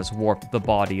humanity has warped the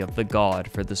body of the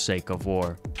god for the sake of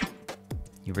war.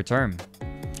 You return.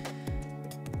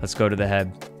 Let's go to the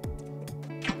head.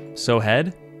 So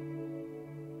head?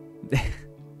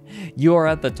 You are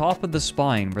at the top of the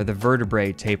spine where the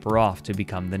vertebrae taper off to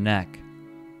become the neck.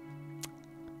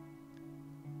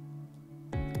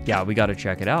 Yeah, we gotta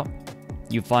check it out.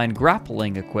 You find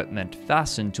grappling equipment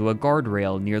fastened to a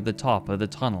guardrail near the top of the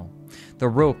tunnel. The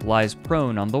rope lies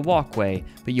prone on the walkway,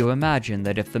 but you imagine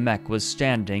that if the mech was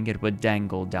standing, it would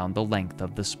dangle down the length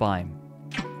of the spine.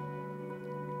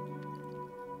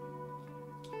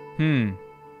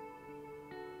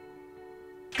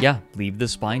 Yeah, leave the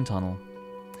spine tunnel.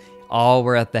 Oh,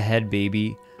 we're at the head,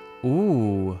 baby.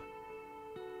 Ooh.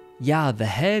 Yeah, the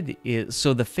head is...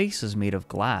 So the face is made of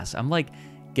glass. I'm like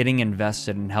getting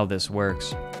invested in how this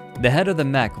works. The head of the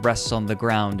mech rests on the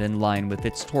ground in line with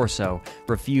its torso,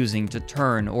 refusing to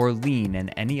turn or lean in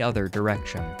any other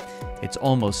direction. It's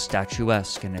almost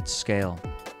statuesque in its scale.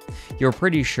 You're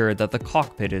pretty sure that the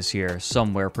cockpit is here,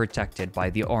 somewhere protected by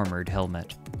the armored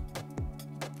helmet.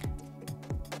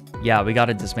 Yeah, we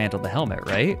gotta dismantle the helmet,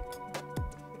 right?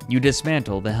 You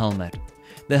dismantle the helmet.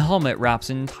 The helmet wraps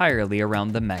entirely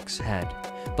around the mech's head.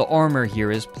 The armor here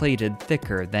is plated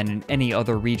thicker than in any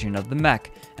other region of the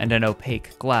mech, and an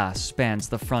opaque glass spans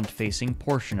the front-facing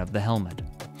portion of the helmet.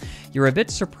 You're a bit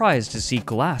surprised to see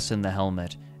glass in the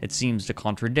helmet. It seems to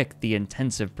contradict the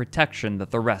intensive protection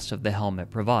that the rest of the helmet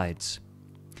provides.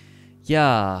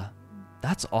 Yeah,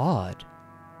 that's odd.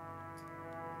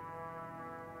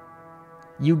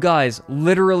 You guys,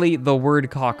 literally the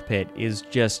word cockpit is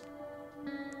just...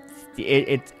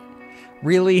 It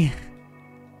really...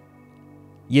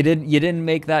 You didn't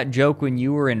make that joke when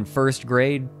you were in first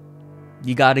grade?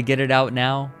 You gotta get it out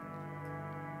now?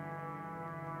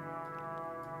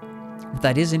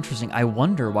 That is interesting. I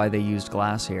wonder why they used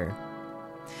glass here.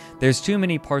 There's too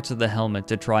many parts of the helmet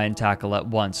to try and tackle at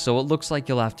once, so it looks like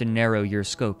you'll have to narrow your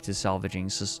scope to salvaging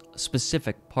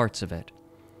specific parts of it.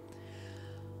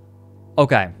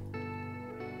 Okay.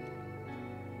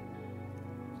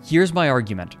 Here's my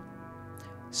argument.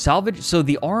 Salvage, so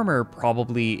the armor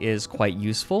probably is quite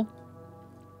useful,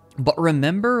 but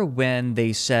remember when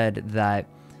they said that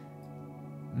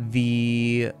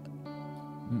the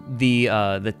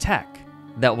tech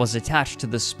that was attached to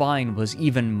the spine was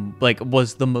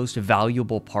was the most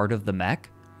valuable part of the mech?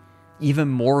 Even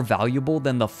more valuable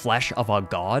than the flesh of a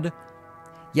god?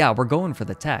 Yeah, we're going for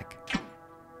the tech.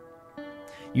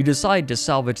 You decide to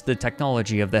salvage the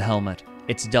technology of the helmet.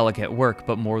 It's delicate work,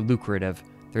 but more lucrative.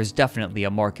 There's definitely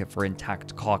a market for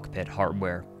intact cockpit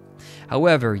hardware.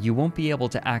 However, you won't be able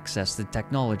to access the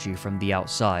technology from the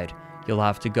outside. You'll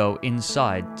have to go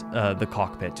inside the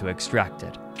cockpit to extract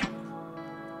it.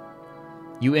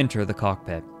 You enter the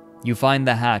cockpit. You find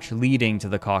the hatch leading to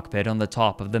the cockpit on the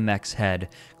top of the mech's head,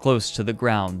 close to the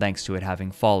ground thanks to it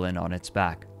having fallen on its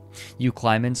back. You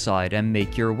climb inside and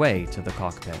make your way to the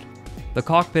cockpit. The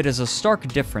cockpit is a stark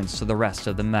difference to the rest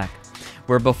of the mech.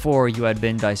 Where before you had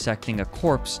been dissecting a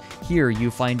corpse, here you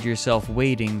find yourself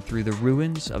wading through the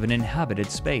ruins of an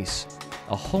inhabited space.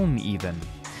 A home even.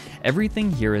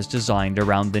 Everything here is designed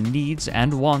around the needs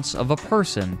and wants of a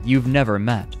person you've never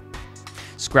met.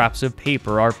 Scraps of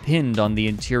paper are pinned on the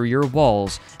interior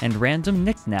walls, and random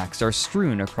knickknacks are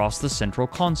strewn across the central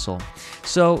console.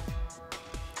 So,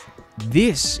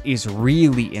 this is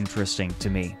really interesting to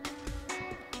me.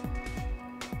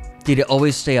 Did it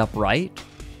always stay upright?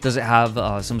 Does it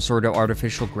have some sort of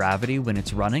artificial gravity when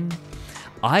it's running?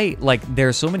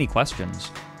 There's so many questions.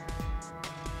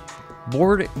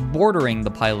 Bordering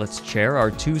the pilot's chair are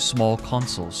two small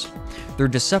consoles. They're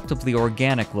deceptively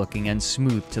organic looking and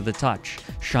smooth to the touch,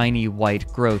 shiny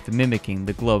white growth mimicking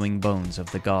the glowing bones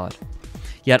of the god.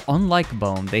 Yet unlike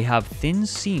bone, they have thin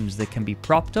seams that can be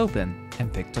propped open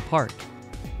and picked apart.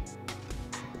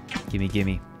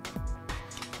 Gimme.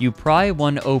 You pry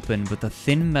one open with a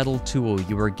thin metal tool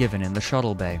you were given in the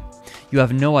shuttle bay. You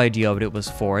have no idea what it was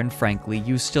for, and frankly,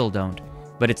 you still don't,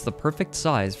 but it's the perfect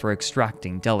size for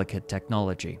extracting delicate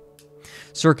technology.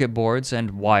 Circuit boards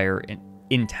and wire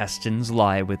intestines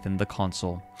lie within the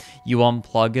console. You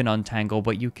unplug and untangle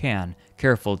what you can,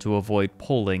 careful to avoid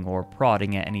pulling or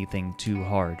prodding at anything too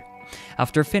hard.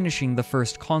 After finishing the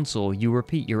first console, you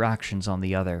repeat your actions on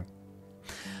the other.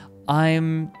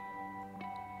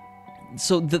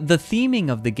 So the theming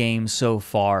of the game so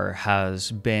far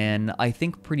has been, I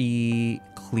think, pretty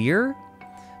clear,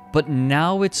 but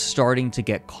now it's starting to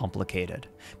get complicated.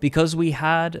 Because we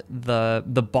had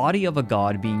the body of a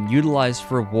god being utilized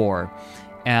for war,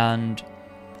 and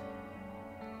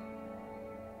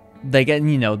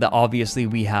obviously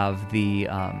we have the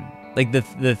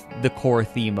core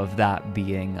theme of that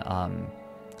being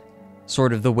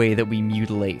sort of the way that we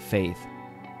mutilate faith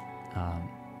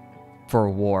for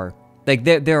war.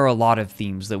 There are a lot of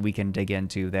themes that we can dig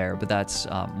into there, but that's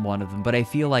one of them. But I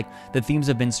feel like the themes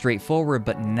have been straightforward,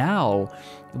 but now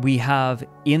we have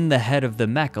in the head of the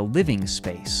mech a living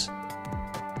space.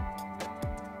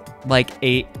 Like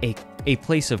a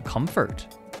place of comfort.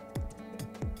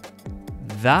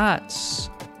 That's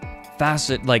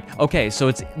facet, like, okay, so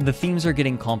it's, the themes are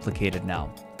getting complicated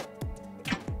now.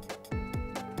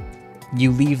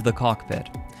 You leave the cockpit.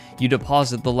 You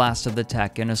deposit the last of the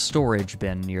tech in a storage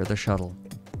bin near the shuttle.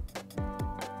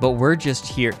 But we're just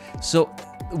here,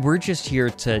 we're just here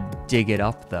to dig it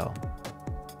up, though.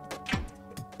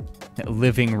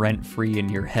 Living rent-free in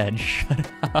your head,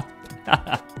 shut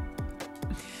up.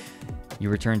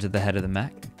 You return to the head of the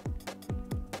mech.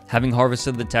 Having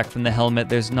harvested the tech from the helmet,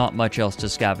 there's not much else to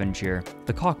scavenge here.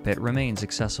 The cockpit remains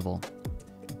accessible.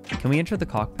 Can we enter the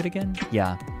cockpit again?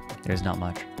 Yeah, there's not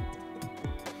much.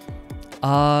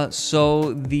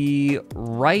 So the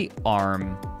right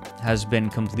arm has been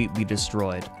completely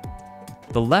destroyed.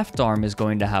 The left arm is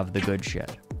going to have the good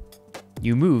shit.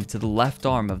 You move to the left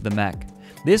arm of the mech.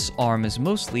 This arm is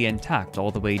mostly intact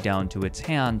all the way down to its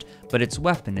hand, but its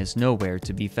weapon is nowhere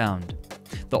to be found.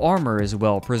 The armor is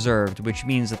well preserved, which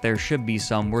means that there should be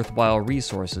some worthwhile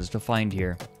resources to find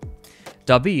here.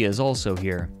 Dabi is also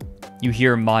here. You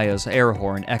hear Maya's air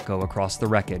horn echo across the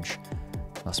wreckage.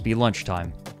 Must be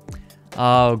lunchtime.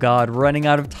 Oh god, we're running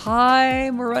out of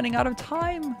time! We're running out of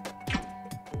time!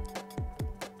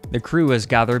 The crew has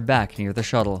gathered back near the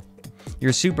shuttle.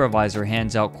 Your supervisor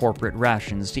hands out corporate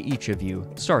rations to each of you,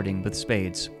 starting with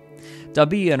Spades.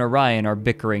 Dabi and Orion are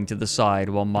bickering to the side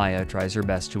while Maya tries her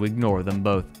best to ignore them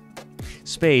both.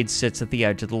 Spades sits at the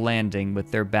edge of the landing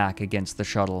with their back against the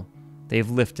shuttle. They've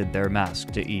lifted their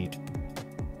mask to eat.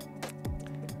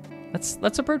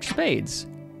 Let's approach Spades.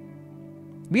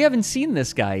 We haven't seen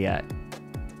this guy yet.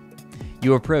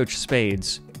 You approach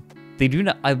Spades. They do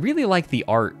not. I really like the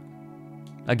art.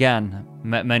 Again,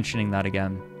 mentioning that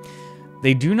again.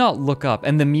 They do not look up,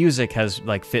 and the music has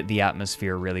like fit the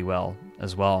atmosphere really well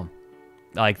as well.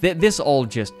 Like this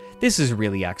is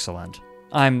really excellent.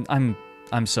 I'm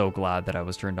so glad that I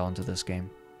was turned on to this game.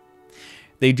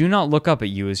 They do not look up at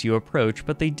you as you approach,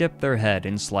 but they dip their head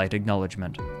in slight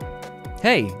acknowledgement.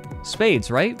 Hey, Spades,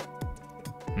 right?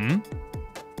 Hmm?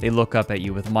 They look up at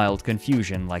you with mild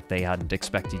confusion, like they hadn't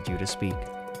expected you to speak.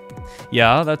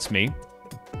 Yeah, that's me.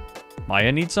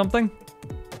 Maya needs something?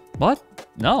 What?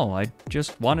 No, I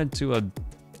just wanted to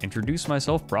introduce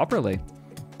myself properly.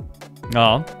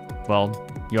 Oh, well,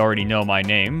 you already know my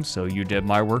name, so you did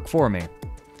my work for me.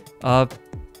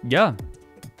 Yeah.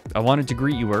 I wanted to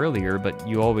greet you earlier, but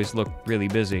you always look really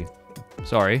busy.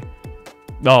 Sorry.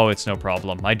 Oh, it's no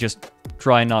problem. I just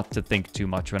try not to think too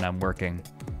much when I'm working.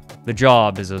 The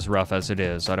job is as rough as it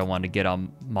is. I don't want to get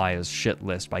on Maya's shit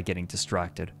list by getting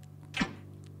distracted.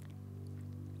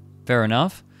 Fair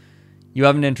enough. You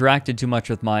haven't interacted too much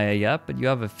with Maya yet, but you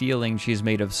have a feeling she's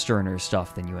made of sterner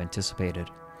stuff than you anticipated.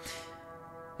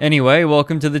 Anyway,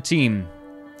 welcome to the team.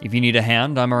 If you need a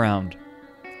hand, I'm around.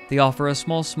 They offer a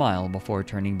small smile before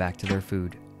turning back to their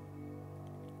food.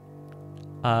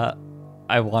 I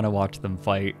want to watch them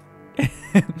fight.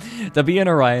 Dabi and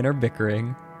Orion are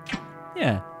bickering.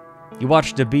 Yeah. You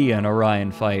watch Dabi and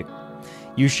Orion fight.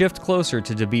 You shift closer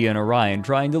to Dabi and Orion,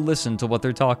 trying to listen to what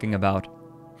they're talking about.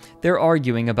 They're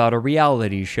arguing about a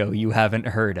reality show you haven't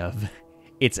heard of.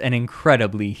 It's an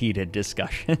incredibly heated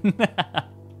discussion.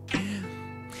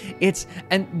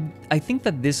 And I think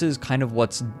that this is kind of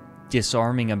what's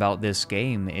disarming about this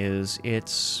game is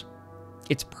it's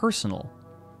personal.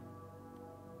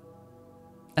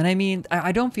 And I mean,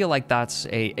 I don't feel like that's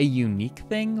a unique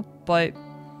thing, but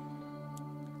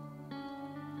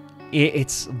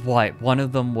it's what one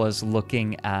of them was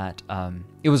looking at.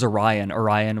 It was Orion.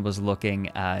 Orion was looking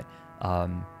at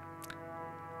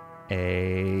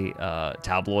a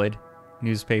tabloid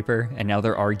newspaper, and now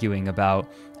they're arguing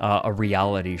about a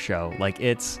reality show. Like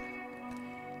it's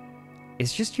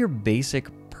just your basic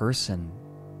person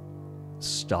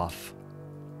stuff.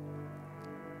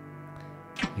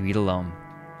 You eat alone.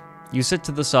 You sit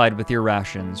to the side with your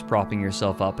rations, propping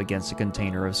yourself up against a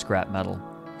container of scrap metal.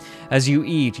 As you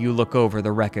eat, you look over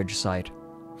the wreckage site.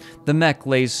 The mech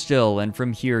lays still, and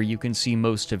from here you can see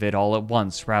most of it all at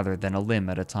once rather than a limb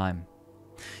at a time.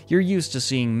 You're used to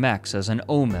seeing mechs as an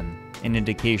omen, an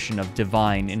indication of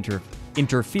divine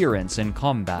interference in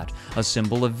combat, a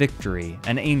symbol of victory,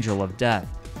 an angel of death.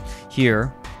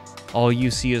 Here, all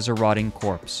you see is a rotting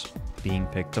corpse, being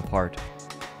picked apart.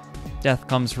 Death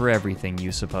comes for everything,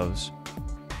 you suppose.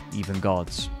 Even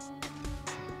gods.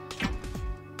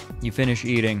 You finish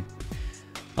eating.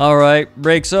 Alright,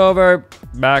 break's over.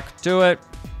 Back to it.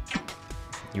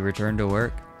 You return to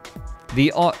work.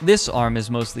 This arm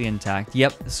is mostly intact.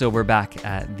 Yep, so we're back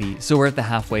at we're at the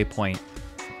halfway point.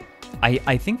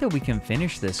 I think that we can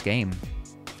finish this game.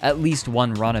 At least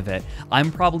one run of it.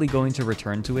 I'm probably going to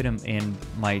return to it in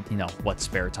my, what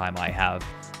spare time I have.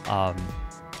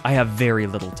 I have very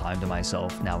little time to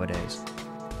myself nowadays.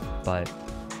 but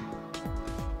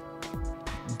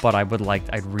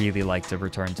I'd really like to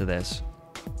return to this.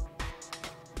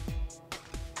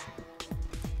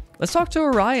 Let's talk to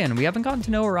Orion. We haven't gotten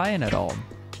to know Orion at all.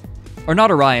 Or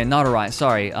not Orion,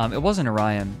 sorry. It wasn't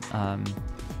Orion.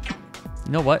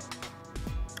 You know what?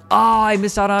 Oh, I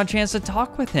missed out on a chance to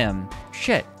talk with him.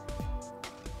 Shit.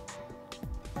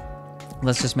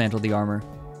 Let's dismantle the armor.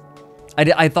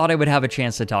 I thought I would have a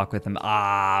chance to talk with him.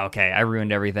 Ah, okay. I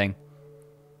ruined everything.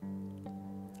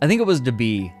 I think it was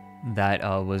DeB that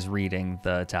was reading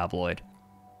the tabloid.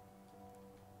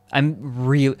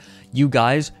 You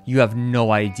guys, you have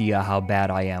no idea how bad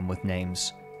I am with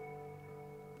names.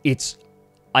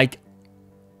 I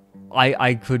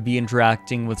could be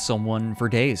interacting with someone for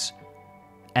days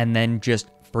and then just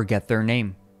forget their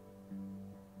name.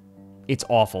 It's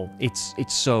awful. It's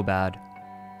so bad.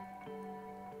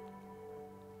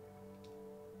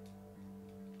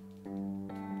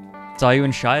 Saw you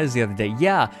in Shia's the other day.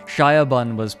 Yeah, Shia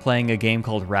Bun was playing a game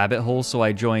called Rabbit Hole, so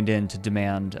I joined in to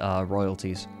demand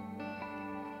royalties.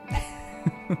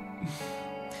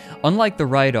 Unlike the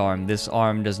right arm, this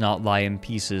arm does not lie in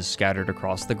pieces scattered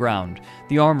across the ground.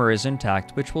 The armor is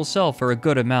intact, which will sell for a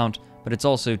good amount, but it's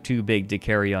also too big to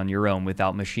carry on your own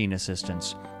without machine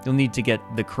assistance. You'll need to get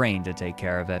the crane to take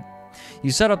care of it.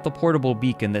 You set up the portable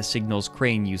beacon that signals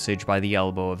crane usage by the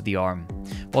elbow of the arm.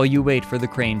 While you wait for the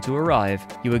crane to arrive,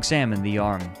 you examine the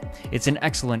arm. It's in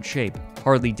excellent shape,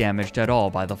 hardly damaged at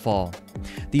all by the fall.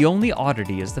 The only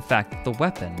oddity is the fact that the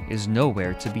weapon is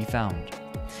nowhere to be found.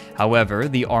 However,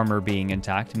 the armor being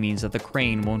intact means that the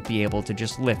crane won't be able to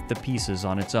just lift the pieces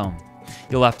on its own.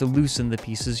 You'll have to loosen the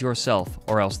pieces yourself,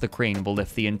 or else the crane will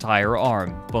lift the entire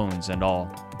arm, bones and all.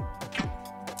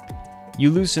 You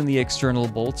loosen the external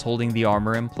bolts holding the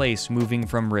armor in place, moving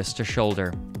from wrist to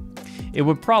shoulder. It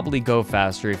would probably go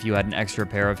faster if you had an extra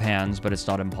pair of hands, but it's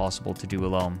not impossible to do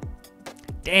alone.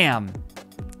 Damn!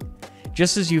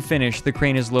 Just as you finish, the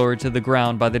crane is lowered to the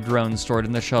ground by the drone stored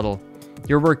in the shuttle.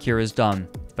 Your work here is done.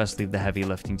 Best leave the heavy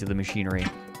lifting to the machinery.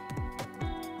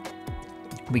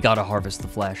 We gotta harvest the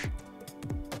flesh.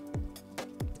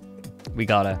 We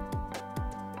gotta.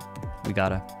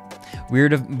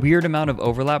 Weird amount of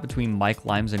overlap between Mike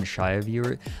Limes and Shia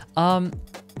viewer.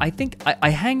 I think I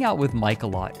hang out with Mike a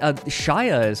lot.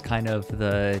 Shia is kind of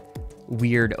the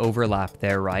weird overlap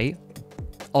there, right?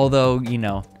 Although, you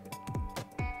know,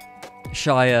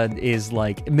 Shia is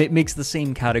like, makes the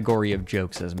same category of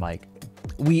jokes as Mike.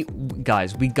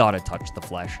 Guys, we gotta touch the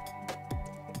flesh.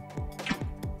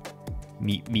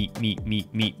 Meat.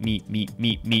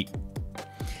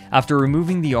 After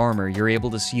removing the armor, you're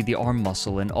able to see the arm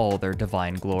muscle in all their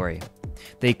divine glory.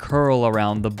 They curl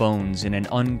around the bones in an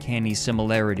uncanny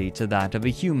similarity to that of a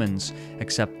human's,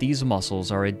 except these muscles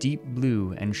are a deep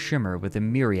blue and shimmer with a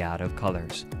myriad of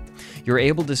colors. You're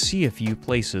able to see a few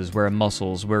places where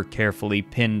muscles were carefully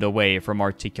pinned away from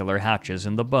articular hatches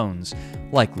in the bones,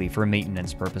 likely for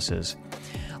maintenance purposes.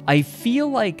 I feel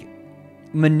like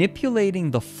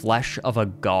manipulating the flesh of a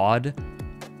god,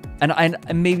 and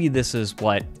maybe this is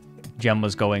what Jem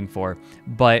was going for,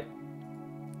 but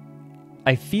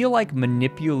I feel like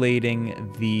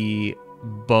manipulating the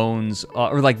bones,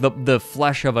 or like the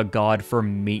flesh of a god for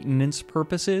maintenance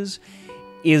purposes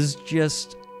is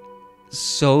just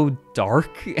so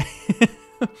dark.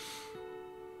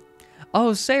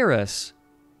 Oh, Saris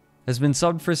has been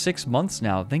subbed for 6 months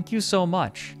now. Thank you so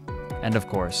much. And of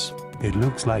course, It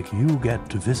looks like you get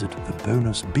to visit the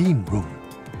bonus bean room.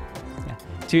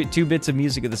 yeah, two bits of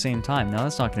music at the same time. Now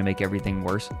that's not going to make everything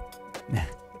worse.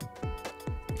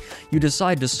 You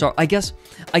decide to start. I guess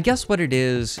what it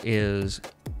is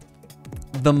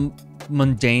the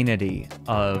mundanity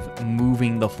of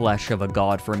moving the flesh of a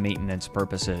god for maintenance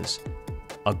purposes.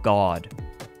 A god.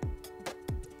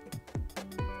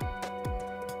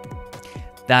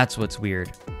 That's what's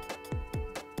weird.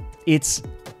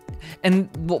 And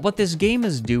what this game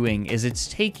is doing is it's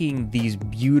taking these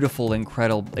beautiful,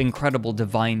 incredible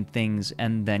divine things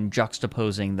and then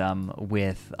juxtaposing them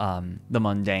with the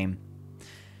mundane.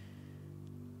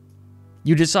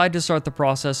 You decide to start the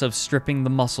process of stripping the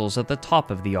muscles at the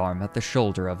top of the arm at the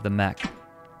shoulder of the mech.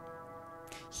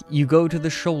 You go to the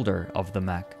shoulder of the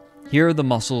mech. Here the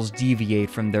muscles deviate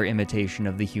from their imitation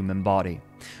of the human body.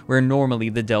 Where normally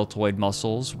the deltoid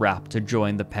muscles wrap to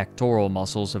join the pectoral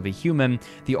muscles of a human,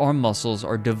 the arm muscles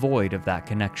are devoid of that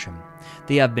connection.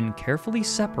 They have been carefully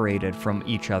separated from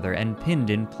each other and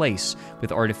pinned in place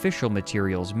with artificial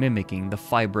materials mimicking the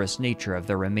fibrous nature of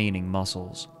the remaining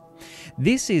muscles.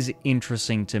 This is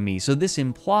interesting to me. So this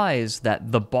implies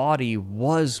that the body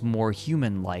was more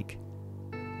human-like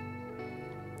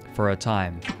for a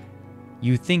time.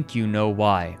 You think you know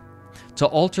why. To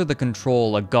alter the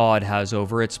control a god has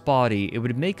over its body, it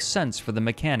would make sense for the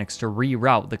mechanics to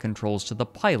reroute the controls to the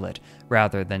pilot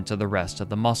rather than to the rest of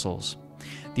the muscles.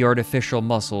 The artificial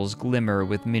muscles glimmer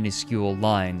with minuscule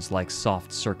lines like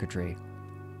soft circuitry.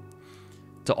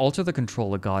 To alter the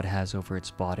control a god has over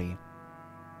its body.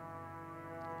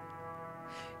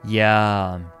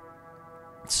 Yeah.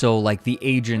 So, like, the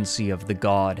agency of the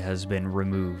god has been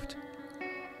removed.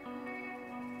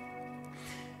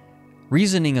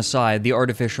 Reasoning aside, the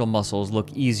artificial muscles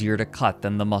look easier to cut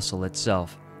than the muscle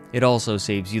itself. It also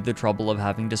saves you the trouble of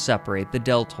having to separate the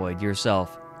deltoid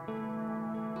yourself.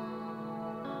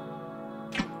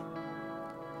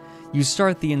 You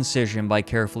start the incision by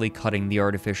carefully cutting the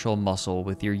artificial muscle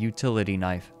with your utility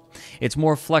knife. It's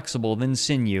more flexible than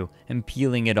sinew, and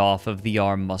peeling it off of the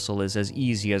arm muscle is as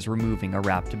easy as removing a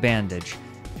wrapped bandage.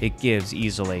 It gives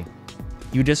easily.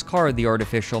 You discard the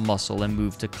artificial muscle and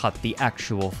move to cut the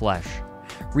actual flesh.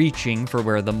 Reaching for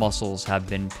where the muscles have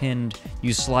been pinned,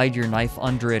 you slide your knife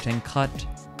under it and cut.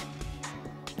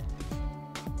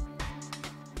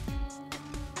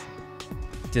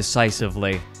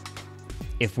 Decisively.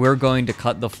 If we're going to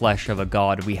cut the flesh of a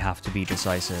god, we have to be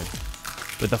decisive.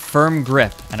 With a firm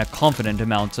grip and a confident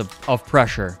amount of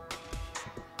pressure.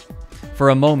 For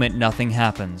a moment, nothing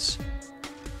happens.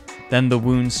 Then the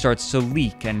wound starts to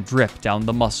leak and drip down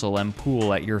the muscle and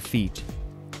pool at your feet.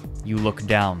 You look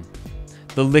down.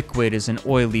 The liquid is an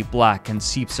oily black and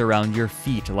seeps around your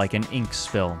feet like an ink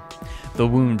spill. The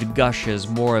wound gushes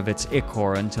more of its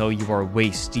ichor until you are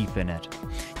waist deep in it.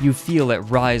 You feel it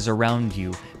rise around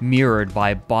you, mirrored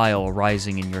by bile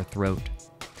rising in your throat.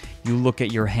 You look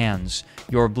at your hands.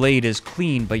 Your blade is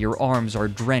clean, but your arms are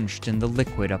drenched in the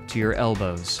liquid up to your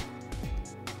elbows.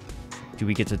 Do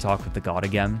we get to talk with the god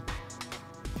again?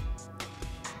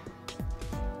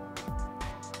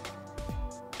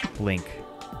 Blink.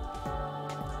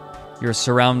 Your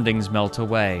surroundings melt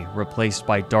away, replaced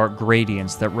by dark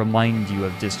gradients that remind you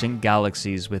of distant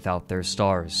galaxies without their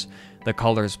stars. The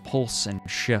colors pulse and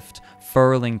shift,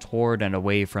 furling toward and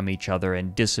away from each other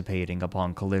and dissipating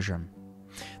upon collision.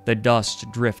 The dust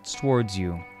drifts towards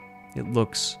you. It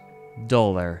looks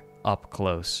duller up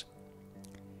close.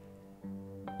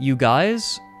 You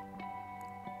guys,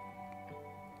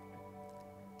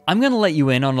 I'm gonna let you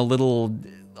in on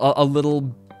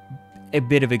a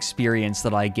bit of experience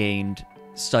that I gained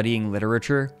studying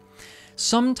literature.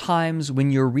 Sometimes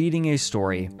when you're reading a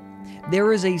story,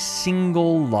 there is a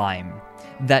single line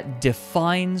that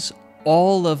defines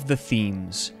all of the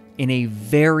themes in a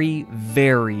very,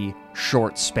 very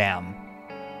short span.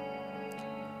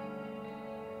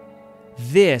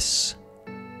 This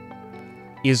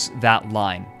is that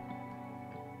line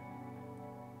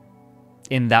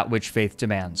in That Which Faith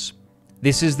Demands.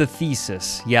 This is the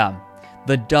thesis, yeah.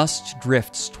 The dust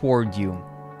drifts toward you.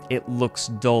 It looks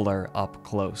duller up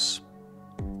close.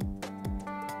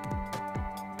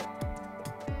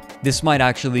 This might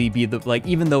actually be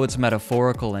even though it's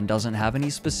metaphorical and doesn't have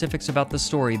any specifics about the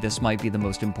story, this might be the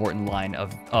most important line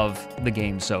of the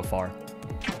game so far.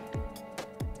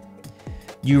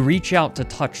 You reach out to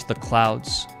touch the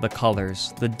clouds, the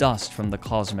colors, the dust from the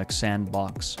cosmic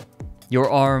sandbox. Your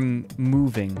arm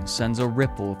moving sends a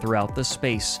ripple throughout the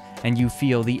space, and you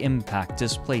feel the impact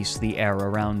displace the air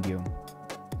around you.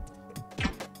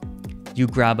 You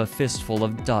grab a fistful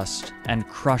of dust and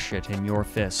crush it in your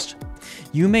fist.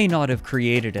 You may not have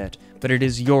created it, but it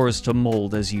is yours to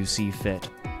mold as you see fit.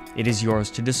 It is yours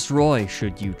to destroy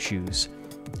should you choose.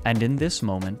 And in this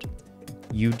moment,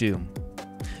 you do.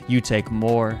 You take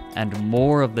more and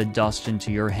more of the dust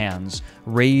into your hands,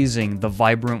 raising the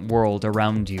vibrant world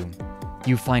around you.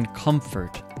 You find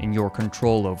comfort in your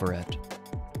control over it.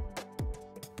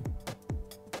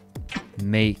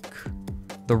 Make.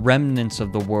 The remnants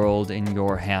of the world in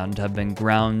your hand have been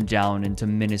ground down into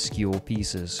minuscule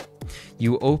pieces.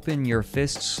 You open your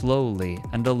fist slowly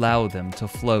and allow them to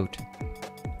float.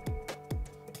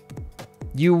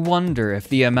 You wonder if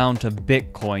the amount of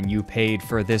Bitcoin you paid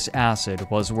for this acid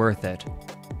was worth it.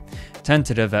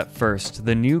 Tentative at first,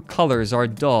 the new colors are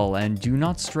dull and do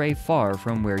not stray far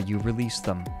from where you release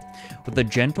them. With a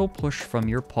gentle push from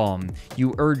your palm,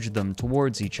 you urge them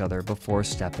towards each other before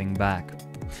stepping back.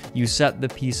 You set the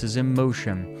pieces in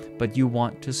motion, but you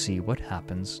want to see what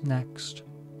happens next.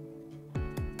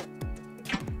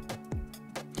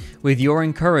 With your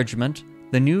encouragement,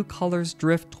 the new colors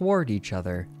drift toward each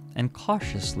other and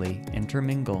cautiously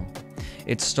intermingle.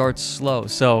 It starts slow,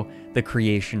 so the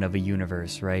creation of a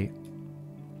universe, right?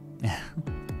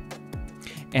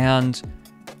 And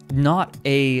not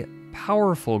a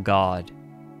powerful god,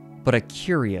 but a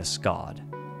curious god.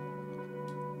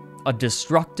 a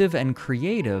destructive and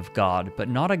creative god, but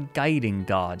not a guiding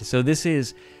god. So this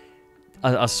is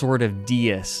a sort of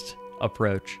deist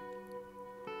approach.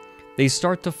 They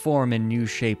start to form in new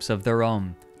shapes of their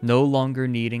own, no longer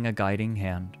needing a guiding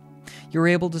hand. You're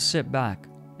able to sit back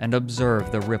and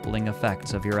observe the rippling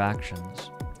effects of your actions.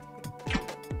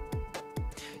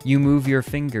 You move your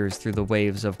fingers through the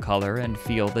waves of color and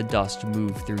feel the dust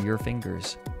move through your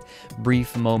fingers.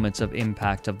 Brief moments of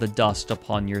impact of the dust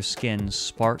upon your skin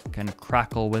spark and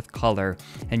crackle with color,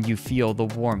 and you feel the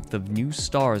warmth of new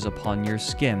stars upon your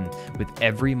skin with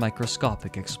every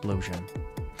microscopic explosion.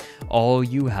 All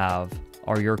you have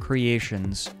are your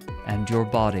creations and your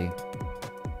body.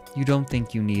 You don't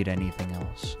think you need anything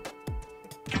else.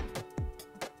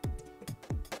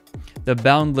 The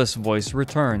boundless voice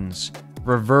returns,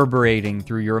 reverberating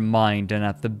through your mind and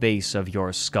at the base of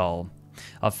your skull.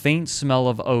 A faint smell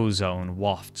of ozone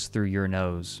wafts through your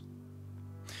nose.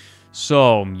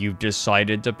 So, you've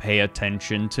decided to pay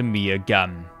attention to me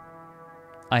again.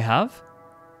 I have?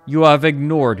 You have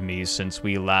ignored me since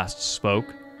we last spoke.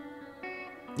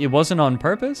 It wasn't on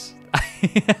purpose?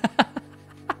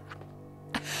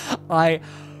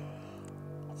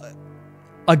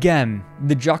 Again,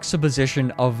 the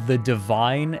juxtaposition of the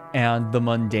divine and the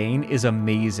mundane is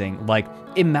amazing. Like,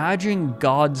 imagine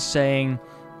God saying,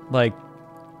 like,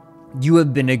 you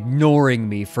have been ignoring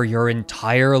me for your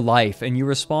entire life, and you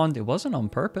respond, it wasn't on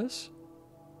purpose.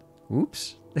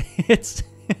 Oops. It's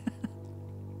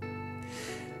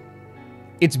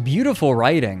beautiful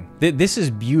writing. This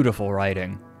is beautiful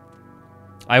writing.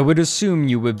 I would assume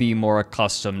you would be more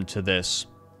accustomed to this.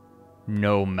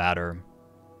 No matter.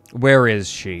 Where is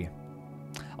she?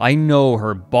 I know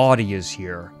her body is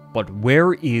here, but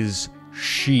where is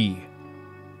she?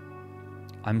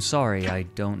 I'm sorry, I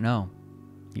don't know,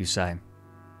 you say.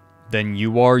 Then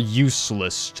you are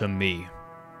useless to me.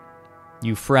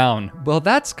 You frown. Well,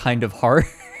 that's kind of harsh.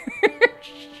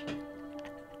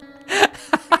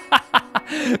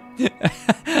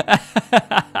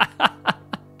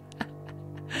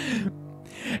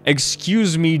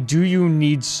 Excuse me, do you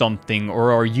need something,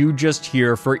 or are you just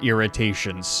here for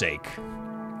irritation's sake?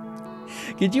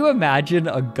 Could you imagine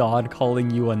a god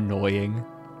calling you annoying?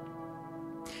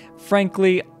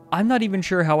 Frankly, I'm not even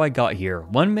sure how I got here.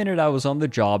 One minute I was on the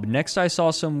job, next I saw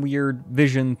some weird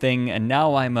vision thing, and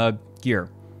now I'm here,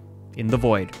 in the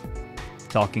void,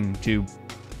 talking to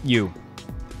you.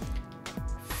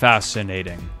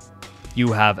 Fascinating.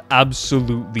 You have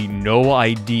absolutely no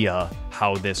idea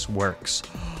how this works.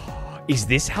 Is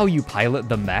this how you pilot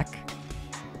the mech?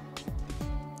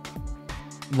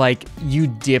 Like, you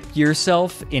dip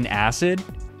yourself in acid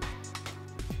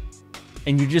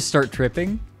and you just start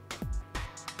tripping?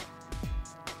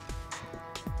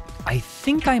 I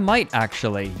think I might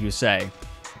actually, you say.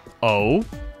 Oh?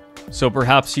 So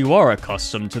perhaps you are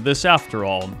accustomed to this after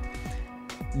all.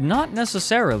 Not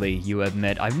necessarily, you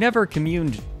admit. I've never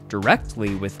communed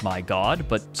directly with my god,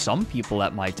 but some people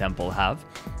at my temple have.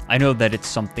 I know that it's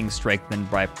something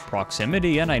strengthened by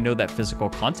proximity, and I know that physical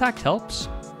contact helps.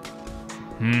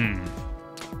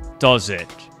 Does it?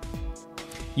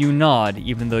 You nod,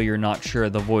 even though you're not sure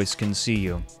the voice can see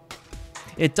you.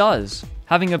 It does.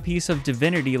 Having a piece of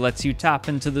divinity lets you tap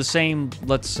into the same,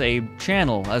 let's say,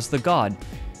 channel as the god.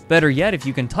 Better yet, if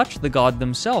you can touch the god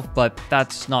themselves, but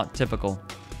that's not typical.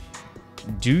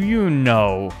 Do you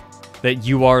know that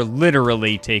you are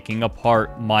literally taking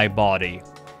apart my body?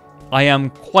 I am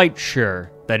quite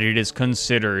sure that it is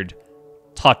considered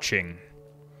touching.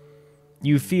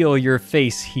 You feel your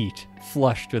face heat,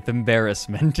 flushed with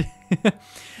embarrassment.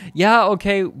 Yeah,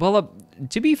 okay, well,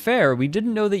 to be fair, we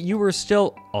didn't know that you were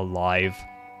still alive.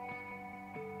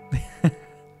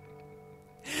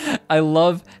 I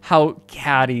love how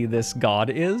catty this god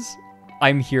is.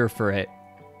 I'm here for it.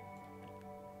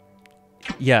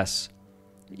 Yes,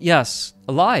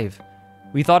 alive.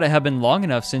 We thought it had been long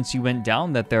enough since you went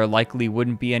down that there likely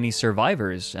wouldn't be any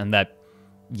survivors, and that,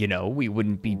 you know, we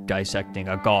wouldn't be dissecting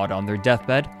a god on their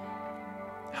deathbed.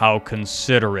 How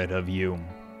considerate of you.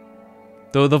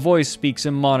 Though the voice speaks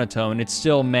in monotone, it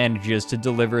still manages to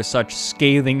deliver such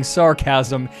scathing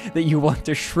sarcasm that you want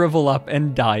to shrivel up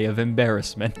and die of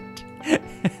embarrassment.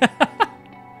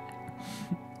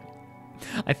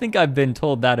 I think I've been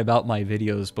told that about my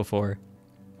videos before.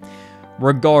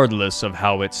 Regardless of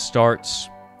how it starts,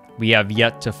 we have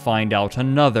yet to find out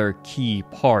another key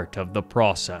part of the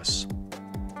process.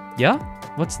 Yeah?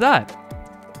 What's that?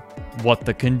 What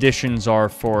the conditions are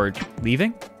for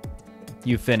leaving?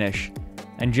 You finish,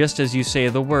 and just as you say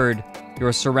the word,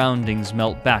 your surroundings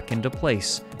melt back into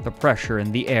place, the pressure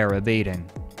in the air abating.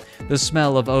 The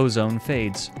smell of ozone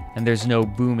fades, and there's no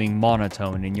booming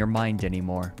monotone in your mind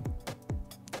anymore.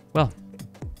 Well,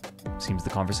 seems the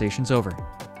conversation's over.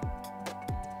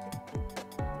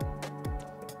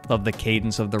 Love the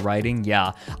cadence of the writing.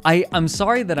 Yeah, I'm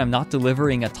sorry that I'm not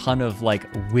delivering a ton of like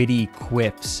witty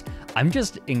quips. I'm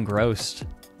just engrossed,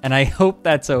 and I hope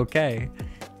that's okay.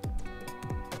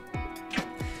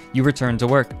 You return to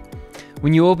work.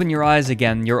 When you open your eyes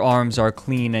again, your arms are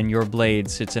clean and your blade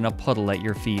sits in a puddle at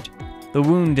your feet. The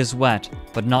wound is wet,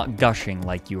 but not gushing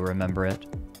like you remember it.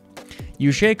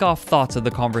 You shake off thoughts of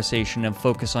the conversation and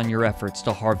focus on your efforts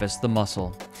to harvest the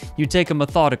muscle. You take a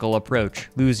methodical approach,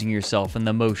 losing yourself in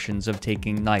the motions of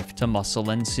taking knife to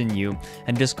muscle and sinew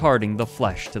and discarding the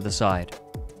flesh to the side.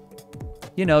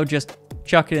 You know, just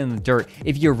chuck it in the dirt.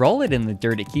 If you roll it in the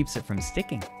dirt, it keeps it from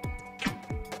sticking.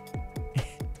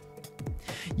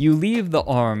 You leave the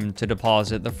arm to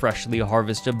deposit the freshly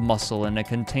harvested muscle in a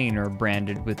container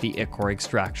branded with the Ichor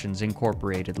Extractions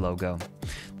Incorporated logo.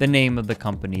 The name of the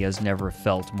company has never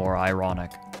felt more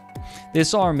ironic.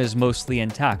 This arm is mostly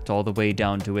intact all the way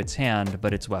down to its hand,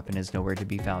 but its weapon is nowhere to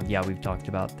be found. Yeah, we've talked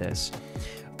about this.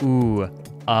 Ooh,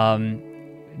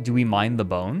 do we mine the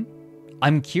bone?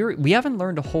 I'm curious. We haven't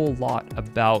learned a whole lot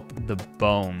about the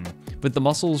bone. With the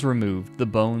muscles removed, the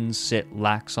bones sit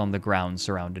lax on the ground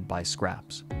surrounded by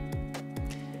scraps.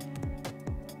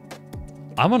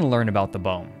 I want to learn about the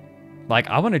bone. Like,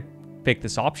 I want to pick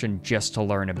this option just to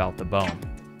learn about the bone.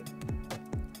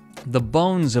 The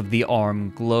bones of the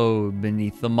arm glow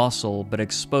beneath the muscle, but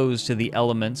exposed to the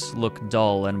elements look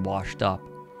dull and washed up.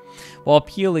 While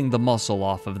peeling the muscle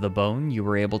off of the bone, you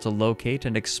were able to locate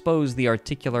and expose the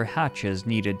articular hatches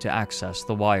needed to access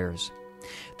the wires.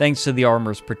 Thanks to the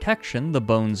armor's protection, the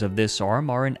bones of this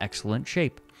arm are in excellent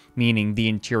shape, meaning the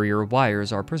interior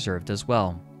wires are preserved as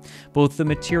well. Both the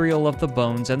material of the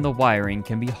bones and the wiring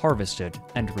can be harvested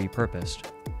and repurposed.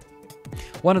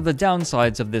 One of the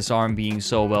downsides of this arm being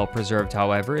so well preserved,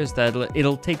 however, is that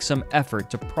it'll take some effort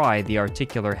to pry the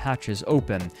articular hatches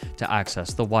open to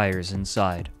access the wires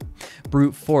inside.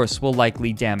 Brute force will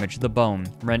likely damage the bone,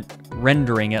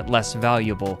 rendering it less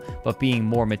valuable, but being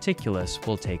more meticulous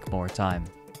will take more time.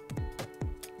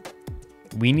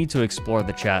 We need to explore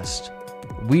the chest.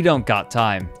 We don't got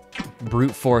time.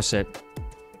 Brute force it.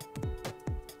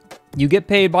 You get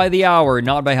paid by the hour,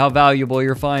 not by how valuable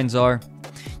your finds are.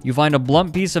 You find a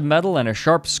blunt piece of metal and a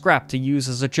sharp scrap to use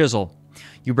as a chisel.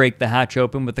 You break the hatch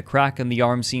open with a crack and the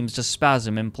arm seems to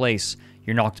spasm in place.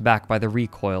 You're knocked back by the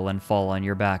recoil and fall on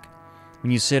your back.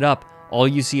 When you sit up, all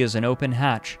you see is an open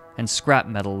hatch and scrap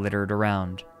metal littered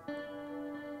around.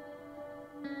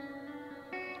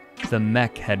 The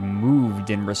mech had moved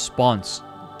in response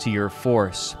to your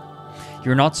force.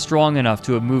 You're not strong enough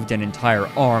to have moved an entire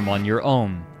arm on your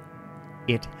own.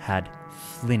 It had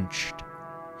flinched.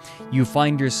 You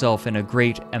find yourself in a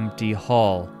great empty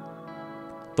hall.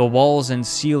 The walls and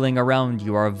ceiling around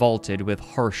you are vaulted with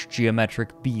harsh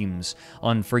geometric beams,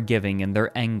 unforgiving in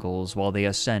their angles while they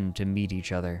ascend to meet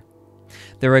each other.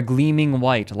 They're a gleaming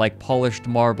white like polished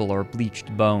marble or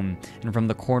bleached bone, and from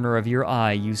the corner of your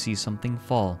eye you see something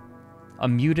fall. A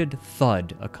muted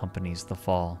thud accompanies the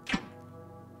fall.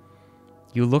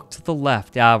 You look to the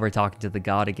left. We're talking to the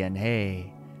god again.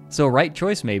 Hey. So right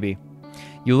choice, maybe.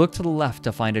 You look to the left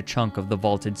to find a chunk of the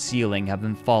vaulted ceiling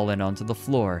having fallen onto the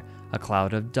floor, a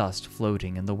cloud of dust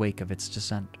floating in the wake of its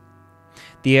descent.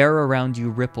 The air around you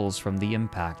ripples from the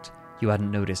impact. You hadn't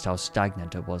noticed how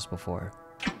stagnant it was before.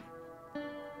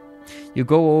 You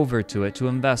go over to it to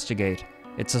investigate.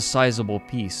 It's a sizable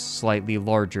piece, slightly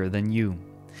larger than you.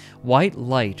 White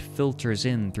light filters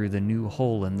in through the new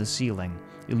hole in the ceiling,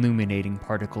 illuminating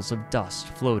particles of dust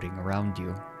floating around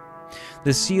you.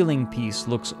 The ceiling piece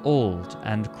looks old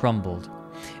and crumbled.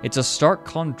 It's a stark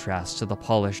contrast to the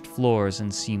polished floors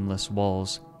and seamless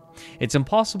walls. It's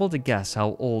impossible to guess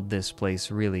how old this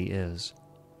place really is.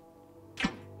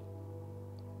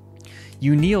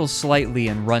 You kneel slightly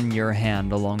and run your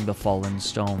hand along the fallen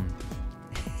stone.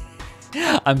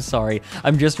 I'm sorry,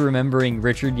 I'm just remembering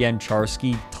Richard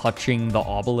Yancharsky touching the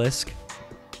obelisk.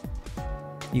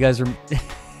 You guys are...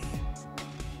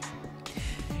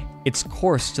 It's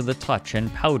coarse to the touch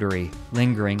and powdery,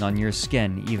 lingering on your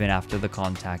skin even after the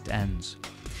contact ends.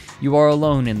 You are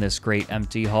alone in this great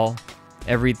empty hall.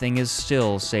 Everything is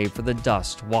still save for the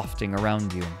dust wafting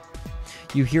around you.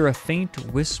 You hear a faint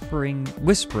whispering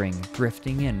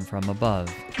drifting in from above.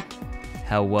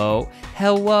 Hello?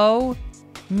 Hello?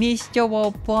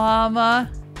 Mr.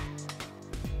 Obama?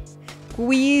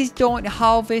 Please don't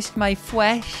harvest my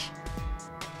flesh.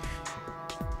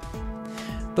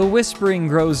 The whispering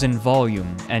grows in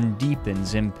volume and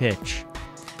deepens in pitch.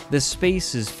 The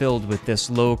space is filled with this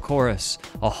low chorus,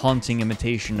 a haunting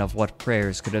imitation of what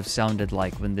prayers could have sounded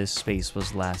like when this space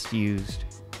was last used.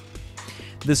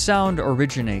 The sound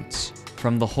originates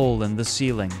from the hole in the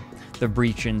ceiling, the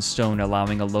breach in stone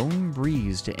allowing a lone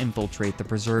breeze to infiltrate the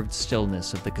preserved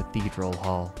stillness of the cathedral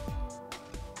hall.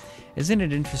 Isn't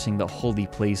it interesting that holy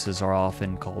places are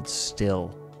often called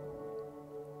still?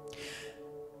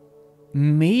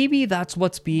 Maybe that's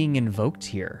what's being invoked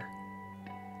here.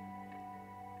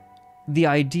 The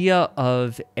idea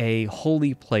of a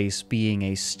holy place being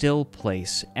a still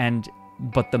place,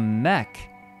 but the mech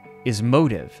is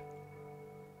motive.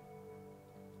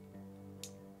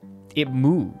 It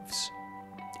moves.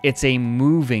 It's a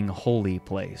moving holy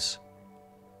place.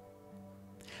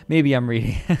 Maybe I'm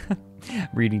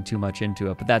reading too much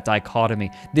into it, but that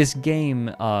dichotomy. This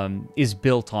game is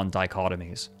built on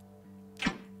dichotomies.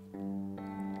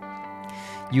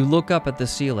 You look up at the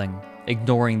ceiling,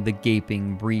 ignoring the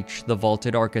gaping breach. The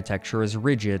vaulted architecture is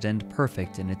rigid and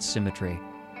perfect in its symmetry.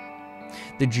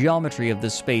 The geometry of the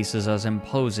space is as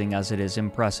imposing as it is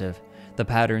impressive. The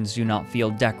patterns do not feel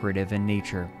decorative in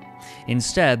nature.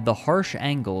 Instead, the harsh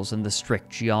angles and the strict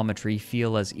geometry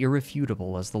feel as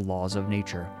irrefutable as the laws of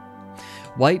nature.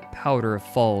 White powder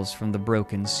falls from the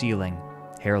broken ceiling.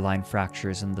 Hairline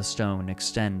fractures in the stone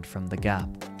extend from the gap.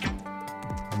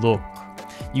 Look.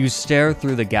 You stare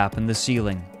through the gap in the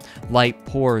ceiling. Light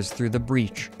pours through the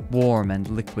breach, warm and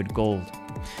liquid gold.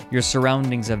 Your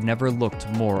surroundings have never looked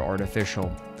more artificial.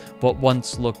 What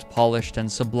once looked polished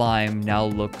and sublime now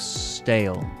looks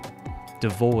stale,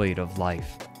 devoid of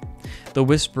life. The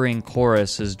whispering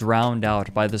chorus is drowned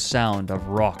out by the sound of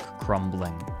rock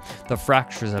crumbling. The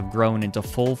fractures have grown into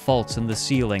full faults in the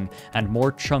ceiling, and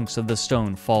more chunks of the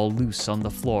stone fall loose on the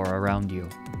floor around you.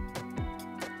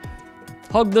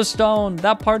 Hug the stone!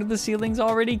 That part of the ceiling's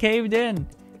already caved in!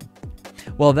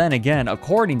 Well, then again,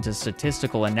 according to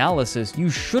statistical analysis, you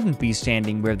shouldn't be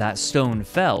standing where that stone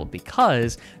fell,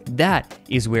 because that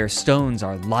is where stones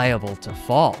are liable to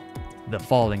fall. The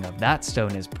falling of that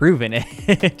stone has proven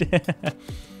it.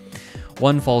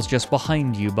 One falls just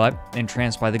behind you, but,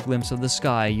 entranced by the glimpse of the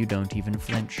sky, you don't even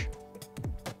flinch.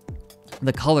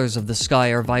 The colors of the sky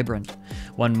are vibrant.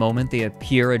 One moment they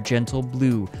appear a gentle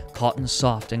blue, cotton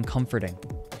soft and comforting.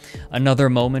 Another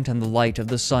moment and the light of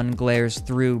the sun glares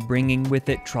through, bringing with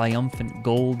it triumphant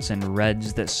golds and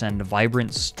reds that send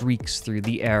vibrant streaks through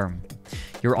the air.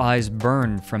 Your eyes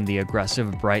burn from the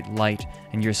aggressive bright light,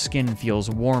 and your skin feels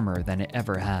warmer than it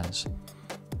ever has.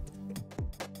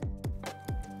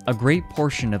 A great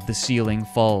portion of the ceiling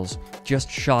falls, just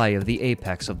shy of the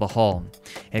apex of the hall.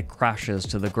 It crashes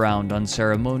to the ground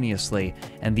unceremoniously,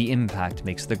 and the impact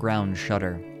makes the ground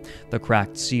shudder. The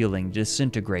cracked ceiling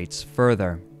disintegrates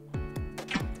further.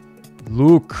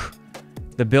 Look!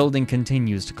 The building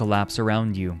continues to collapse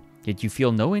around you, yet you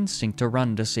feel no instinct to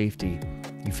run to safety.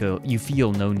 You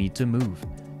feel no need to move,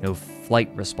 no flight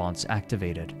response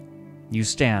activated. You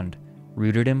stand,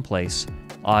 rooted in place,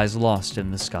 eyes lost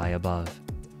in the sky above.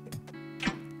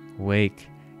 Wake.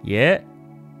 Yeah?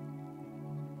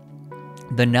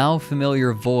 The now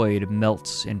familiar void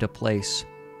melts into place,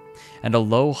 and a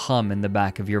low hum in the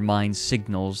back of your mind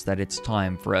signals that it's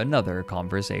time for another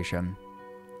conversation.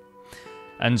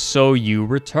 And so you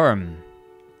return.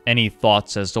 Any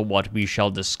thoughts as to what we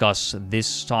shall discuss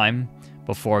this time,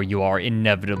 before you are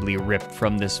inevitably ripped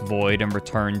from this void and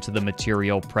returned to the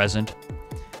material present?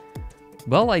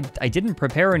 Well, I didn't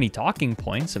prepare any talking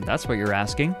points, if that's what you're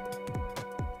asking.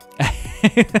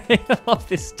 I love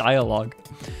this dialogue.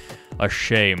 A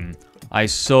shame. I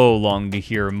so long to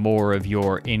hear more of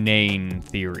your inane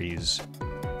theories.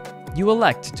 You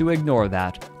elect to ignore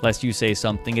that, lest you say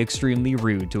something extremely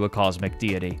rude to a cosmic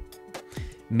deity.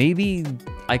 Maybe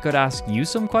I could ask you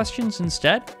some questions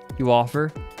instead, you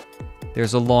offer.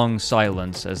 There's a long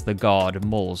silence as the god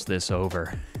mulls this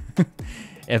over.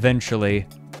 Eventually,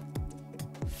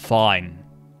 fine.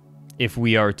 If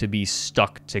we are to be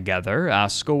stuck together,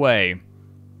 ask away.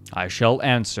 I shall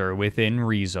answer within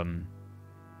reason.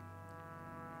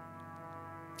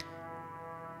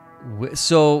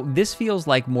 So this feels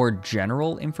like more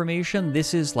general information.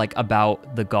 This is like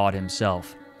about the god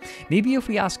himself. Maybe if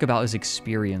we ask about his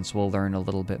experience, we'll learn a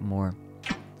little bit more.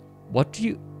 What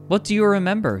do you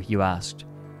remember? You asked.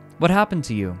 What happened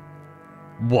to you?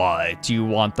 What do you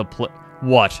want the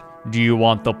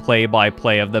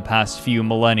play-by-play of the past few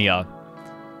millennia?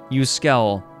 You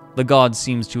scowl. The god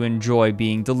seems to enjoy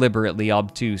being deliberately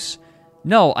obtuse.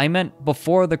 No, I meant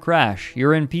before the crash.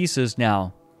 You're in pieces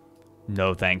now.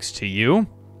 No thanks to you.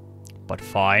 But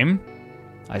fine.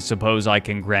 I suppose I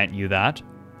can grant you that.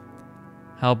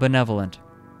 How benevolent.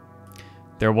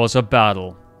 There was a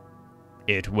battle.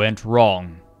 It went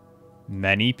wrong.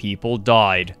 Many people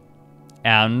died.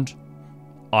 And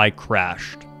I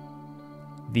crashed.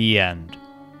 The end.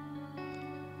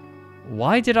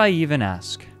 Why did I even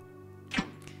ask?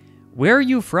 Where are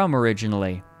you from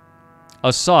originally?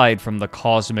 Aside from the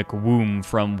cosmic womb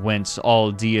from whence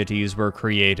all deities were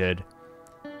created.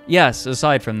 Yes,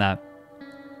 aside from that.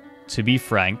 To be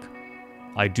frank,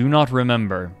 I do not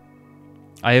remember.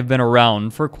 I have been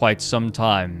around for quite some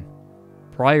time.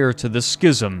 Prior to the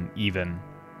schism, even.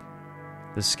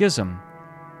 The schism?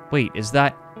 Wait, is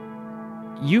that...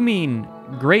 You mean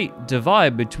great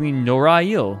divide between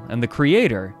Norail and the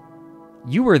Creator?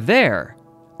 You were there.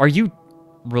 Are you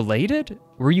related?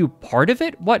 Were you part of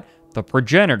it? What? The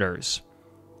progenitors.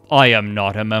 I am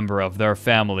not a member of their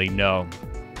family, no.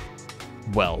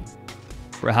 Well,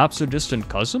 perhaps a distant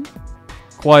cousin?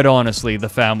 Quite honestly, the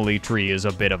family tree is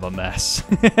a bit of a mess.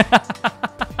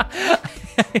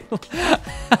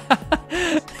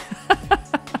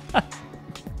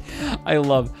 I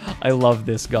love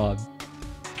this god.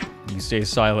 You stay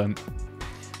silent.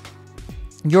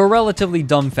 You're relatively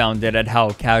dumbfounded at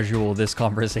how casual this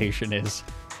conversation is.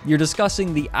 You're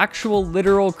discussing the actual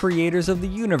literal creators of the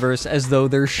universe as though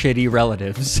they're shitty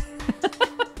relatives.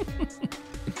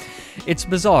 It's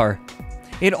bizarre.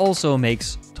 It also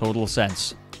makes total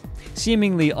sense.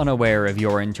 Seemingly unaware of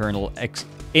your internal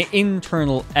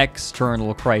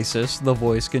external crisis, the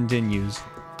voice continues.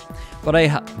 But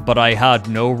I had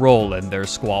no role in their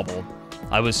squabble.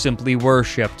 I was simply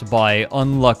worshipped by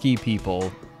unlucky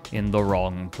people in the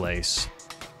wrong place.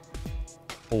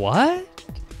 What?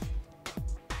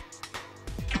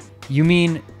 You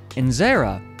mean in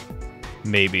Zera?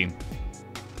 Maybe.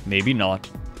 Maybe not.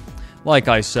 Like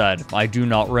I said, I do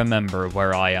not remember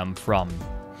where I am from.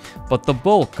 But the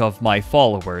bulk of my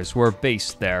followers were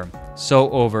based there, so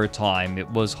over time it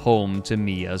was home to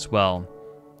me as well.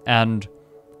 And,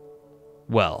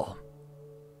 well,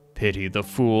 pity the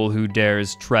fool who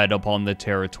dares tread upon the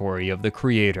territory of the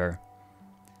Creator.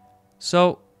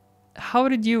 So, how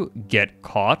did you get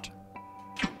caught?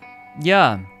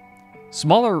 Yeah.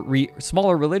 Smaller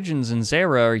religions in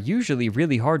Zera are usually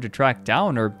really hard to track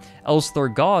down, or else their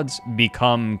gods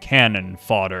become cannon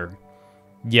fodder.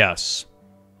 Yes,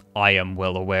 I am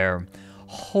well aware.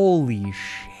 Holy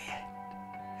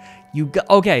shit.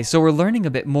 Okay, so we're learning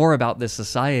a bit more about this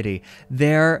society.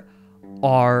 There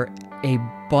are a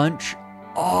bunch...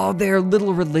 Oh, they're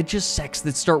little religious sects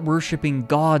that start worshipping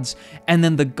gods, and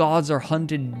then the gods are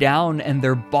hunted down and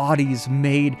their bodies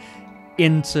made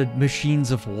into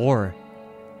machines of war.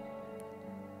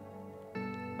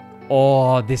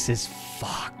 Oh, this is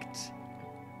fucked.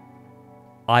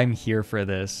 I'm here for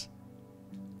this.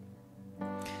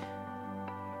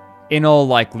 In all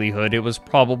likelihood, it was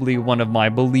probably one of my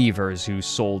believers who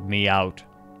sold me out.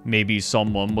 Maybe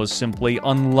someone was simply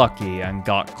unlucky and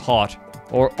got caught,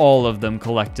 or all of them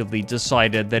collectively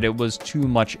decided that it was too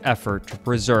much effort to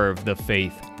preserve the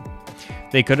faith.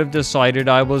 They could have decided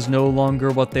I was no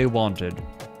longer what they wanted.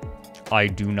 I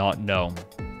do not know.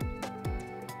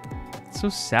 So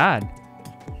sad.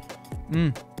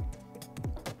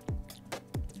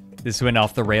 This went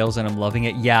off the rails and I'm loving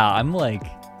it. Yeah,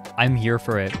 I'm here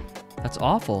for it. That's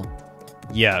awful.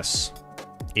 Yes,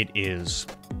 it is.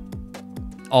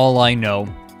 All I know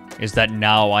is that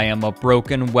now I am a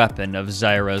broken weapon of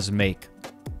Zyra's make.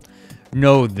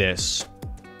 Know this.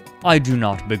 I do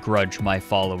not begrudge my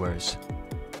followers,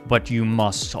 but you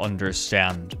must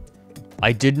understand.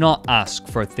 I did not ask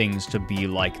for things to be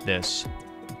like this.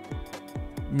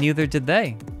 Neither did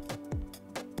they.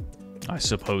 I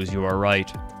suppose you are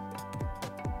right.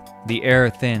 The air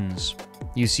thins.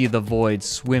 You see the void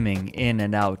swimming in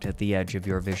and out at the edge of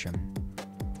your vision.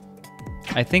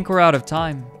 I think we're out of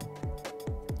time.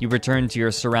 You return to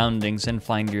your surroundings and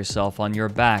find yourself on your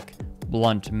back,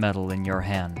 blunt metal in your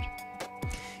hand.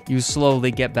 You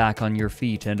slowly get back on your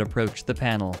feet and approach the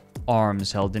panel,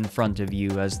 arms held in front of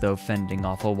you as though fending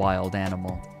off a wild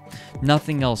animal.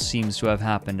 Nothing else seems to have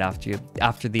happened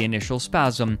after the initial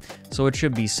spasm, so it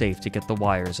should be safe to get the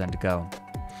wires and go.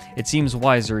 It seems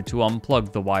wiser to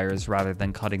unplug the wires rather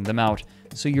than cutting them out,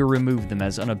 so you remove them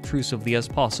as unobtrusively as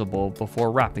possible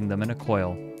before wrapping them in a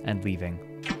coil and leaving.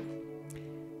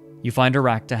 You find a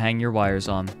rack to hang your wires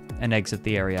on and exit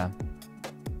the area.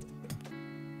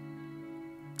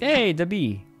 Hey,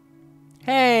 Dabi.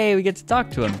 Hey, we get to talk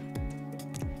to him.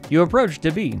 You approach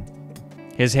Dabi.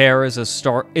 His hair is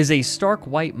a stark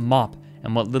white mop,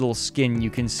 and what little skin you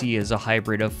can see is a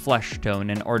hybrid of flesh tone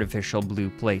and artificial blue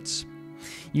plates.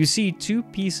 You see two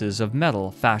pieces of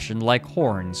metal fashioned like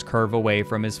horns curve away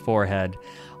from his forehead.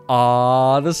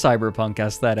 Ah, the cyberpunk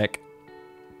aesthetic.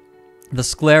 The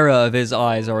sclera of his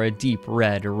eyes are a deep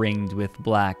red ringed with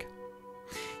black.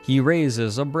 He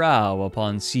raises a brow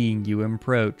upon seeing you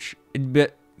approach.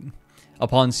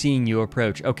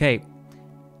 Okay.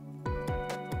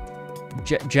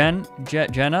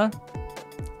 Jenna?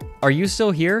 Are you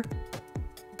still here?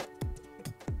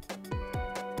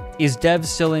 Is Dev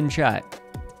still in chat?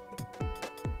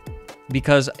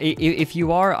 Because if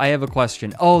you are, I have a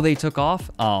question. Oh, they took off?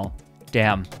 Oh,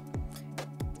 damn.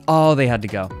 Oh, they had to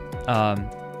go.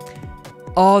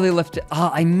 Oh, they left it. Oh,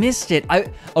 I missed it.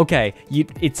 Okay.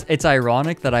 It's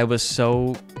ironic that I was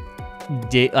so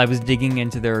I was digging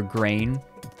into their grain,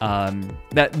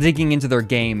 digging into their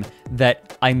game,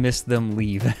 that I missed them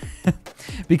leave.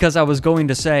 Because I was going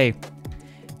to say,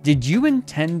 did you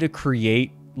intend to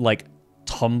create like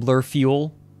Tumblr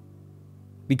fuel?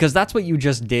 Because that's what you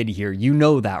just did here. You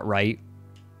know that, right?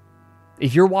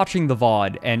 If you're watching the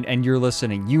VOD and you're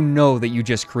listening, you know that you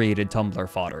just created Tumblr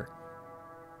fodder.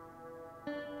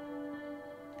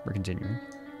 We're continuing.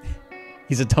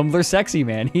 He's a Tumblr sexy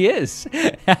man. He is.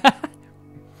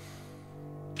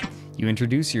 You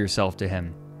introduce yourself to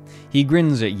him. He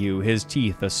grins at you, his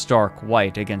teeth a stark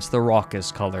white against the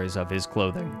raucous colors of his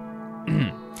clothing.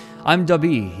 I'm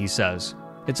Dubby, he says.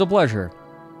 It's a pleasure.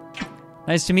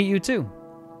 Nice to meet you too.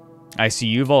 I see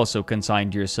you've also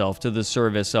consigned yourself to the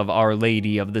service of Our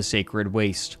Lady of the Sacred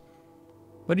Waste.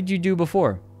 What did you do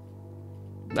before?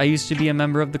 I used to be a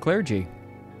member of the clergy.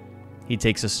 He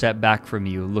takes a step back from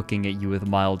you, looking at you with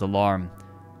mild alarm.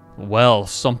 Well,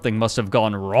 something must have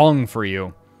gone wrong for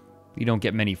you. You don't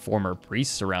get many former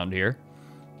priests around here.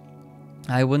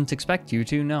 I wouldn't expect you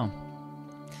to, no.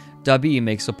 Dabi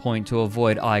makes a point to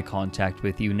avoid eye contact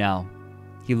with you now.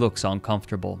 He looks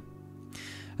uncomfortable.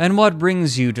 And what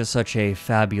brings you to such a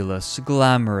fabulous,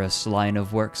 glamorous line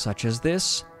of work such as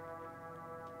this?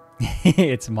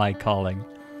 It's my calling.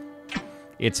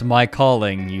 It's my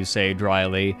calling, you say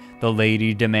dryly. The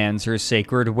lady demands her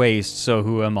sacred waste, so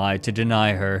who am I to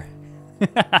deny her?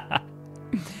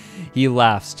 He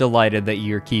laughs, delighted that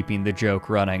you're keeping the joke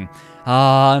running.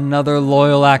 Ah, another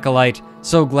loyal acolyte.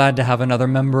 So glad to have another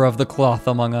member of the cloth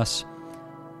among us.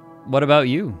 What about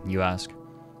you, you ask?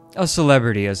 A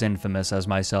celebrity as infamous as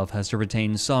myself has to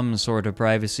retain some sort of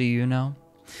privacy, you know.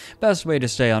 Best way to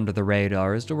stay under the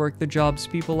radar is to work the jobs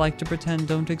people like to pretend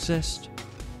don't exist.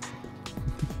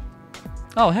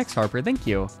 Oh, Hex Harper, thank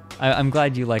you. I'm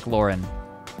glad you like Loren.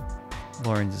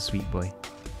 Loren's a sweet boy.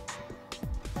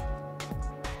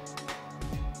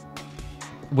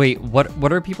 Wait,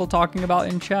 what are people talking about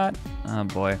in chat? Oh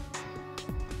boy.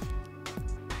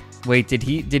 Wait, did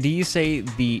he say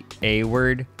the A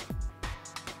word?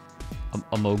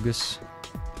 Amogus?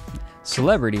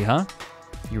 Celebrity, huh?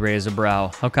 You raise a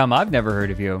brow. How come I've never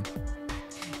heard of you?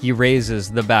 He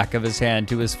raises the back of his hand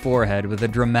to his forehead with a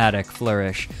dramatic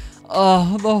flourish.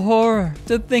 Oh, the horror!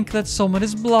 To think that someone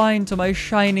is blind to my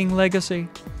shining legacy.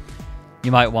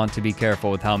 You might want to be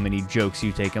careful with how many jokes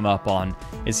you take him up on.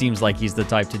 It seems like he's the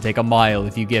type to take a mile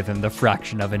if you give him the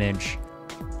fraction of an inch.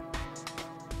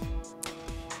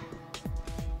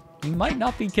 You might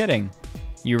not be kidding.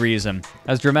 You reason.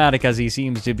 As dramatic as he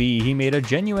seems to be, he made a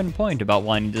genuine point about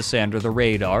wanting to stay under the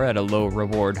radar at a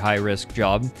low-reward, high-risk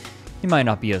job. He might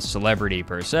not be a celebrity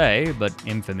per se, but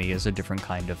infamy is a different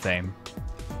kind of fame.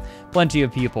 Plenty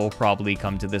of people probably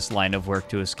come to this line of work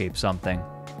to escape something.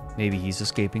 Maybe he's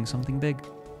escaping something big.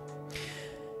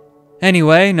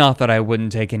 Anyway, not that I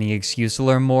wouldn't take any excuse to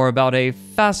learn more about a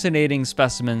fascinating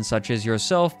specimen such as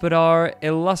yourself, but our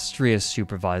illustrious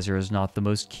supervisor is not the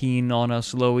most keen on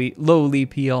us lowly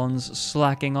peons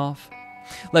slacking off.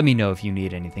 Let me know if you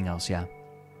need anything else, yeah?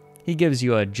 He gives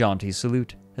you a jaunty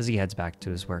salute as he heads back to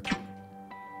his work.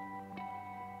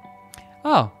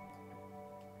 Oh.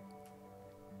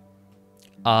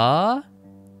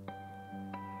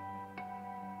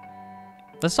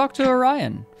 Let's talk to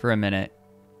Orion for a minute.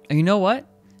 You know what?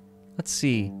 Let's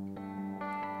see.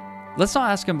 Let's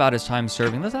not ask him about his time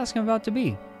serving. Let's ask him about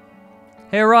Dabi.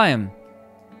 Hey, Orion.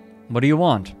 What do you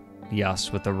want? He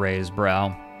asks with a raised brow.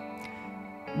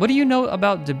 What do you know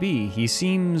about Dabi? He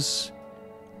seems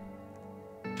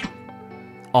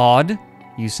odd,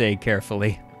 you say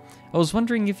carefully. I was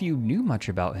wondering if you knew much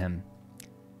about him.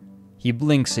 He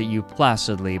blinks at you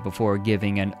placidly before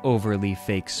giving an overly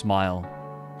fake smile.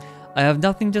 I have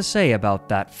nothing to say about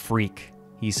that freak,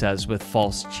 he says with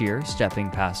false cheer, stepping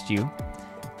past you.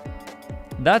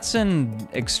 That's an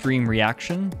extreme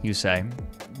reaction, you say.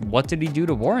 What did he do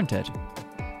to warrant it?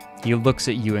 He looks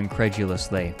at you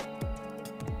incredulously.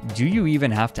 Do you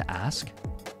even have to ask?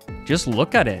 Just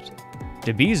look at it.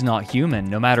 Dabi's not human,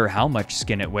 no matter how much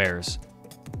skin it wears.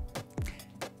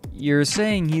 You're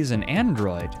saying he's an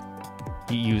android?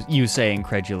 You say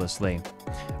incredulously.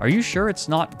 Are you sure it's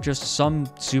not just some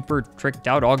super tricked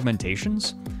out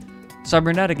augmentations?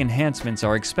 Cybernetic enhancements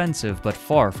are expensive but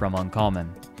far from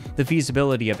uncommon. The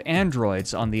feasibility of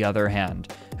androids, on the other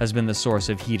hand, has been the source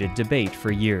of heated debate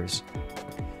for years.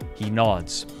 He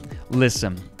nods.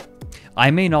 Listen, I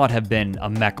may not have been a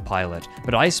mech pilot,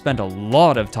 but I spent a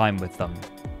lot of time with them.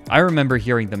 I remember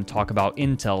hearing them talk about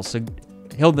intel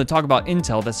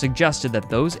that suggested that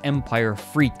those Empire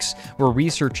freaks were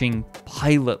researching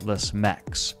pilotless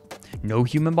mechs. No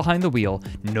human behind the wheel,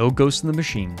 no ghost in the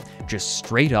machine, just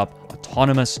straight up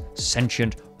autonomous,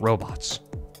 sentient robots.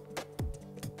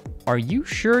 Are you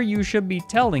sure you should be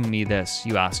telling me this?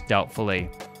 You ask doubtfully.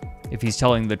 If he's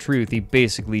telling the truth, he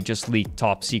basically just leaked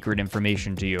top secret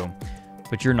information to you.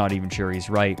 But you're not even sure he's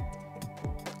right.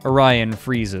 Orion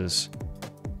freezes.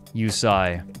 You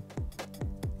sigh.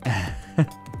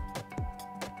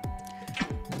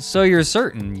 So you're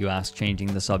certain? You ask,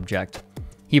 changing the subject.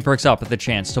 He perks up at the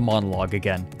chance to monologue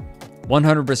again.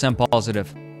 100%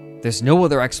 positive. There's no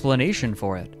other explanation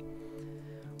for it.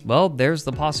 Well, there's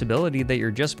the possibility that you're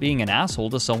just being an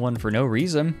asshole to someone for no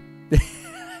reason.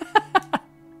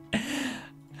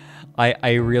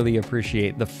 I really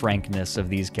appreciate the frankness of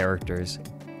these characters.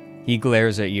 He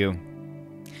glares at you.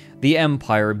 The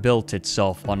Empire built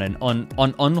itself on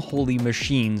unholy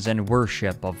machines and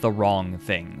worship of the wrong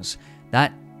things.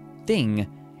 That thing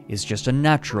is just a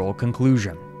natural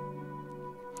conclusion.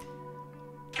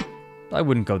 I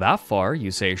wouldn't go that far, you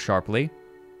say sharply.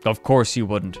 Of course you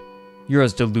wouldn't. You're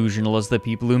as delusional as the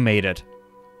people who made it.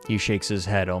 He shakes his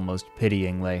head almost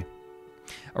pityingly.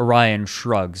 Orion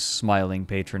shrugs, smiling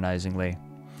patronizingly.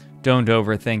 Don't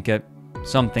overthink it.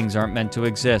 Some things aren't meant to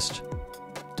exist.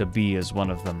 To be is one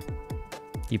of them.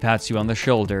 He pats you on the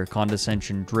shoulder,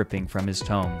 condescension dripping from his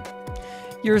tone.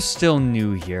 You're still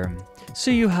new here,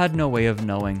 so you had no way of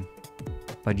knowing.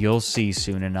 But you'll see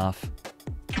soon enough.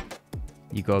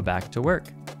 You go back to work.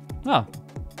 Oh,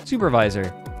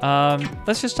 supervisor.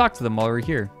 Let's just talk to them while we're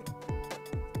here.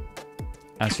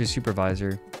 Ask your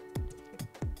supervisor.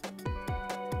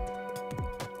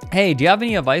 Hey, do you have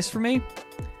any advice for me?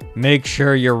 Make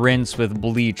sure you rinse with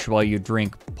bleach while you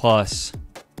drink pus.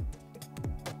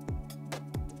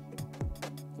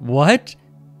 What?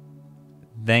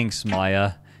 Thanks,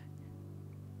 Maya.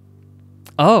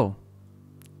 Oh.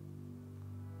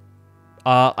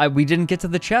 We didn't get to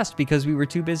the chest because we were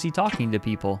too busy talking to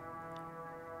people.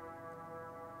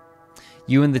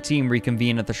 You and the team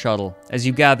reconvene at the shuttle. As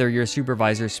you gather, your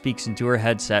supervisor speaks into her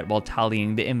headset while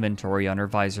tallying the inventory on her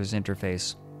visor's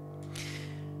interface.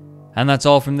 And that's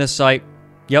all from this site.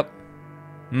 Yep.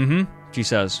 She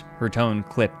says, her tone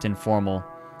clipped and formal.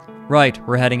 Right,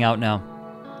 we're heading out now.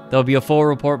 There'll be a full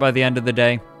report by the end of the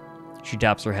day. She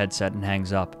taps her headset and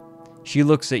hangs up. She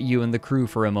looks at you and the crew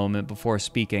for a moment before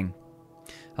speaking.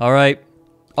 All right.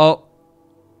 Oh.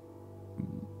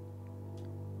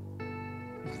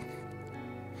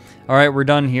 All right, we're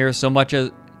done here.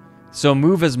 So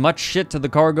move as much shit to the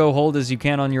cargo hold as you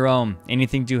can on your own.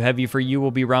 Anything too heavy for you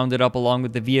will be rounded up along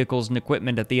with the vehicles and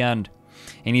equipment at the end.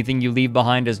 Anything you leave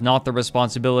behind is not the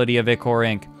responsibility of Icor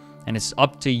Inc., and it's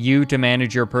up to you to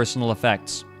manage your personal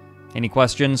effects. Any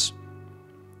questions?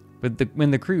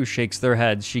 When the crew shakes their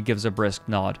heads, she gives a brisk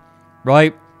nod.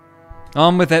 Right.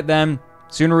 On with it then.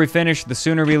 Sooner we finish, the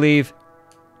sooner we leave.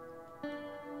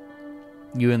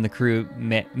 You and the crew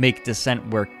make decent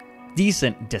work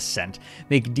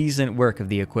of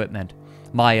the equipment.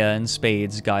 Maya and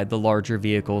Spades guide the larger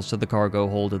vehicles to the cargo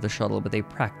hold of the shuttle with a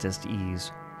practiced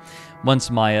ease.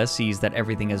 Once Maya sees that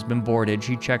everything has been boarded,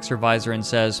 she checks her visor and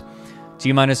says,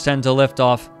 T-10 to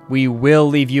liftoff. We will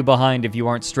leave you behind if you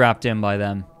aren't strapped in by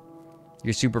then.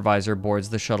 Your supervisor boards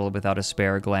the shuttle without a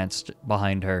spare glance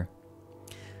behind her.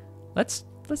 Let's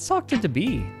talk to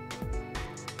Dabi.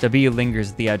 Dabi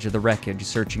lingers at the edge of the wreckage,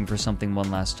 searching for something one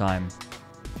last time.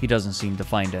 He doesn't seem to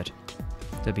find it.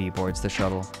 Dabi boards the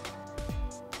shuttle.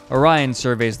 Orion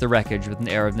surveys the wreckage with an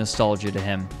air of nostalgia to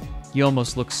him. He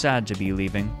almost looks sad to be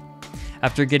leaving.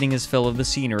 After getting his fill of the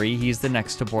scenery, he's the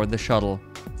next to board the shuttle.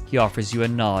 He offers you a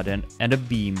nod and a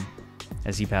beam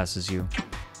as he passes you.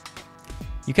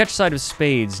 You catch sight of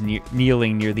Spades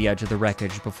kneeling near the edge of the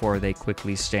wreckage before they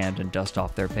quickly stand and dust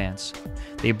off their pants.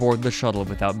 They board the shuttle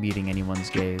without meeting anyone's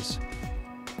gaze.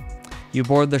 You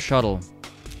board the shuttle.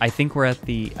 I think we're at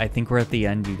the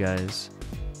end, you guys.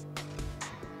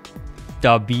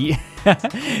 Dabi.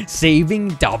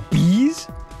 Saving Dabi's?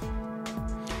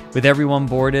 With everyone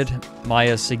boarded,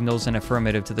 Maya signals an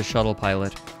affirmative to the shuttle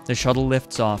pilot. The shuttle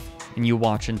lifts off, and you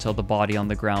watch until the body on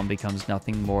the ground becomes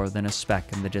nothing more than a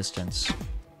speck in the distance.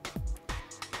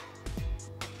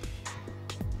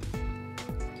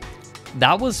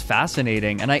 That was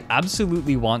fascinating, and I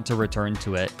absolutely want to return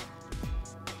to it.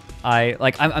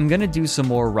 I'm gonna do some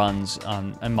more runs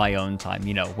on my own time,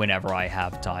 you know, whenever I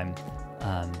have time.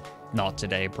 Not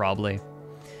today, probably.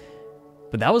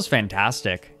 But that was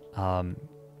fantastic.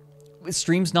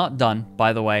 Stream's not done,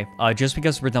 by the way. Just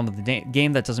because we're done with the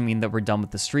game, that doesn't mean that we're done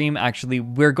with the stream. Actually,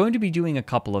 we're going to be doing a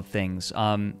couple of things.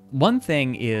 One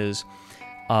thing is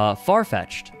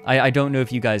Farfetched. I don't know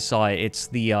if you guys saw it. It's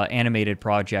the animated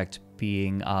project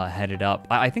being headed up.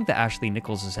 I think that Ashley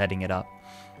Nichols is heading it up.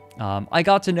 I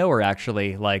got to know her,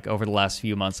 actually, like, over the last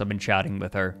few months. I've been chatting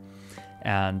with her.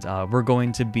 And we're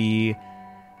going to be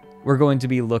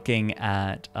looking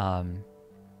at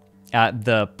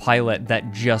the pilot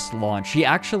that just launched. She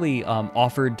actually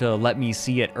offered to let me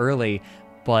see it early,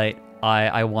 but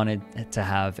I wanted to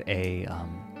have a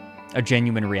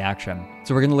genuine reaction.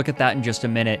 So we're going to look at that in just a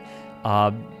minute.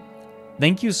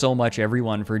 Thank you so much,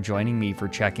 everyone, for joining me, for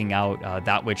checking out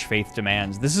That Which Faith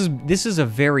Demands. This is a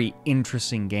very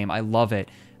interesting game. I love it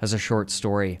as a short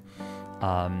story.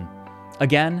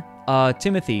 Again,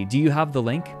 Timothy, do you have the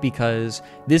link? Because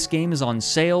this game is on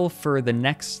sale for the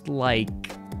next, like,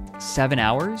 7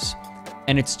 hours,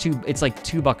 and it's like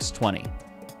 $2.20.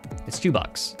 It's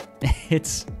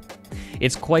 $2.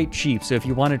 It's quite cheap. So if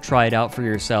you want to try it out for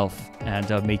yourself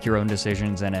and make your own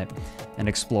decisions in it and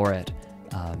explore it,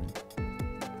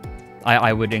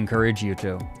 I would encourage you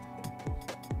to,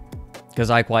 because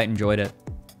I quite enjoyed it.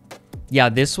 Yeah,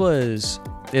 this was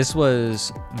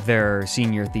their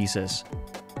senior thesis,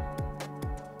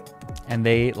 and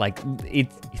they like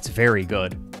it. It's very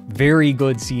good. Very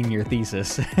good senior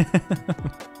thesis.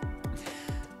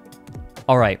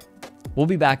 All right, we'll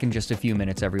be back in just a few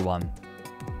minutes, everyone.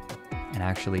 And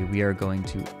actually, we are going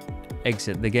to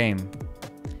exit the game.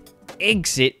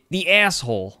 Exit the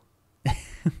asshole.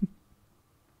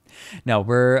 No,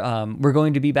 we're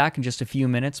going to be back in just a few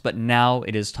minutes, but now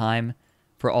it is time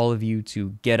for all of you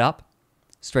to get up,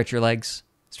 stretch your legs,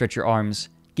 stretch your arms,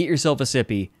 get yourself a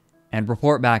sippy, and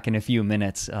report back in a few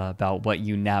minutes about what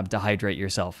you nabbed to hydrate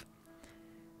yourself.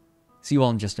 See you all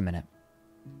in just a minute.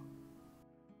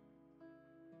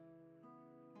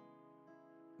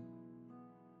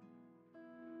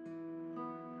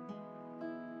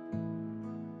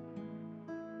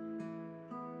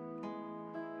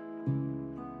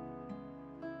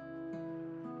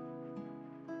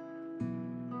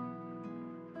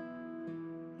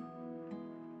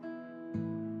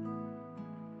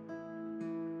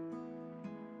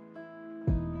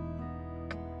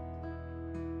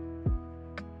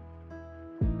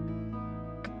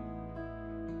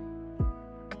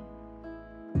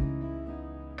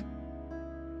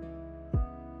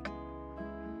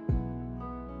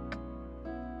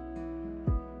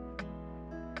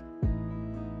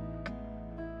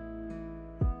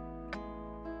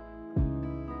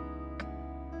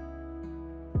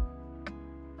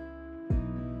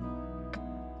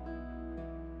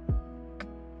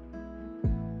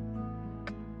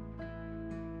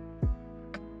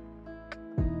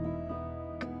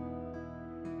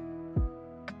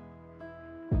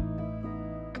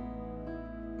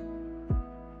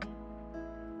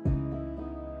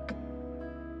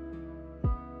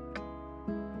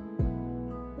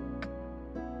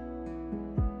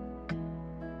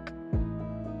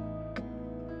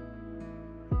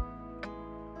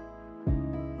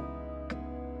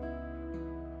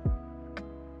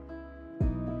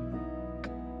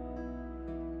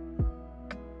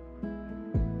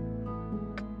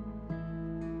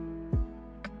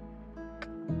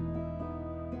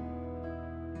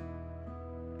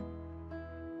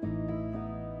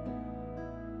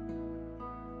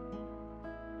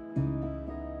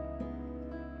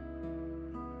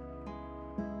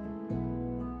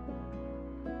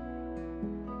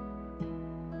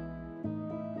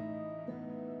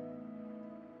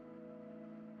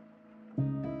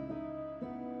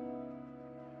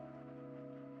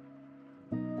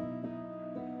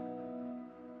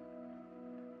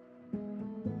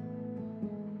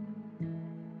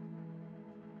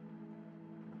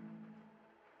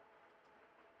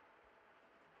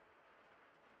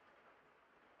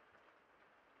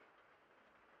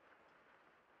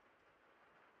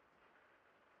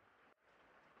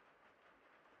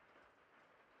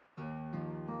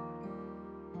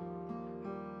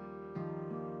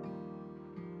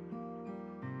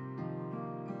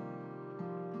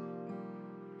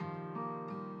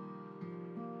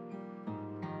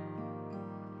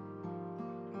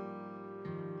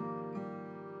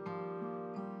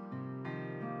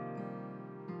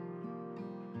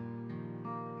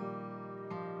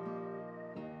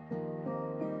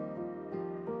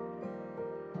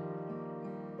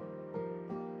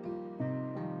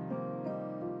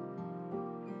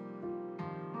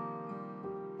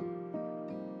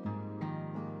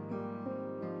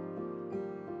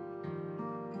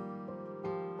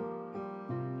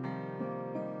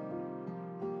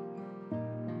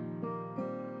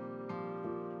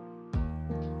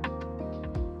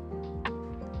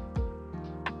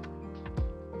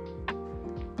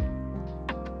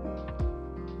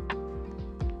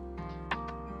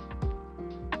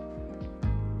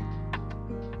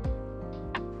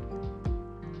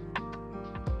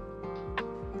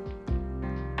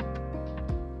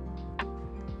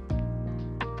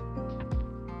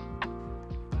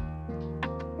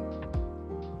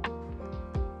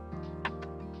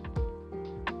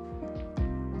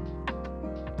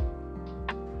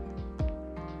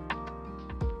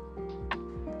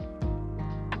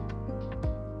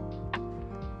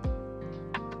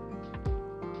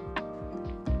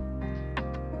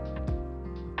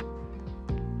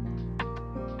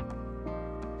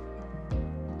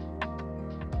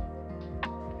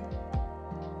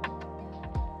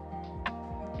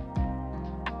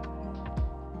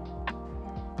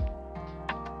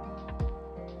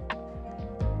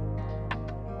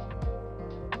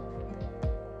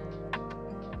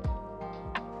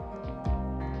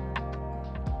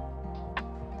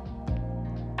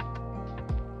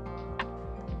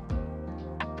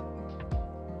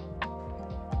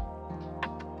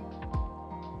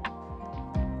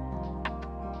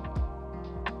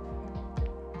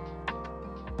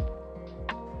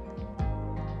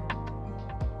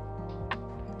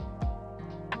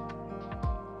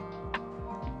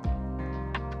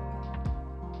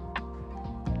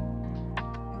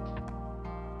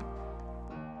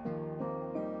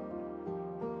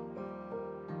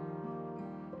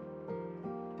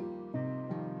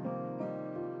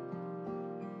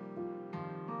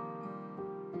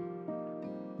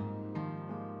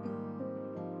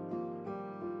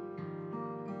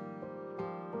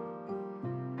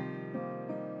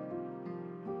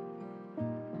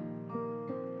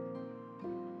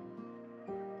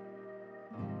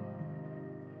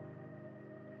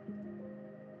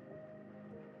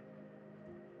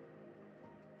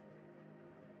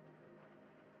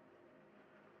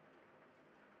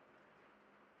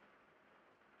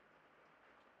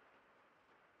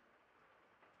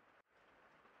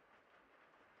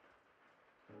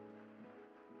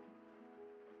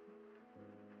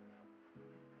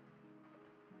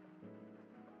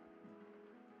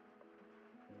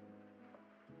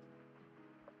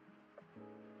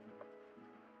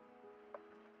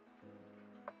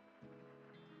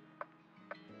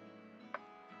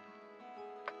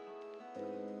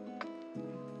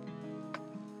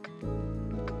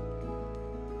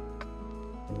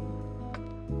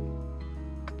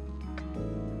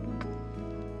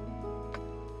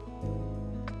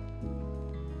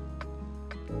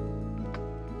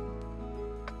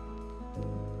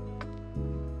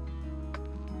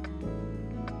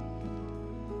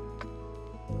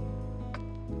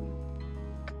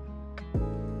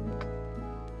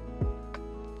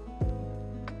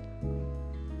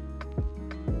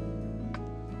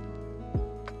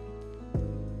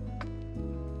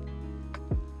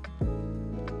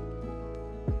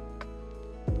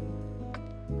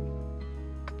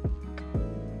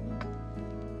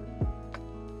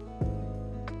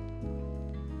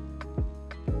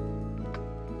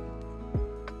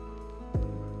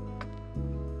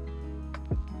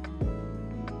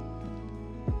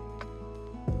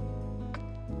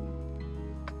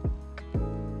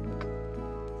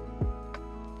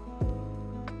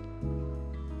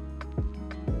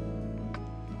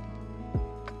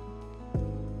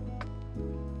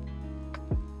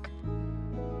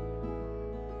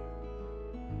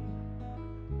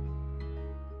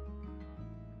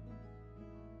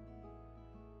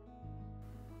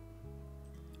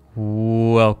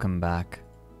 welcome back.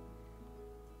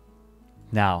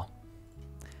 Now,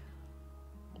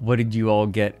 what did you all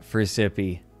get for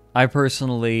Sippy? I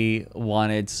personally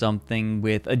wanted something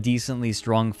with a decently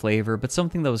strong flavor, but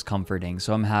something that was comforting.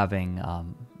 So I'm having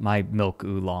my milk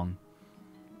oolong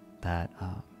that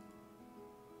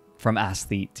from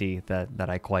Aesthete Tea that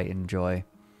I quite enjoy.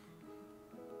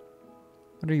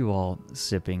 What are you all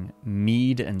sipping?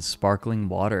 Mead and sparkling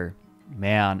water.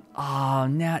 Man,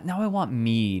 now I want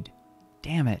mead.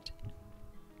 Damn it.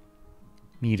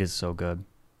 Mead is so good.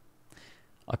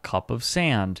 A cup of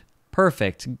sand.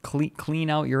 Perfect. Clean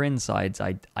out your insides,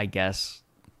 I guess.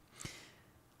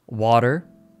 Water.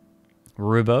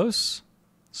 Rooibos.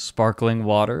 Sparkling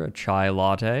water. A chai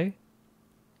latte.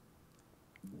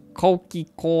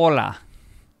 Coca-Cola.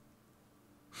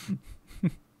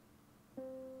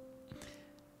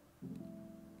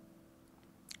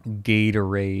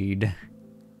 Gatorade.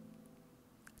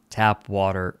 Tap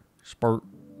water. Spurt.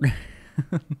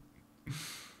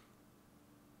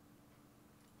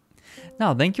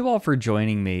 Now, thank you all for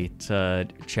joining me to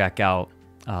check out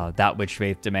That Which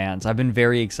Faith Demands. I've been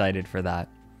very excited for that,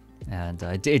 and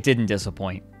it didn't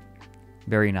disappoint.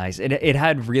 Very nice. It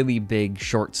had really big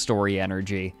short story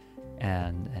energy,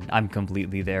 and I'm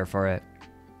completely there for it.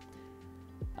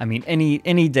 I mean,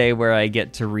 any day where I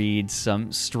get to read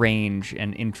some strange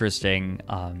and interesting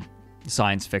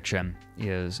science fiction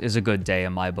is a good day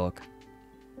in my book.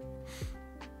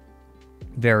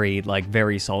 Very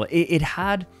solid. It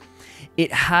had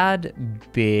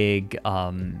big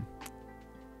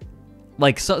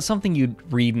something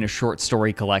you'd read in a short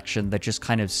story collection that just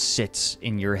kind of sits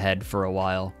in your head for a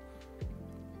while.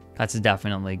 That's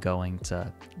definitely going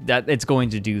to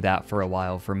do that for a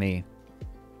while for me.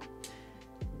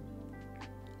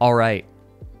 All right.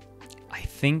 I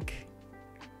think,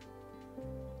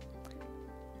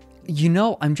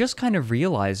 I'm just kind of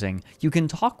realizing you can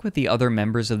talk with the other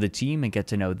members of the team and get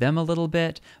to know them a little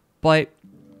bit, but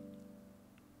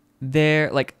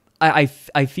I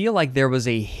feel like there was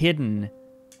a hidden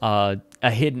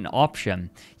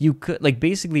option. You could,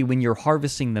 basically when you're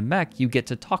harvesting the mech, you get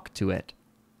to talk to it,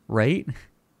 right?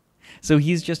 So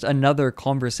he's just another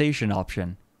conversation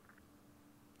option.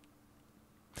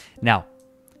 Now,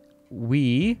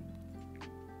 we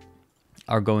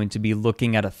are going to be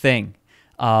looking at a thing.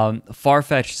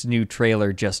 Farfetched's new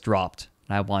trailer just dropped,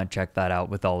 and I want to check that out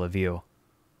with all of you.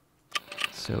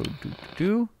 So,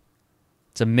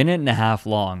 it's 1.5 minutes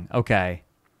long. Okay.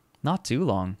 Not too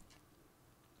long.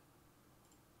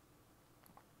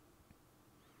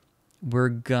 We're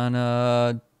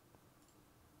gonna...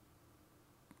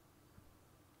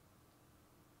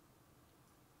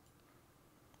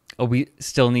 Oh, we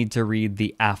still need to read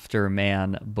the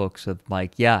Afterman books with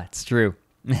Mike. Yeah, it's true.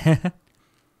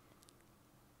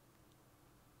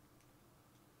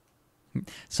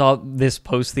 Saw this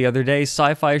post the other day.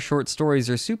 Sci-fi short stories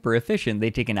are super efficient. They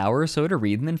take an hour or so to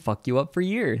read and then fuck you up for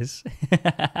years.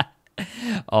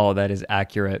 Oh, that is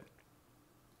accurate.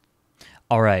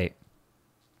 All right.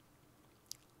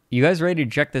 You guys ready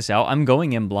to check this out? I'm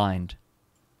going in blind.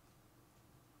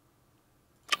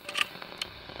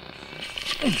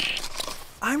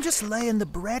 I'm just laying the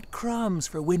breadcrumbs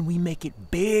for when we make it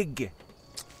big.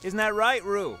 Isn't that right,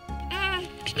 Rue?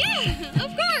 Yeah,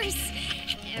 of course.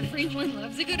 Everyone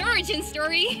loves a good origin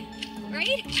story,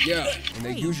 right? Yeah, and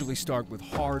they usually start with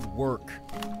hard work.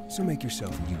 So make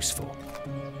yourself useful.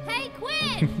 Hey,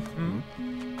 Quinn!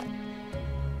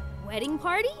 Wedding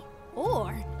party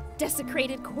or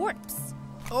desecrated corpse?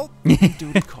 Oh,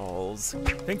 duty calls.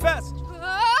 Think fast.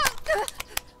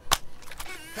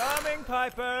 Coming,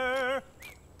 Piper.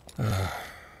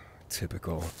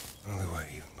 Typical. Only way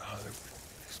you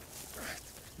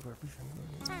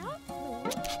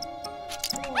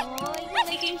Oh, you're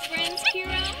making friends,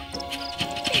 Kira?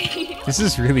 This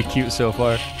is really cute so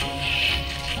far.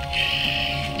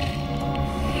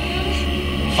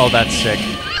 Oh, that's sick.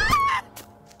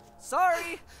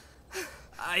 Sorry.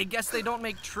 I guess they don't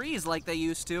make trees like they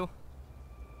used to.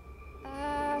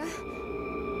 Oh,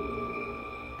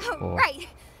 right.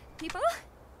 People,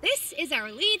 this is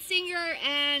our lead singer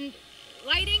and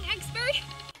lighting expert.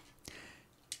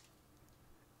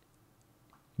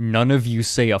 None of you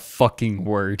say a fucking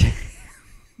word.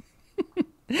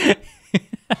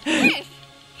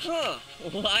 Huh,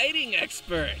 lighting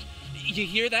expert. You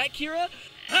hear that, Kira?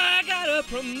 I got a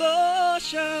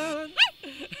promotion.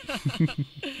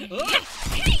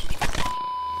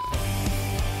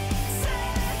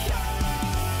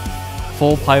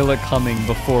 Full pilot coming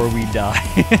before we die.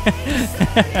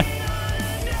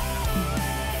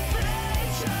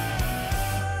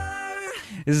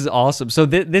 This is awesome. So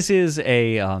this is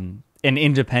a an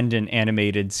independent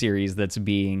animated series that's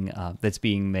being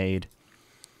made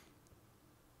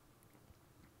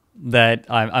that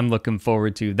I'm looking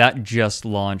forward to. That just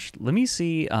launched. Let me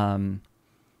see.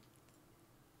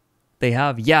 They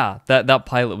have, yeah, that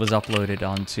pilot was uploaded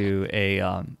onto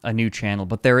a new channel,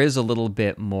 but there is a little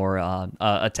bit more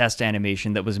a test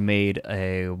animation that was made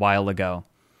a while ago.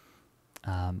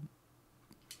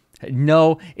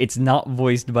 No, it's not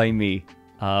voiced by me.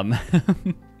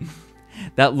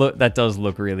 That does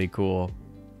look really cool.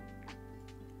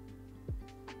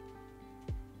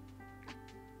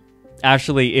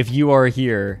 Actually, if you are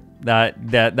here,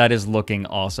 that is looking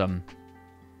awesome.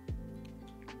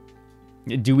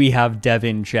 Do we have Dev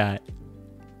in chat?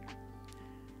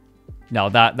 No,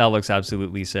 that looks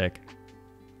absolutely sick.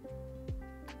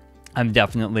 I'm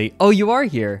definitely... Oh, you are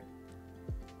here.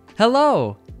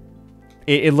 Hello.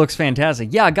 It looks fantastic.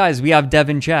 Yeah, guys, we have Dev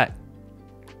in chat.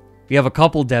 We have a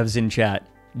couple devs in chat.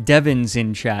 Devin's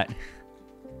in chat.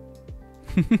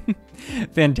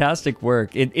 Fantastic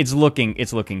work. It's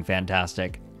looking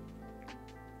fantastic.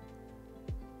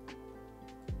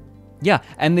 Yeah,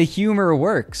 and the humor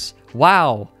works.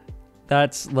 Wow.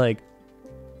 That's like...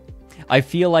 I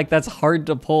feel like that's hard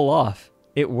to pull off.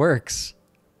 It works.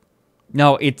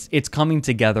 No, it's coming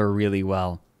together really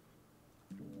well.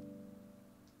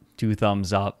 2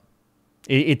 thumbs up.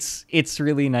 It's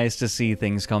really nice to see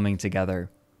things coming together.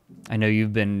 I know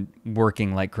you've been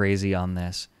working like crazy on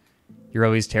this. You're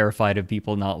always terrified of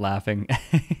people not laughing.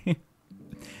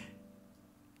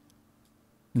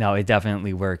 No, it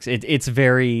definitely works. It's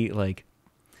very, like...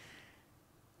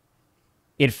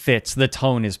 It fits. The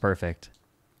tone is perfect.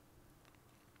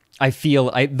 I feel...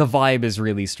 the vibe is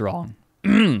really strong.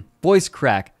 Voice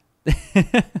crack.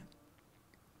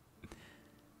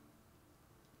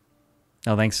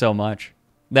 Oh, thanks so much.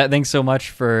 Thanks so much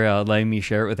for letting me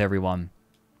share it with everyone.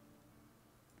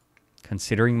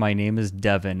 Considering my name is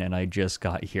Devin and I just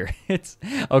got here. It's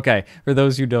okay. For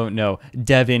those who don't know,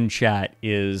 Devin chat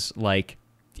is like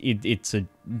it's a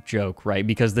joke, right?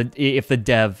 Because if the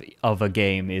dev of a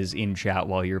game is in chat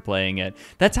while you're playing it,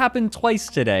 that's happened twice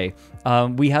today.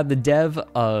 We had the dev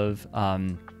of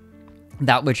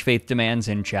That Which Faith Demands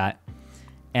in chat.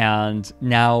 And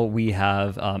now we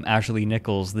have Ashley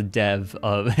Nichols, the dev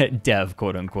of dev,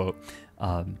 quote unquote,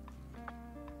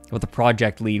 with the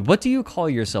project lead. What do you call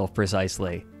yourself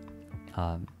precisely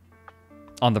on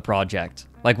the project?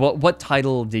 Like, what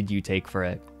title did you take for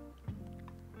it?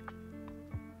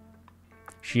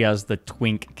 She has the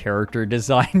twink character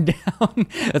design down.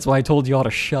 That's why I told you all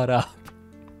to shut up.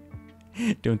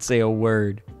 Don't say a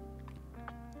word.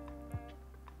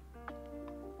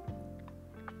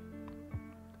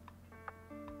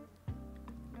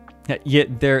 Yeah,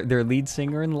 their lead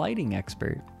singer and lighting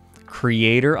expert.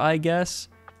 Creator, I guess.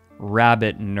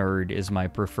 Rabbit nerd is my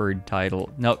preferred title.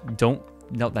 No,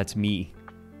 that's me.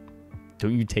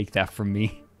 Don't you take that from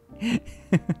me.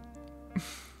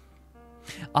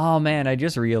 Oh man, I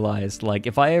just realized, like,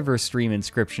 if I ever stream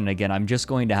Inscription again, I'm just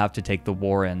going to have to take the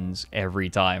Warrens every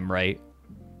time, right?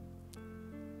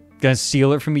 Gonna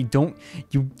steal it from me? Don't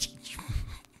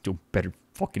better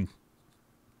fucking...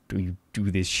 Don't you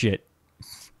do this shit.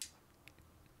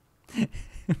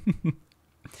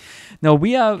 No,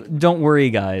 we have... Don't worry,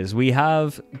 guys. We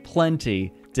have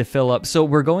plenty to fill up. So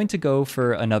we're going to go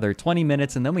for another 20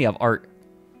 minutes, and then we have art.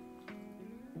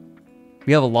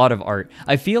 We have a lot of art.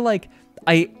 I feel like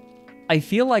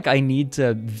I need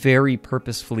to very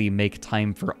purposefully make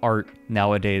time for art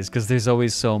nowadays, because there's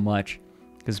always so much.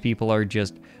 Because people are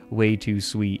just way too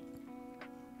sweet.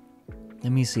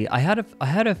 Let me see. I had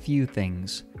a few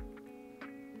things.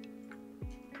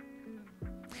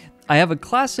 I have a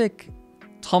classic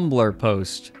Tumblr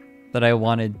post that I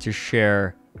wanted to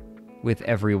share with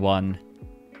everyone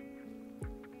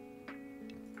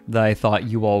that I thought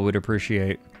you all would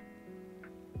appreciate.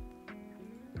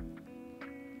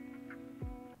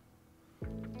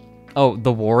 Oh,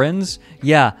 the Warrens?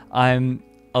 Yeah, I'm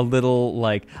a little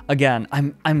like, again,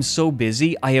 I'm so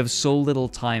busy. I have so little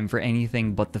time for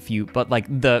anything but the few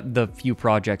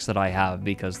projects that I have,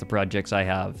 because the projects I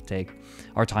have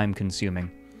are time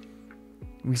consuming.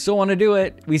 We still want to do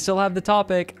it. We still have the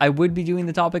topic. I would be doing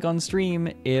the topic on stream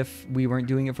if we weren't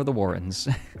doing it for the Warrens.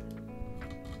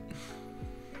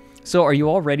 So are you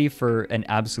all ready for an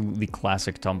absolutely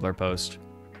classic Tumblr post?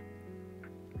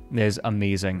 It is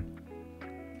amazing.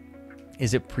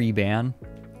 Is it pre-ban?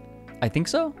 I think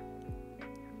so.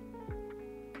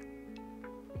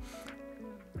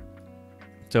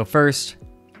 So first,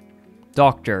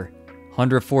 Doctor,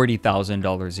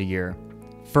 $140,000 a year.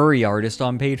 Furry artist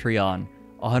on Patreon,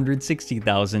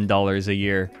 $160,000 a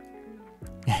year.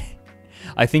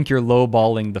 I think you're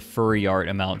lowballing the furry art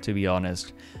amount, to be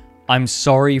honest. I'm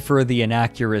sorry for the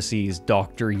inaccuracies,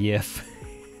 Dr. Yif.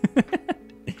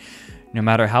 No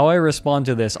matter how I respond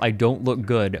to this, I don't look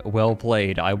good. Well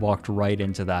played. I walked right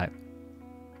into that.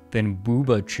 Then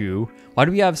Booba Chew. Why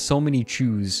do we have so many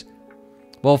chews?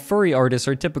 Well, furry artists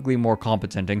are typically more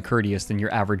competent and courteous than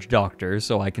your average doctor,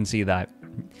 so I can see that.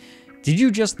 Did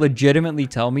you just legitimately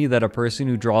tell me that a person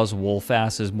who draws wolf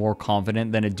ass is more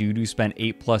confident than a dude who spent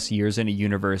 8+ years in a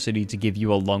university to give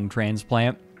you a lung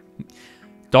transplant?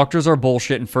 Doctors are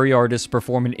bullshit and furry artists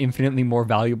perform an infinitely more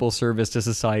valuable service to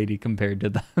society compared to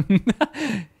them.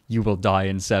 You will die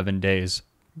in 7 days.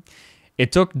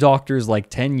 It took doctors like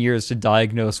 10 years to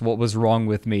diagnose what was wrong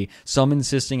with me, some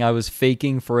insisting I was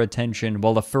faking for attention,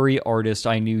 while a furry artist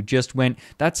I knew just went,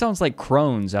 "That sounds like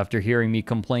Crohn's," after hearing me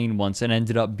complain once and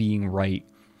ended up being right.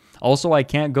 Also, I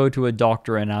can't go to a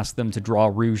doctor and ask them to draw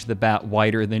Rouge the Bat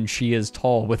wider than she is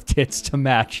tall with tits to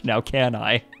match, now can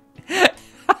I?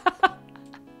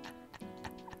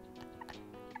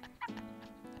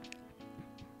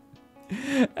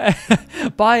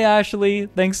 Bye, Ashley.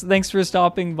 Thanks for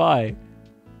stopping by.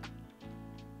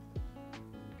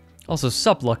 Also,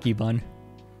 sup, Lucky Bun.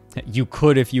 You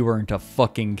could if you weren't a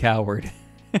fucking coward.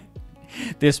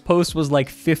 This post was like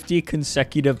 50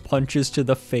 consecutive punches to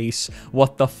the face.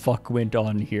 What the fuck went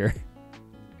on here?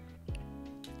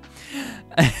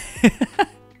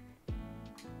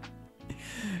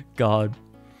 God.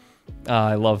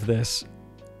 I love this.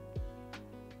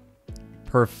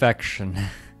 Perfection.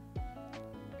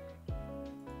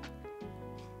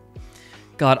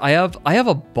 God, I have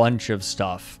a bunch of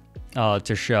stuff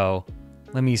to show.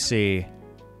 Let me see.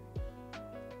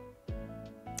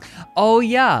 Oh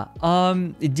yeah,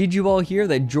 did you all hear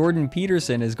that Jordan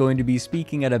Peterson is going to be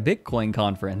speaking at a Bitcoin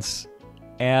conference?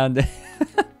 And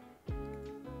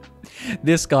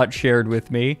this got shared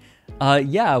with me.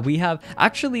 Yeah, we have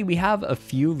a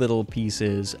few little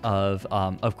pieces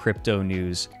of crypto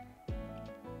news.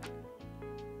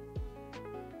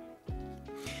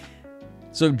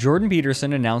 So Jordan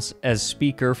Peterson announced as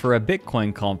speaker for a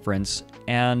Bitcoin conference,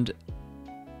 and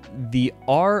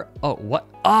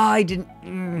I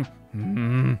didn't.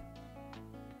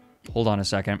 Hold on a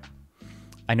second.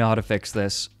 I know how to fix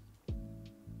this.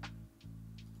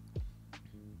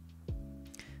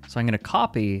 So I'm going to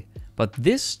copy, but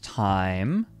this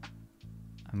time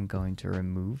I'm going to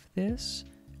remove this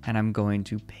and I'm going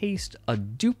to paste a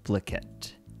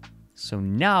duplicate. So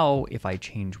now if I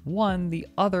change one, the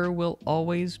other will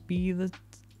always be the...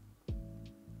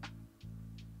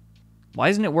 Why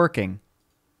isn't it working?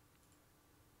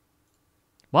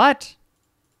 What?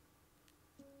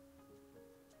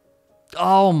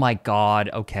 Oh my god.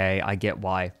 Okay, I get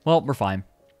why. Well, we're fine.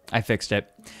 I fixed it.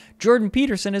 Jordan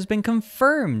Peterson has been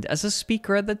confirmed as a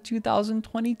speaker at the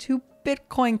 2022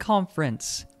 Bitcoin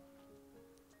conference.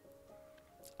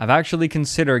 I've actually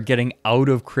considered getting out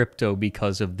of crypto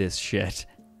because of this shit.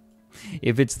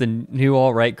 If it's the new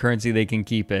alt-right currency, they can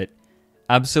keep it.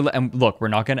 Absolutely. And look, we're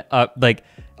not gonna,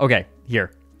 okay,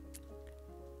 here.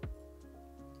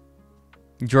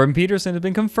 Jordan Peterson has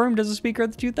been confirmed as a speaker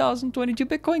at the 2022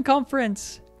 Bitcoin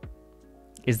conference.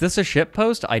 Is this a shit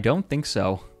post? I don't think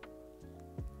so.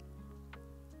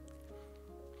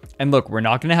 And look, we're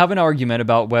not going to have an argument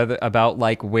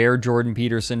about where Jordan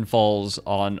Peterson falls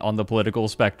on the political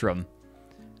spectrum.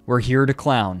 We're here to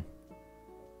clown.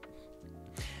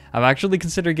 I've actually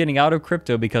considered getting out of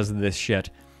crypto because of this shit.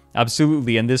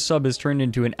 Absolutely, and this sub has turned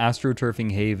into an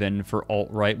astroturfing haven for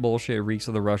alt-right bullshit. It reeks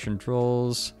of the Russian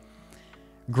trolls.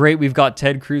 Great, we've got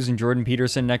Ted Cruz and Jordan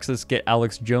Peterson. Next, let's get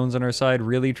Alex Jones on our side.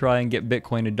 Really try and get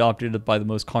Bitcoin adopted by the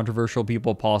most controversial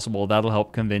people possible. That'll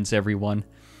help convince everyone.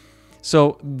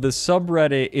 So, the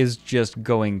subreddit is just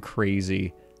going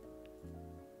crazy.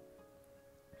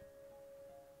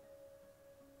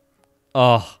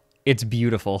 Oh, it's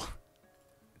beautiful.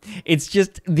 It's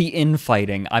just the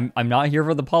infighting. I'm not here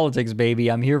for the politics,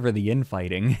 baby. I'm here for the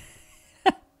infighting.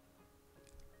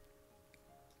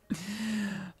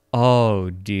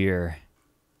 Oh, dear.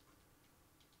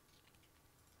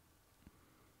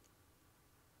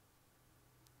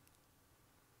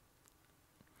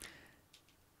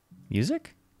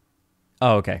 Music?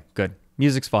 Oh, okay, good.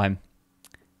 Music's fine.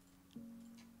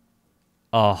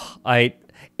 Oh,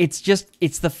 it's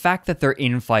the fact that they're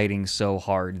infighting so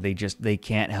hard. They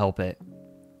can't help it.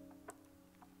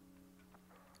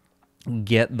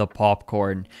 Get the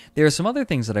popcorn. There are some other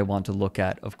things that I want to look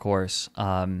at, of course.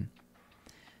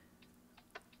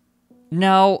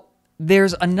 Now,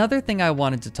 there's another thing I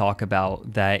wanted to talk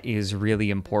about that is really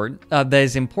important. That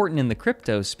is important in the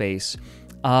crypto space.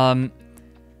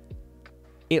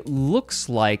 it looks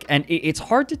like, and it's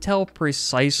hard to tell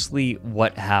precisely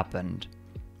what happened,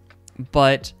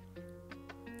 but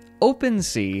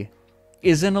OpenSea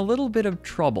is in a little bit of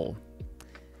trouble.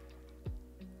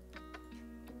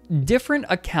 Different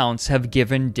accounts have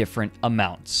given different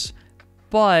amounts,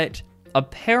 but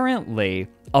apparently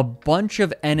a bunch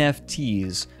of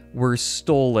NFTs were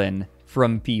stolen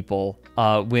from people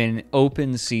when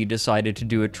OpenSea decided to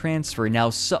do a transfer.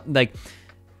 Now,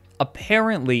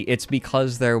 apparently it's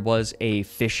because there was a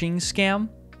phishing scam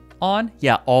on.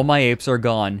 Yeah, all my apes are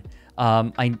gone.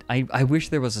 I wish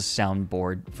there was a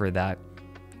soundboard for that.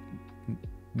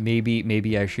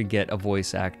 Maybe I should get a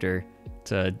voice actor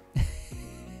to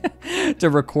to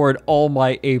record all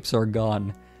my apes are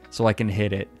gone so I can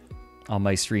hit it on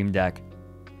my stream deck.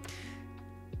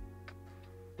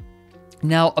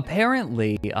 Now,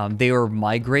 apparently, they were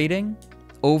migrating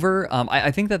over.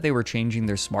 I think that they were changing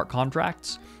their smart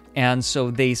contracts. And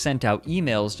so they sent out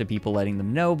emails to people letting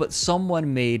them know. But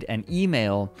someone made an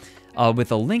email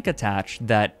with a link attached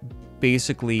that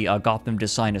basically got them to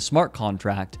sign a smart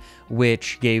contract,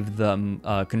 which gave them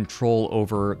control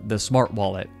over the smart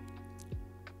wallet.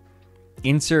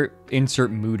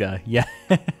 Insert Muda. Yeah,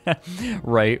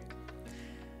 right.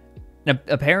 Now,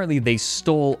 apparently they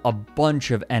stole a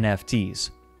bunch of NFTs.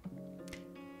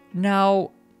 Now,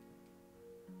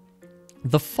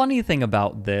 the funny thing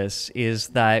about this is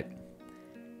that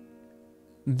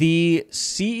the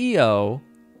CEO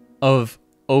of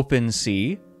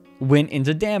OpenSea went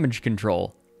into damage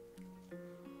control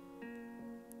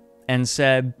and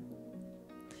said,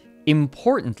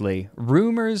 importantly,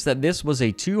 rumors that this was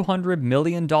a $200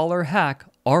 million hack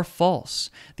are false.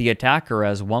 The attacker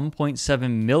has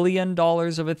 $1.7 million of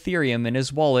Ethereum in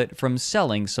his wallet from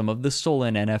selling some of the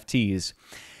stolen NFTs.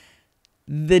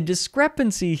 The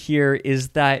discrepancy here is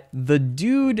that the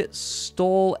dude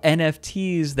stole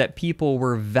NFTs that people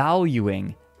were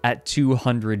valuing at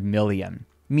 200 million,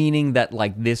 meaning that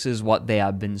like this is what they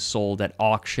have been sold at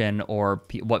auction or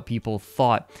what people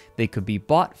thought they could be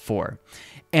bought for.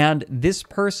 And this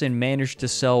person managed to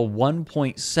sell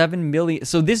 1.7 million.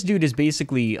 So this dude is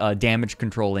basically damage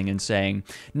controlling and saying,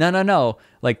 no,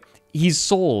 like he's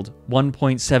sold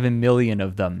 1.7 million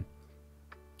of them.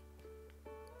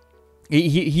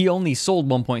 He only sold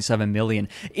 1.7 million.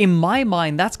 In my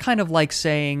mind, that's kind of like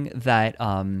saying that,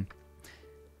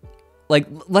 like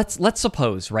let's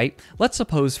suppose, right? Let's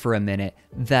suppose for a minute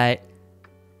that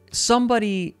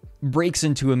somebody breaks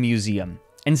into a museum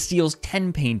and steals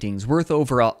 10 paintings worth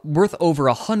over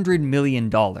 $100 million.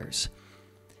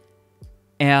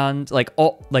 And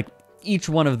like each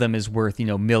one of them is worth,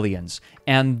 millions.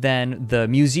 And then the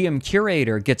museum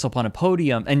curator gets up on a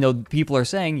podium and people are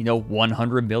saying,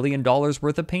 $100 million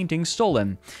worth of paintings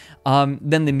stolen.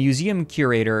 Then the museum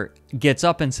curator gets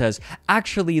up and says,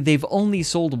 actually, they've only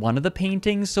sold one of the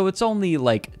paintings, so it's only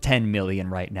like 10 million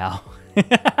right now.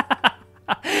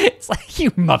 It's like,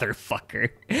 you motherfucker.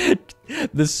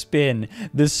 The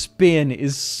spin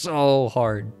is so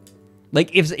hard.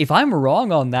 Like, if I'm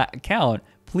wrong on that account,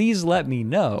 please let me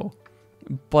know.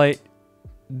 But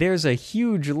there's a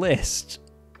huge list.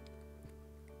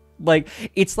 Like,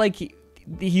 it's like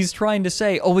he's trying to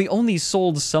say, oh, we only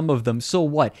sold some of them. So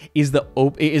what? Is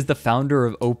the founder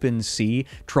of OpenSea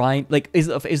trying, like, is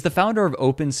the founder of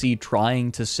OpenSea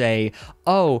trying to say,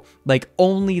 oh, like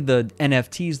only the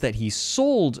NFTs that he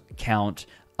sold count?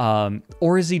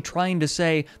 Or is he trying to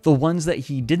say the ones that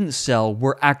he didn't sell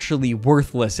were actually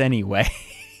worthless anyway?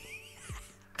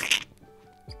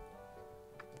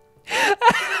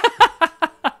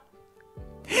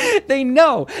 They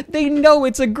know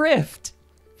it's a grift.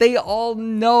 They all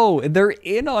know. They're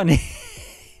in on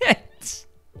it.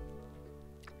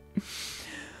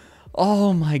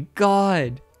 Oh my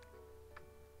god.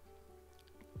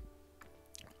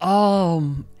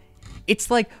 It's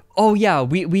like, oh yeah,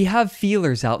 we have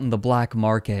feelers out in the black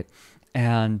market,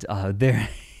 and they're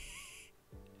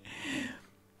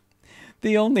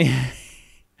the only.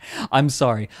 I'm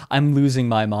sorry, I'm losing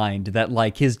my mind that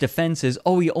like his defense is,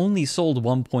 oh, he only sold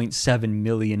 $1.7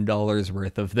 million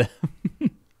worth of them.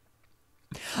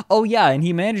 Oh yeah, and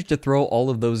he managed to throw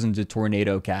all of those into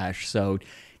Tornado Cash, so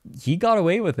he got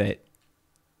away with it.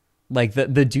 Like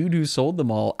the dude who sold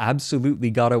them all absolutely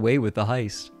got away with the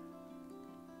heist.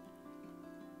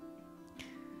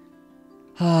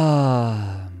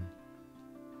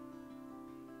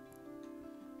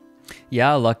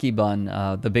 Yeah, Lucky Bun.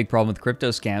 The big problem with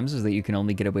crypto scams is that you can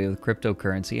only get away with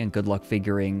cryptocurrency, and good luck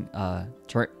figuring,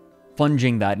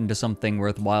 funging that into something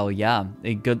worthwhile. Yeah,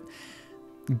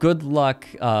 good luck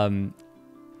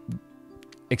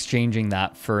exchanging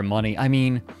that for money. I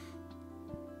mean,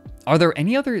 Are there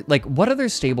any other, like, what other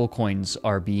stable coins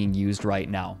are being used right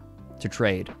now to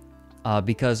trade?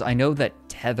 Because I know that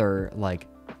Tether, like,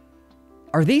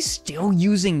 are they still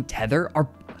using Tether?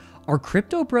 Are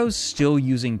crypto bros still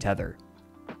using Tether?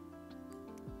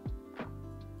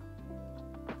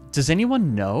 Does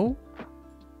anyone know?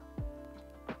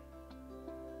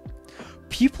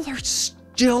 People are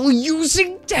still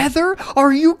using Tether?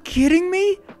 Are you kidding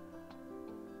me?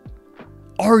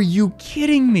 Are you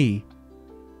kidding me?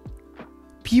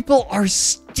 People are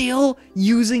still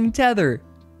using Tether.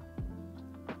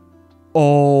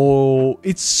 Oh,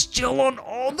 it's still on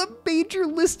all the major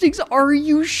listings. Are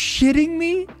you shitting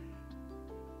me?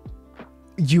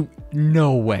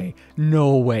 No way.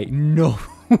 No way. No.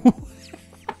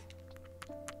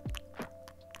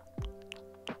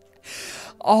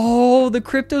 Oh, the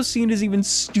crypto scene is even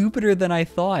stupider than I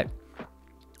thought.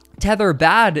 Tether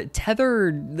bad.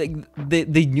 Tether,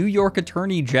 the New York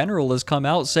Attorney General has come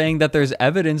out saying that there's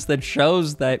evidence that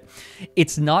shows that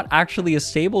it's not actually a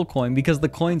stable coin because the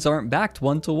coins aren't backed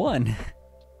one-to-one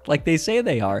like they say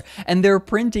they are. And they're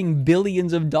printing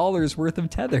billions of dollars worth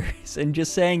of Tethers and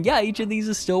just saying, yeah, each of these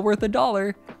is still worth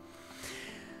 $1.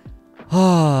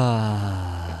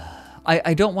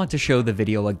 I don't want to show the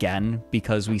video again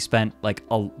because we spent like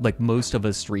most of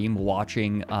a stream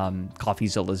watching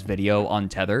CoffeeZilla's video on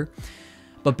Tether.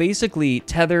 But basically,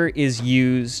 Tether is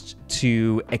used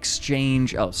to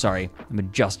exchange... Oh, sorry. I'm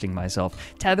adjusting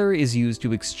myself. Tether is used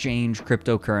to exchange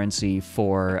cryptocurrency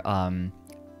for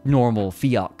normal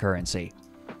fiat currency.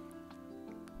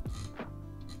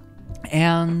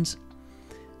 And...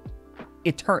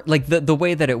 the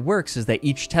way that it works is that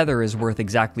each Tether is worth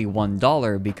exactly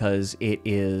 $1 because it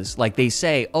is, like they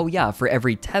say, oh yeah, for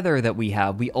every Tether that we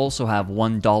have, we also have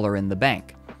 $1 in the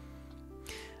bank.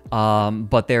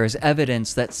 But there's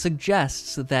evidence that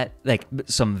suggests that, like,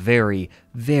 some very,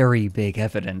 very big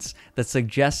evidence that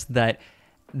suggests that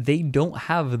they don't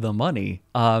have the money.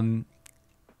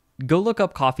 Go look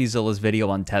up CoffeeZilla's video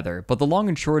on Tether, but the long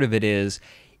and short of it is,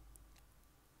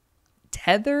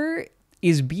 Tether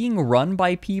is being run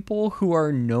by people who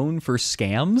are known for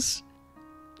scams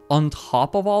on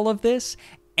top of all of this,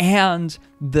 and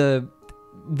the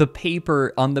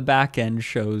paper on the back end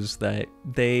shows that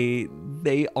they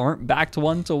aren't backed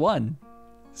one-to-one.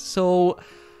 So,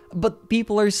 but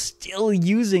people are still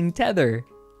using Tether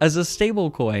as a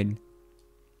stable coin.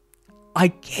 I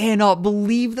cannot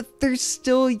believe that they're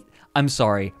still... I'm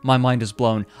sorry, my mind is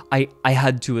blown. I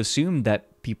had to assume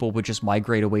that people would just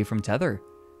migrate away from Tether.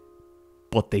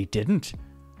 But they didn't.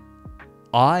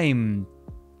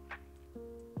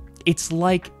 It's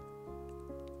like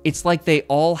they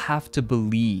all have to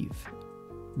believe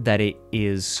that it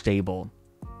is stable.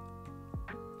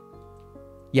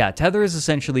 Yeah, Tether is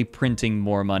essentially printing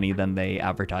more money than they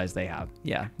advertise they have.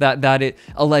 Yeah, that it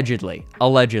allegedly.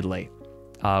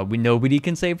 Nobody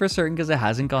can say for certain because it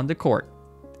hasn't gone to court.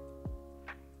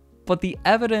 But the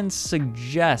evidence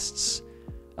suggests...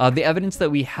 the evidence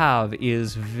that we have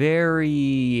is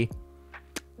very...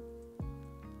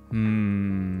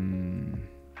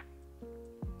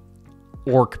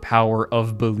 orc power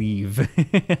of believe.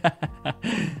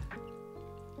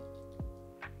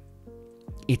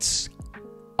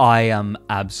 I am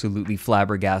absolutely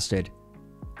flabbergasted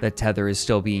that Tether is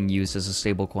still being used as a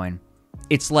stablecoin.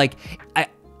 It's like...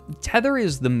 Tether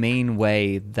is the main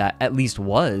way that at least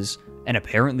was, and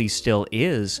apparently still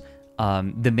is...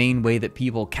 the main way that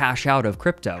people cash out of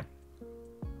crypto.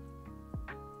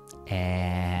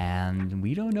 And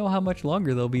we don't know how much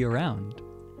longer they'll be around.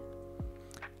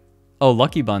 Oh,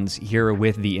 Lucky Buns here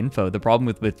with the info. The problem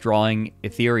with withdrawing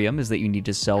Ethereum is that you need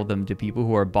to sell them to people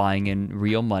who are buying in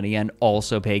real money and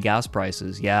also pay gas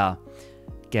prices. Yeah.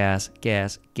 Gas.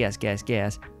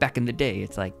 Back in the day,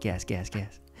 it's like gas.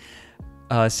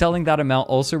 Selling that amount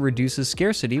also reduces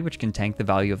scarcity, which can tank the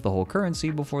value of the whole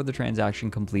currency before the transaction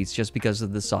completes just because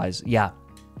of the size. Yeah.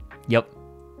 Yep.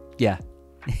 Yeah.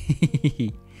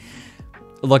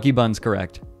 Lucky Bun's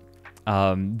correct.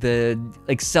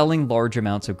 Selling large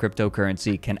amounts of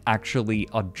cryptocurrency can actually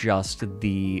adjust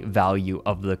the value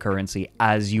of the currency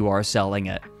as you are selling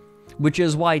it, which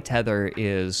is why Tether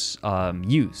is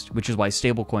used, which is why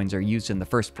stablecoins are used in the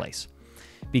first place,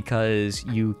 because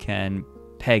you can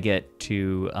peg it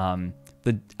to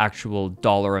the actual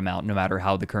dollar amount, no matter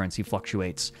how the currency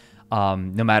fluctuates,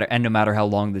 no matter how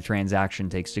long the transaction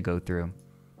takes to go through.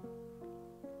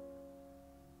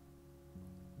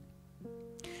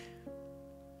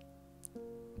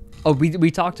 Oh, we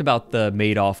talked about the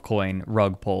Madoff coin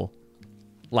rug pull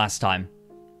last time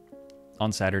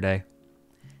on Saturday.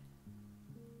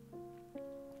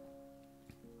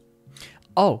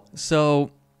 Oh,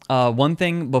 so one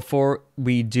thing before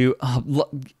we do,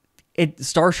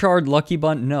 Star Shard, Lucky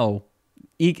Bunt, no,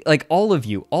 like all of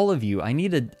you, I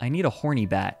need a horny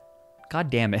bat. God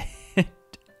damn it.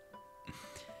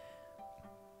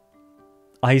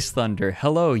 Ice Thunder,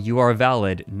 hello, you are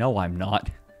valid. No, I'm not.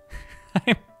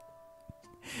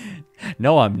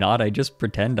 No, I'm not. I just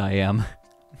pretend I am.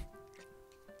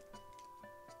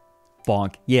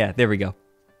 Bonk. Yeah, there we go.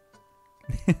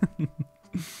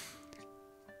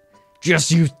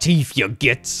 Just use teeth, you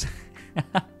gits.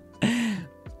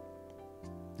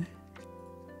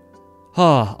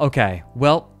 Oh, okay.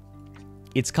 Well,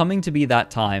 it's coming to be that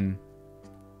time.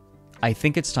 I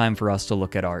think it's time for us to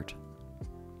look at art.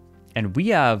 And we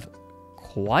have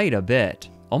quite a bit.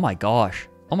 Oh my gosh.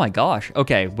 Oh my gosh.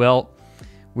 Okay, well,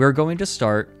 we're going to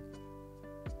start.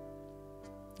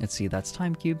 Let's see, that's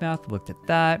time cube math. Looked at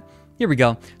that. Here we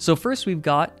go. So first we've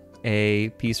got a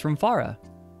piece from Farah.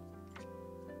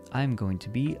 I'm going to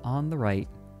be on the right.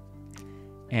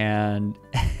 And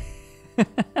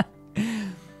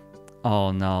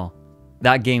oh no.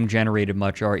 That game generated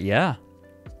much art, yeah.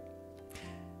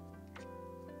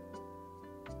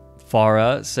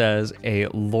 Farah says a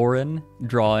Loren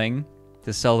drawing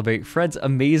to celebrate Fred's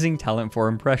amazing talent for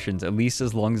impressions, at least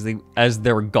as long as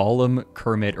they're Gollum,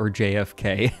 Kermit, or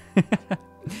JFK.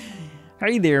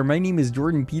 Hi there, my name is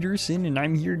Jordan Peterson, and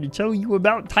I'm here to tell you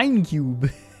about Time Cube.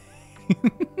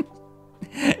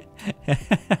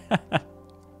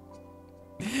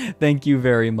 Thank you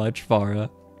very much, Farah.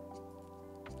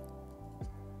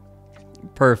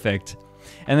 Perfect.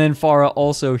 And then Farah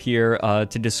also here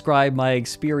to describe my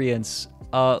experience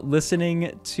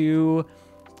listening to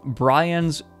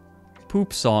Brian's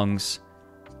poop songs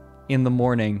in the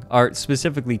morning, or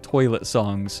specifically toilet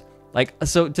songs. Like,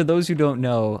 so to those who don't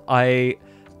know,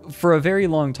 for a very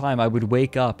long time, I would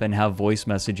wake up and have voice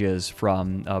messages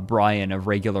from Brian of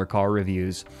Regular Car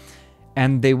Reviews,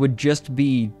 and they would just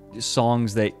be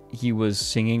songs that he was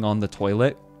singing on the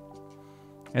toilet.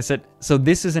 I said, so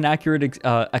this is an accurate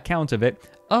account of it.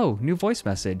 Oh, new voice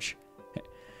message.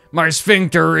 My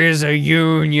sphincter is a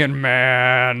union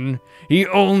man. He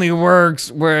only works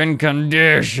when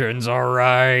conditions are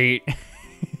right.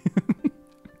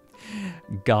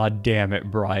 God damn it,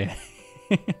 Brian.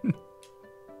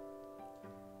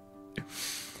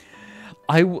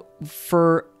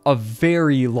 For a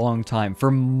very long time, for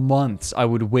months, I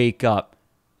would wake up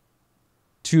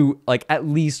to like at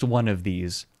least one of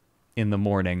these in the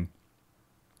morning.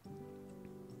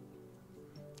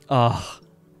 Ugh.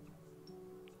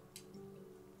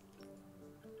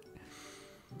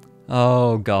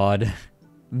 Oh, God.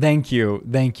 Thank you,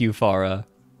 Farah.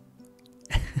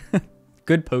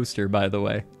 Good poster, by the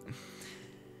way.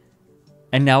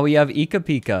 And now we have Ika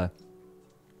Pika.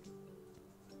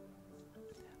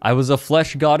 I was a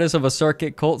flesh goddess of a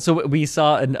circuit cult. So we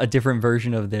saw a different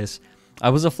version of this. I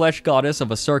was a flesh goddess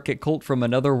of a circuit cult from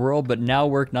another world, but now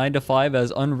work 9 to 5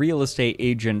 as Unreal Estate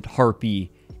Agent Harpy.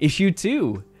 Issue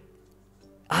 2.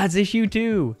 Ah, it's issue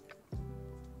 2.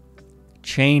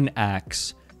 Chain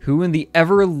Axe. Who in the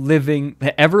ever-loving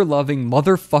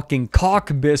motherfucking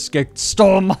cock biscuit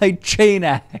stole my chain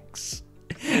axe?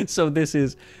 So this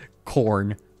is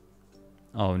Corn.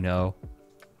 Oh no.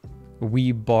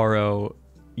 We borrow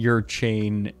your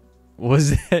chain.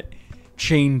 Was it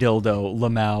chain dildo?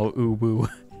 Lamau uwu.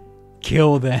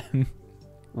 Kill them.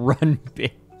 Run,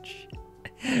 bitch.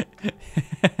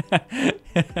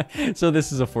 So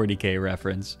this is a 40K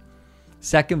reference.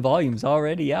 Second volume's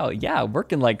already out. Yeah,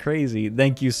 working like crazy.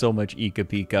 Thank you so much, Ika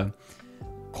Pika.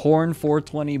 Corn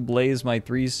 420 Blaze my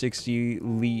 360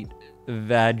 Elite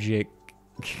Vagic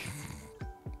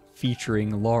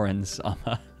featuring Loren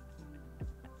Sama.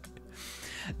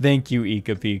 Thank you,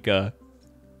 Ika Pika.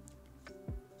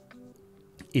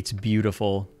 It's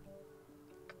beautiful.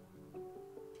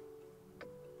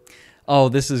 Oh,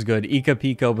 this is good. Ika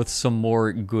Pika with some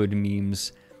more good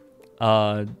memes.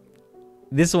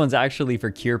 This one's actually for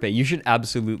Kirpe. You should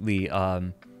absolutely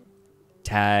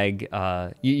tag...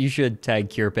 you should tag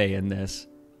Kirpe in this.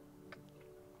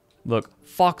 Look,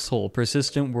 Foxhole,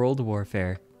 Persistent World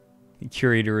Warfare.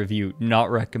 Curator review, not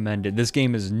recommended. This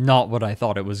game is not what I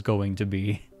thought it was going to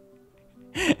be.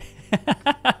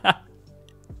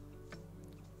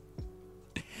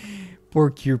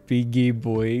 Poor Kirpe gay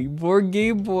boy. Poor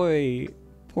gay boy.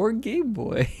 Poor gay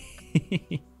boy.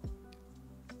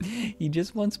 He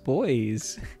just wants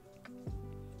boys.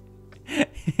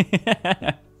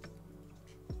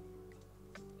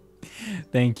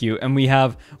 Thank you. And we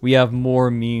have more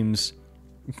memes.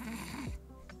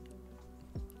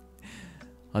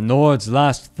 A Nord's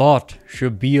last thought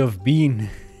should be of Bean.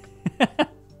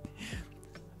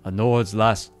 A Nord's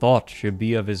last thought should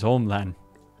be of his homeland.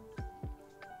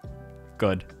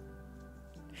 good.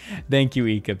 Thank you,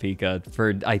 Ika Pika,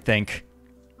 for, I think.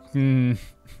 And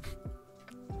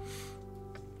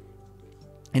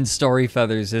Story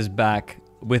Feathers is back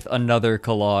with another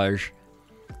collage.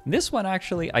 This one,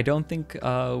 actually, I don't think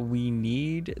we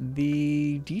need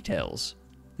the details.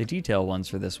 The detail ones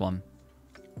for this one.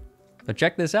 But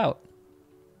check this out.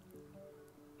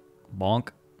 Bonk.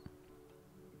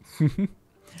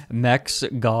 Mechs,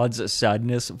 gods,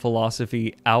 sadness,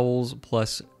 philosophy, owls,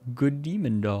 plus good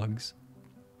demon dogs.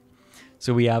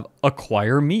 So we have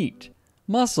acquire meat,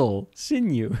 muscle,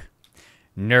 sinew.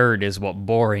 Nerd is what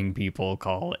boring people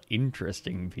call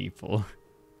interesting people.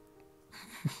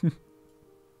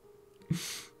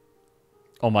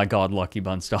 Oh my god, Lucky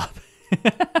Bun, stop.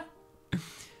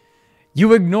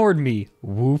 You ignored me.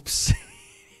 Whoops.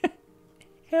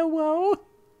 Hello?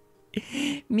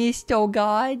 Mr.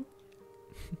 God?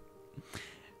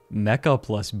 Mecha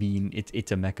plus bean.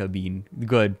 It's a mecha bean.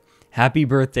 Good. Happy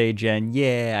birthday, Jen.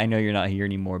 Yeah, I know you're not here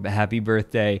anymore, but happy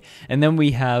birthday. And then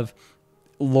we have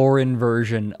Loren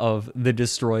version of the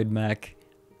destroyed mech.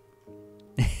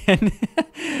 And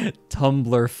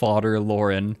Tumblr fodder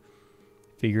Loren.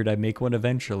 Figured I'd make one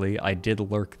eventually. I did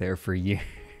lurk there for years.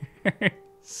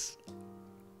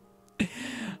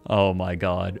 Oh my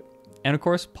god. And of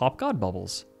course, Pop God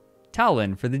Bubbles.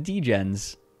 Talon for the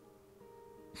degens.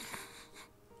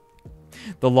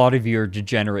 The lot of you are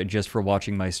degenerate just for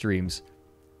watching my streams.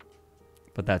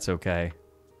 But that's okay.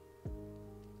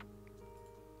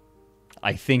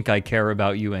 I think I care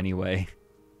about you anyway.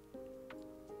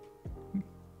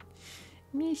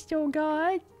 Mr.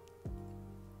 God.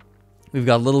 We've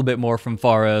got a little bit more from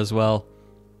Farah as well.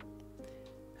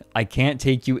 I can't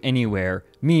take you anywhere.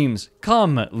 Memes,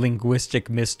 come, linguistic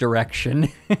misdirection.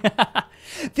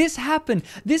 This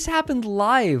happened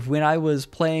live when I was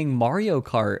playing Mario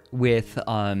Kart with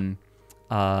Rev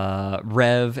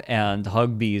and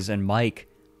Hugbees and Mike.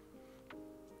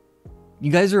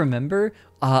 You guys remember?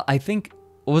 I think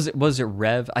was it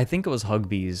Rev? I think it was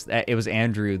Hugbees. It was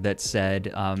Andrew that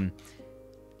said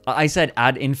I said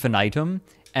ad infinitum.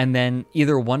 And then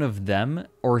either one of them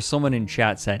or someone in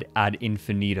chat said ad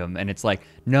infinitum. And it's like,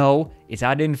 no, it's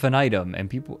ad infinitum.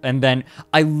 And then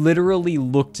I literally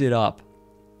looked it up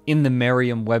in the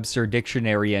Merriam-Webster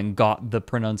dictionary and got the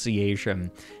pronunciation.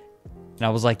 And I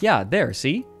was like, yeah, there,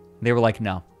 see? They were like,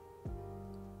 no.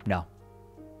 No.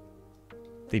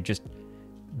 They just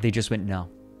went, no.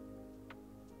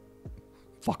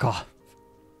 Fuck off.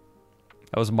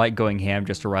 That was Mike going ham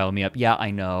just to rile me up. Yeah,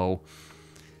 I know.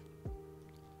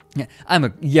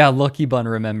 Yeah, Lucky Bun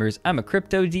remembers. I'm a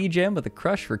crypto degen with a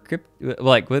crush for crypto.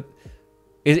 Like,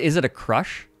 is it a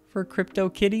crush for crypto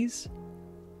kitties?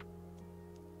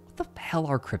 What the hell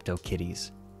are crypto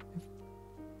kitties?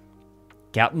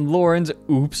 Captain Loren's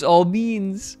Oops All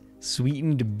Beans.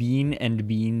 Sweetened bean and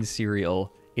bean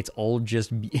cereal. It's all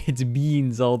just, it's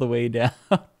beans all the way down.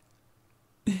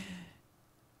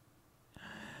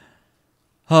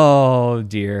 Oh,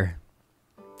 dear.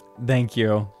 Thank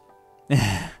you.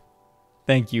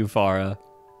 Thank you, Farah.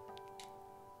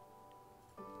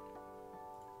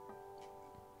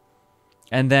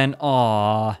 And then,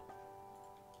 aw.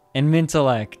 And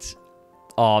Mintellect.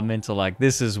 Aw, Mintellect.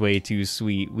 This is way too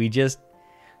sweet.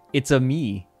 It's a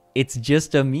me. It's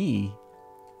just a me.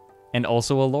 And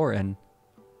also a Loren.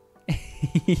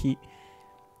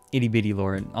 Itty bitty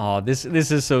Loren. Aw, this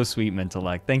is so sweet,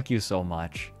 Mintellect. Thank you so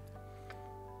much.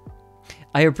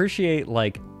 I appreciate,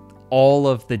 like, all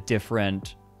of the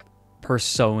different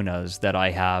personas that I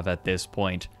have at this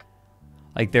point.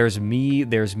 Like, there's me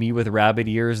with rabbit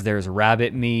ears, there's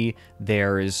rabbit me,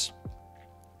 there's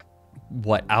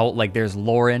there's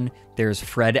Loren, there's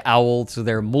Fred Owl, so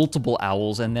there are multiple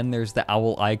owls, and then there's the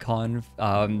owl icon,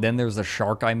 then there's the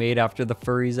shark I made after the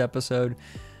furries episode.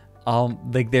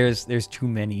 Like, there's too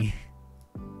many.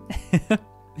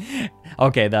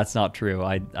 Okay, that's not true.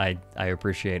 I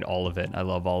appreciate all of it. I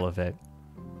love all of it.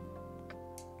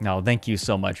 No, thank you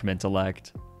so much,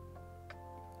 Mintellect.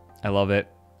 I love it.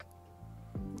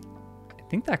 I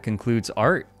think that concludes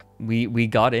art. We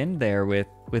got in there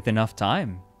with enough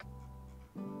time.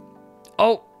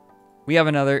 Oh, we have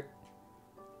another.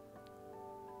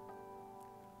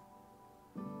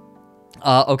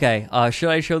 Okay. Should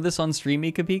I show this on stream,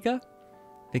 Ika Pika?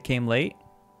 It came late.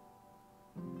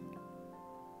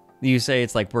 You say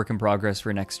it's like work in progress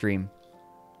for next stream.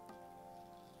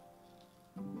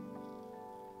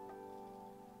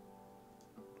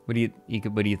 What do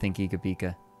you think, Ika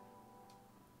Pika?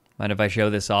 Mind if I show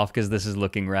this off? Because this is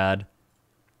looking rad.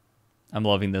 I'm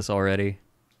loving this already.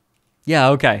 Yeah,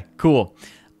 okay, cool.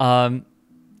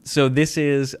 So this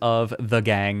is of the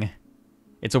gang.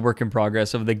 It's a work in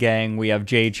progress of the gang. We have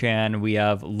Jay-chan, we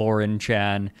have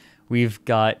Loren-chan, we've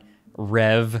got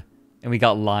Rev, and we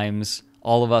got Limes.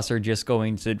 All of us are just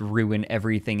going to ruin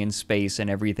everything in space, and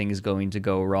everything is going to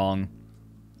go wrong.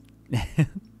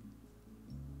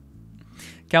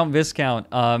 Count Viscount.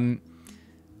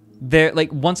 There,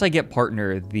 like, once I get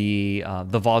partner, the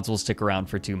VODs will stick around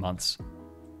for 2 months.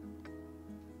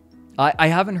 I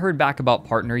haven't heard back about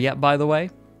partner yet, by the way.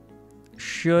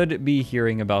 Should be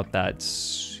hearing about that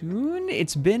soon.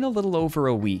 It's been a little over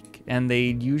a week, and they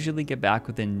usually get back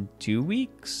within 2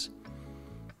 weeks.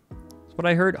 That's what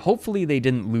I heard. Hopefully they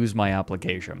didn't lose my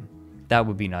application. That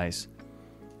would be nice.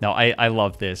 No, I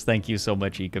love this. Thank you so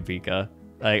much, Ika Pika.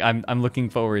 I'm looking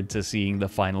forward to seeing the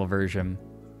final version.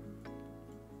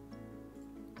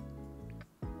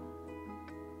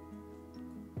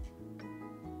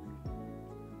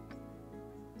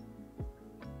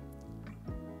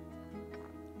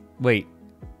 Wait.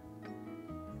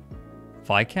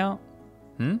 Viscount?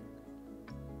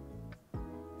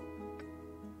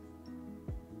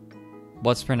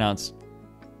 What's pronounced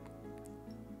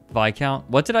Viscount?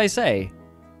 What did I say?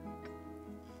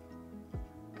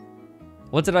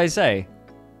 What did I say?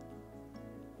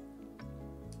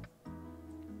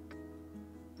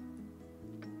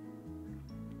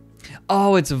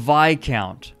 Oh, it's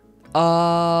Viscount.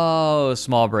 Oh,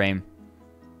 small brain.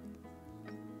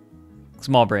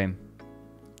 Small brain.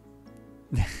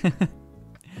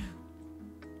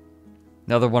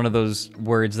 Another one of those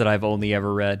words that I've only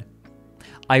ever read.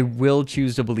 I will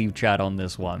choose to believe chat on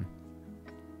this one.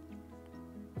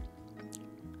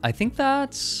 I think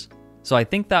that's... So I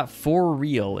think that for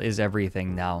real is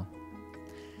everything now.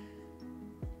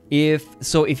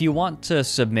 If you want to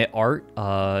submit art,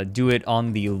 do it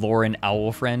on the Loren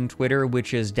Owlfriend Twitter,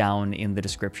 which is down in the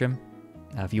description.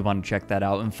 If you want to check that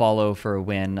out and follow for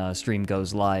when stream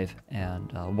goes live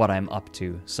and what I'm up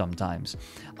to sometimes.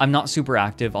 I'm not super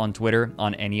active on Twitter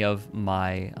on any of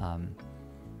my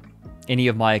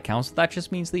accounts. That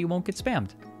just means that you won't get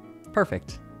spammed.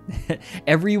 Perfect.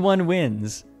 Everyone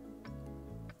wins.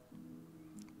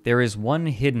 There is one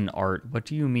hidden art. What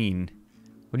do you mean?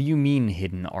 What do you mean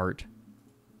hidden art?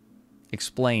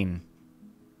 Explain.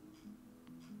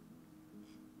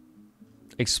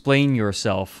 Explain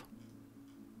yourself.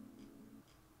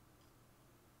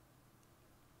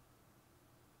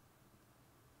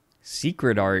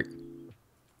 Secret art.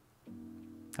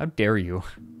 How dare you?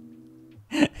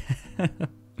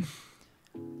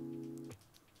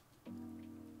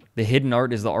 The hidden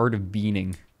art is the art of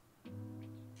being.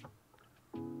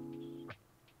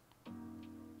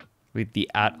 With the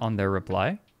 @ on their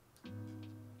reply.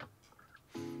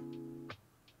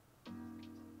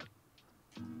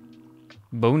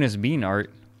 Bonus bean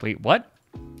art. Wait, what?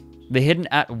 The hidden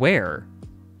 @ where?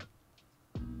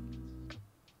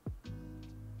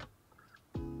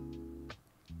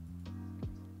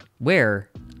 Where?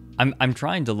 I'm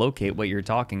trying to locate what you're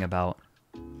talking about.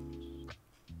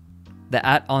 The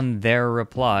 @ on their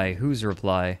reply. Whose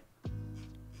reply?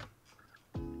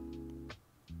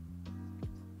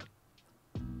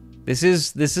 This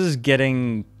is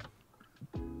getting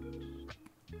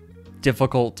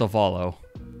difficult to follow.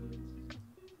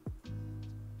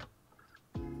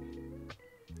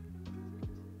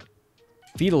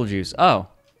 Fetal juice. Oh.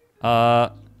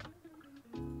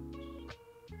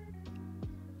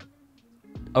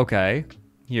 Okay.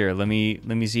 Here, let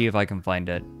me see if I can find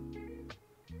it.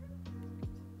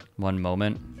 One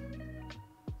moment.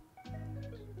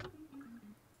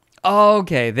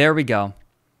 Okay, there we go.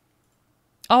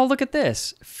 Oh, look at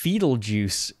this. Fetal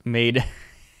juice made...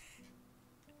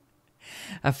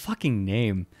 a fucking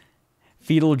name.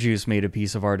 Fetal juice made a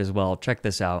piece of art as well. Check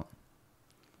this out.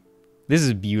 This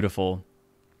is beautiful.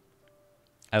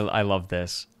 I love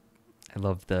this. I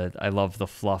love the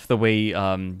fluff. The way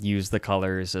use the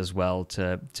colors as well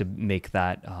to make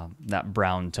that that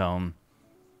brown tone.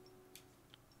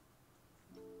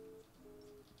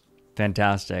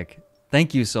 Fantastic.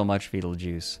 Thank you so much, Fetal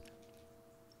Juice.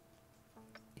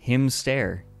 Him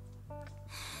stare.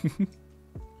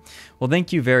 Well,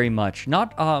 thank you very much.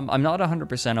 I'm not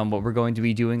 100% on what we're going to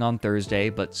be doing on Thursday,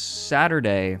 but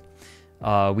Saturday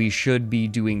we should be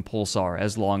doing Pulsar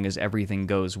as long as everything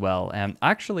goes well. And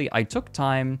actually, I took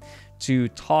time to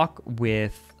talk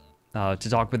with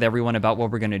everyone about what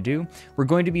we're going to do. We're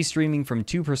going to be streaming from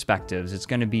two perspectives. It's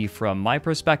going to be from my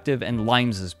perspective and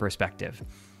Limes' perspective.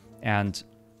 And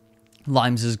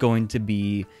Limes is going to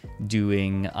be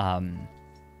doing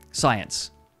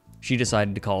science. She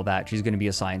decided to call that. She's going to be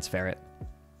a science ferret.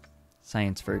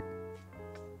 Science ferret.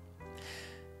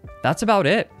 That's about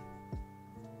it.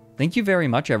 Thank you very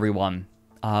much, everyone.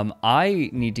 I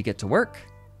need to get to work.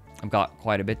 I've got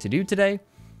quite a bit to do today.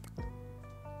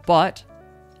 But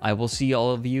I will see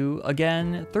all of you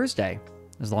again Thursday,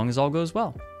 as long as all goes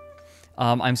well.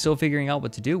 I'm still figuring out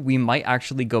what to do. We might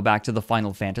actually go back to the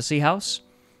Final Fantasy house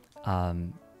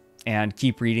and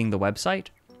keep reading the website.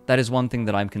 That is one thing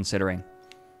that I'm considering.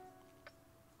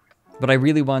 But I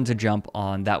really wanted to jump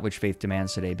on That Which Faith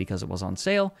Demands today because it was on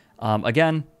sale.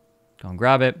 Again, go and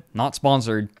grab it. Not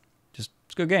sponsored. Just,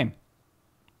 it's a good game.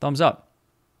 Thumbs up.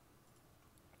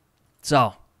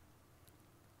 So,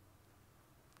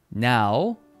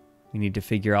 now we need to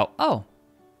figure out, oh,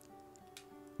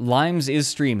 Limes is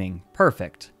streaming.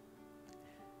 Perfect.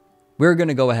 We're going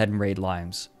to go ahead and raid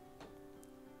Limes.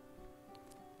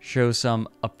 Show some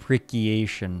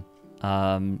appreciation.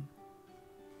 You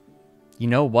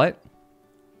know what?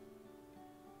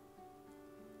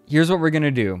 Here's what we're going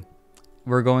to do.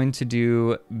 We're going to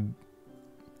do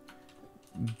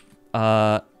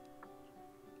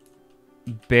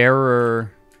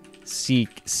bearer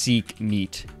seek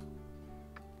meat.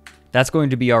 That's going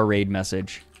to be our raid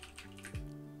message.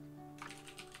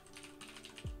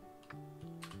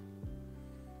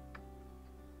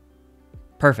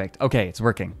 Perfect. Okay, it's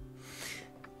working.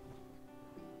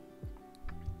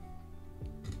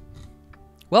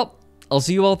 Well, I'll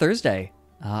see you all Thursday.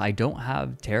 I don't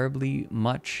have terribly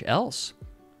much else.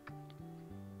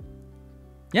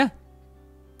 Yeah.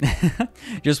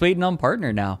 Just waiting on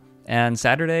partner now. And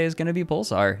Saturday is going to be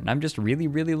Pulsar. And I'm just really,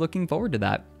 really looking forward to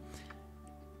that.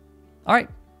 All right.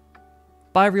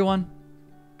 Bye, everyone.